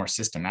incorporate more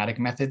systematic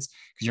methods,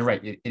 because you're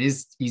right, it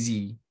is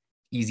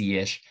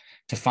easy-ish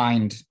to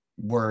find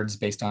words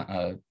based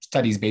on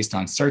studies based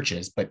on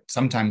searches, but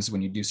sometimes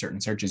when you do certain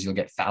searches, you'll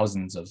get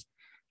thousands of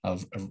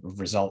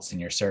results in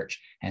your search,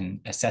 and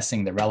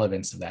assessing the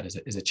relevance of that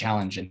is a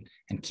challenge, and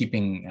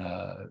keeping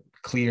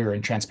clear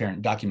and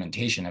transparent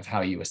documentation of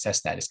how you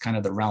assess that is kind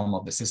of the realm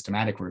of the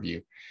systematic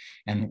review.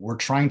 And we're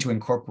trying to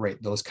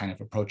incorporate those kind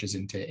of approaches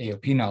into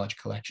AOP knowledge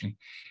collection.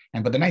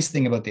 But the nice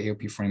thing about the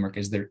AOP framework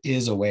is there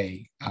is a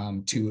way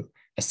to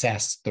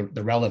assess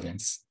the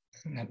relevance.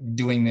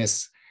 Doing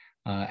this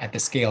at the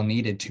scale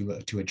needed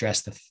to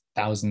address the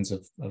thousands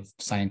of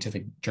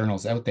scientific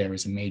journals out there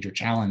is a major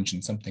challenge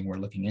and something we're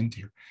looking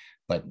into.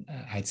 But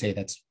I'd say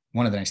that's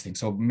one of the nice things.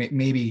 So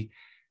maybe,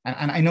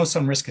 and I know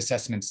some risk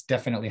assessments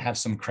definitely have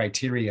some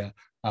criteria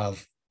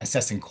of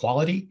assessing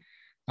quality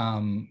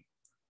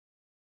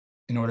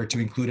in order to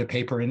include a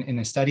paper in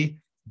a study,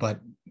 but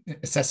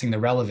assessing the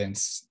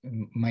relevance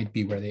might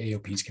be where the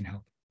AOPs can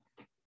help.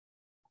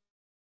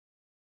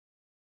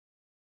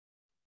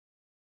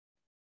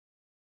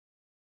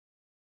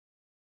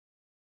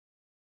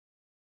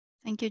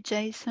 Thank you,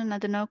 Jason. I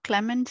don't know,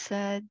 Clemens,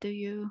 do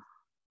you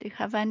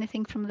have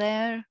anything from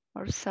there,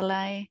 or shall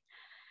I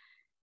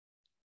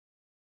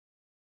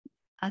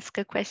ask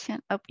a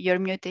question? Oh, you're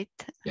muted.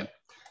 Yeah.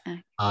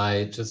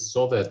 I just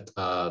saw that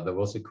there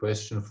was a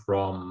question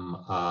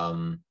from,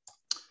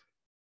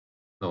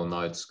 no,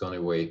 now it's gone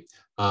away.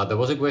 There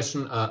was a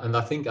question, and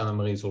I think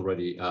Annamaria is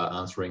already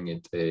answering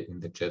it in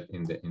the chat,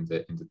 in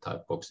the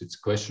type box. It's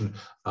a question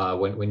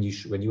when you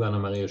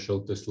Annamaria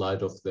showed the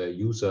slide of the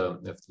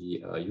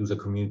user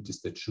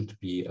communities that should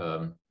be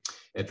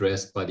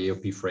addressed by the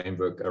AOP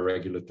framework,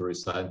 regulatory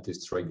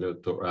scientists,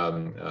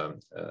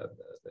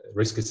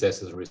 risk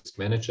assessors, risk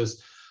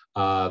managers.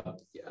 The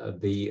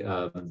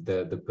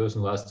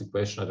person who asked the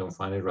question, I don't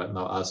find it right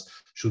now, asked,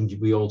 shouldn't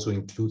we also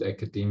include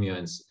academia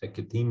in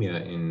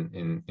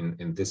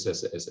this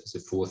as a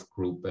fourth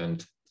group?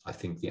 And I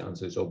think the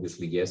answer is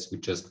obviously yes. We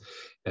just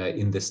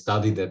in the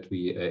study that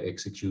we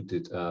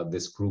executed,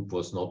 this group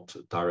was not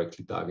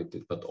directly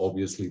targeted, but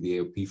obviously the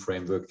AOP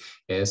framework,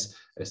 as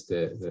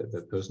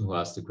the person who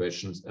asked the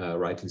questions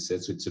rightly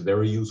said, so it's a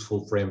very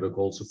useful framework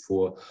also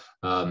for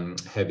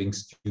having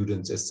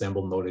students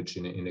assemble knowledge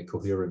in a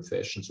coherent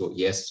fashion. So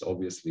yes,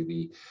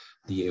 obviously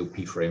the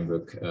AOP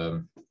framework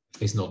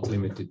is not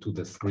limited to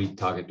the 3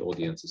 target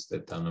audiences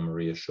that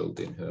Annamaria showed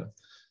in her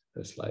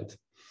slide.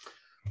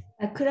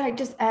 Could I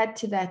just add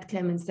to that,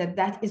 Clemens,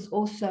 that is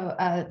also,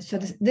 so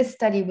this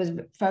study was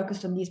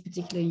focused on these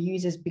particular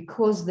users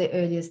because the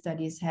earlier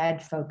studies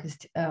had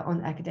focused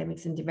on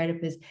academics and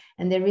developers.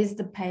 And there is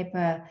the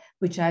paper,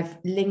 which I've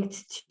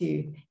linked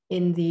to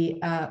in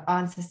the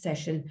answer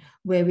session,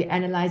 where we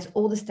analyze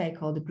all the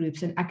stakeholder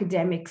groups, and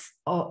academics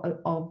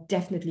are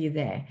definitely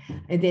there.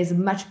 And there's a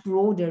much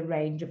broader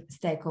range of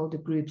stakeholder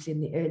groups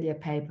in the earlier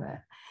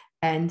paper.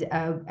 And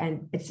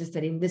it's just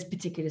that in this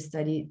particular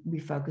study, we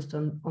focused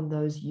on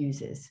those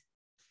users.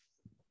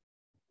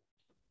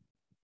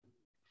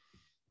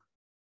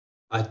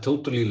 I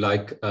totally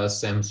like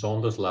Sam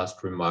Saunders'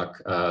 last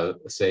remark,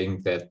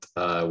 saying that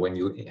when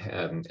you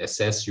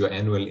assess your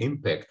annual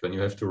impact, when you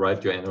have to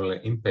write your annual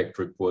impact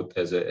report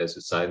as a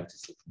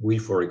scientist, we,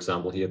 for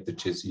example, here at the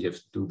JC have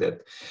to do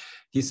that.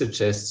 He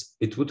suggests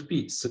it would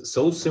be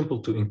so simple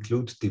to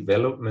include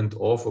development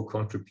of or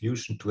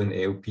contribution to an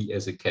AOP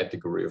as a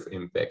category of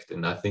impact.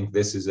 And I think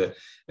this is a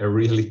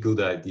really good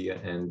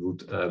idea and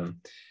would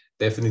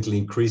definitely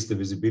increase the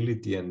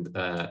visibility and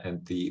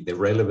the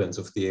relevance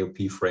of the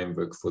AOP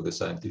framework for the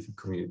scientific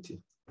community.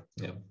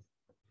 Yeah.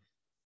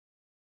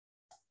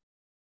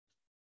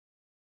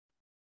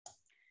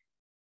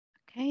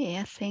 Okay,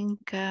 I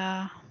think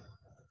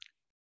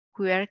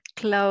we are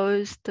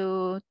close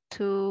to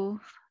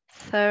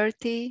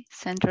 2:30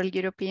 Central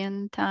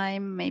European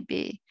time,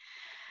 maybe.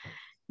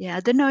 Yeah, I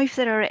don't know if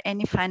there are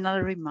any final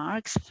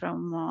remarks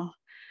from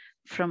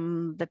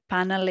the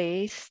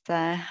panelists.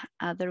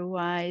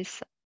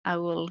 Otherwise, I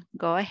will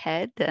go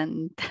ahead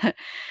and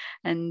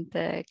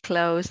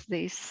close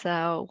this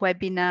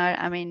webinar.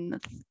 I mean,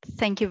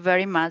 thank you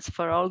very much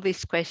for all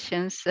these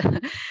questions.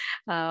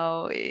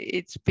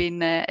 It's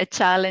been a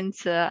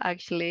challenge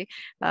actually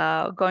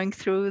going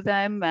through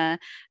them,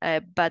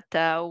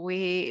 but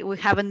we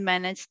haven't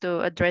managed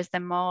to address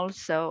them all.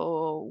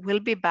 So we'll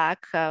be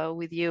back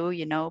with you,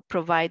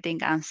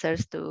 providing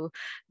answers to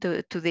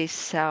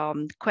these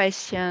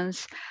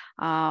questions.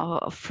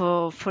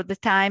 For the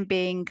time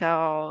being,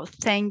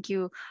 thank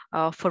you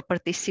for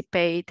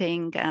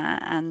participating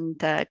and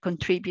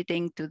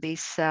contributing to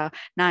this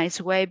nice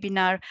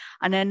webinar.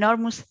 An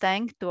enormous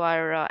thank to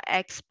our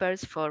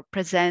experts for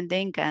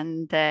presenting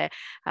and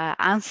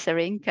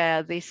answering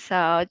these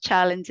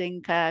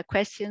challenging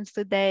questions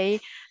today.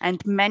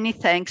 And many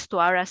thanks to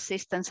our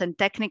assistants and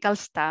technical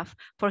staff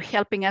for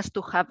helping us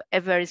to have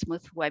a very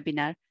smooth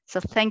webinar.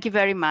 So thank you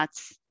very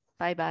much.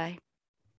 Bye-bye.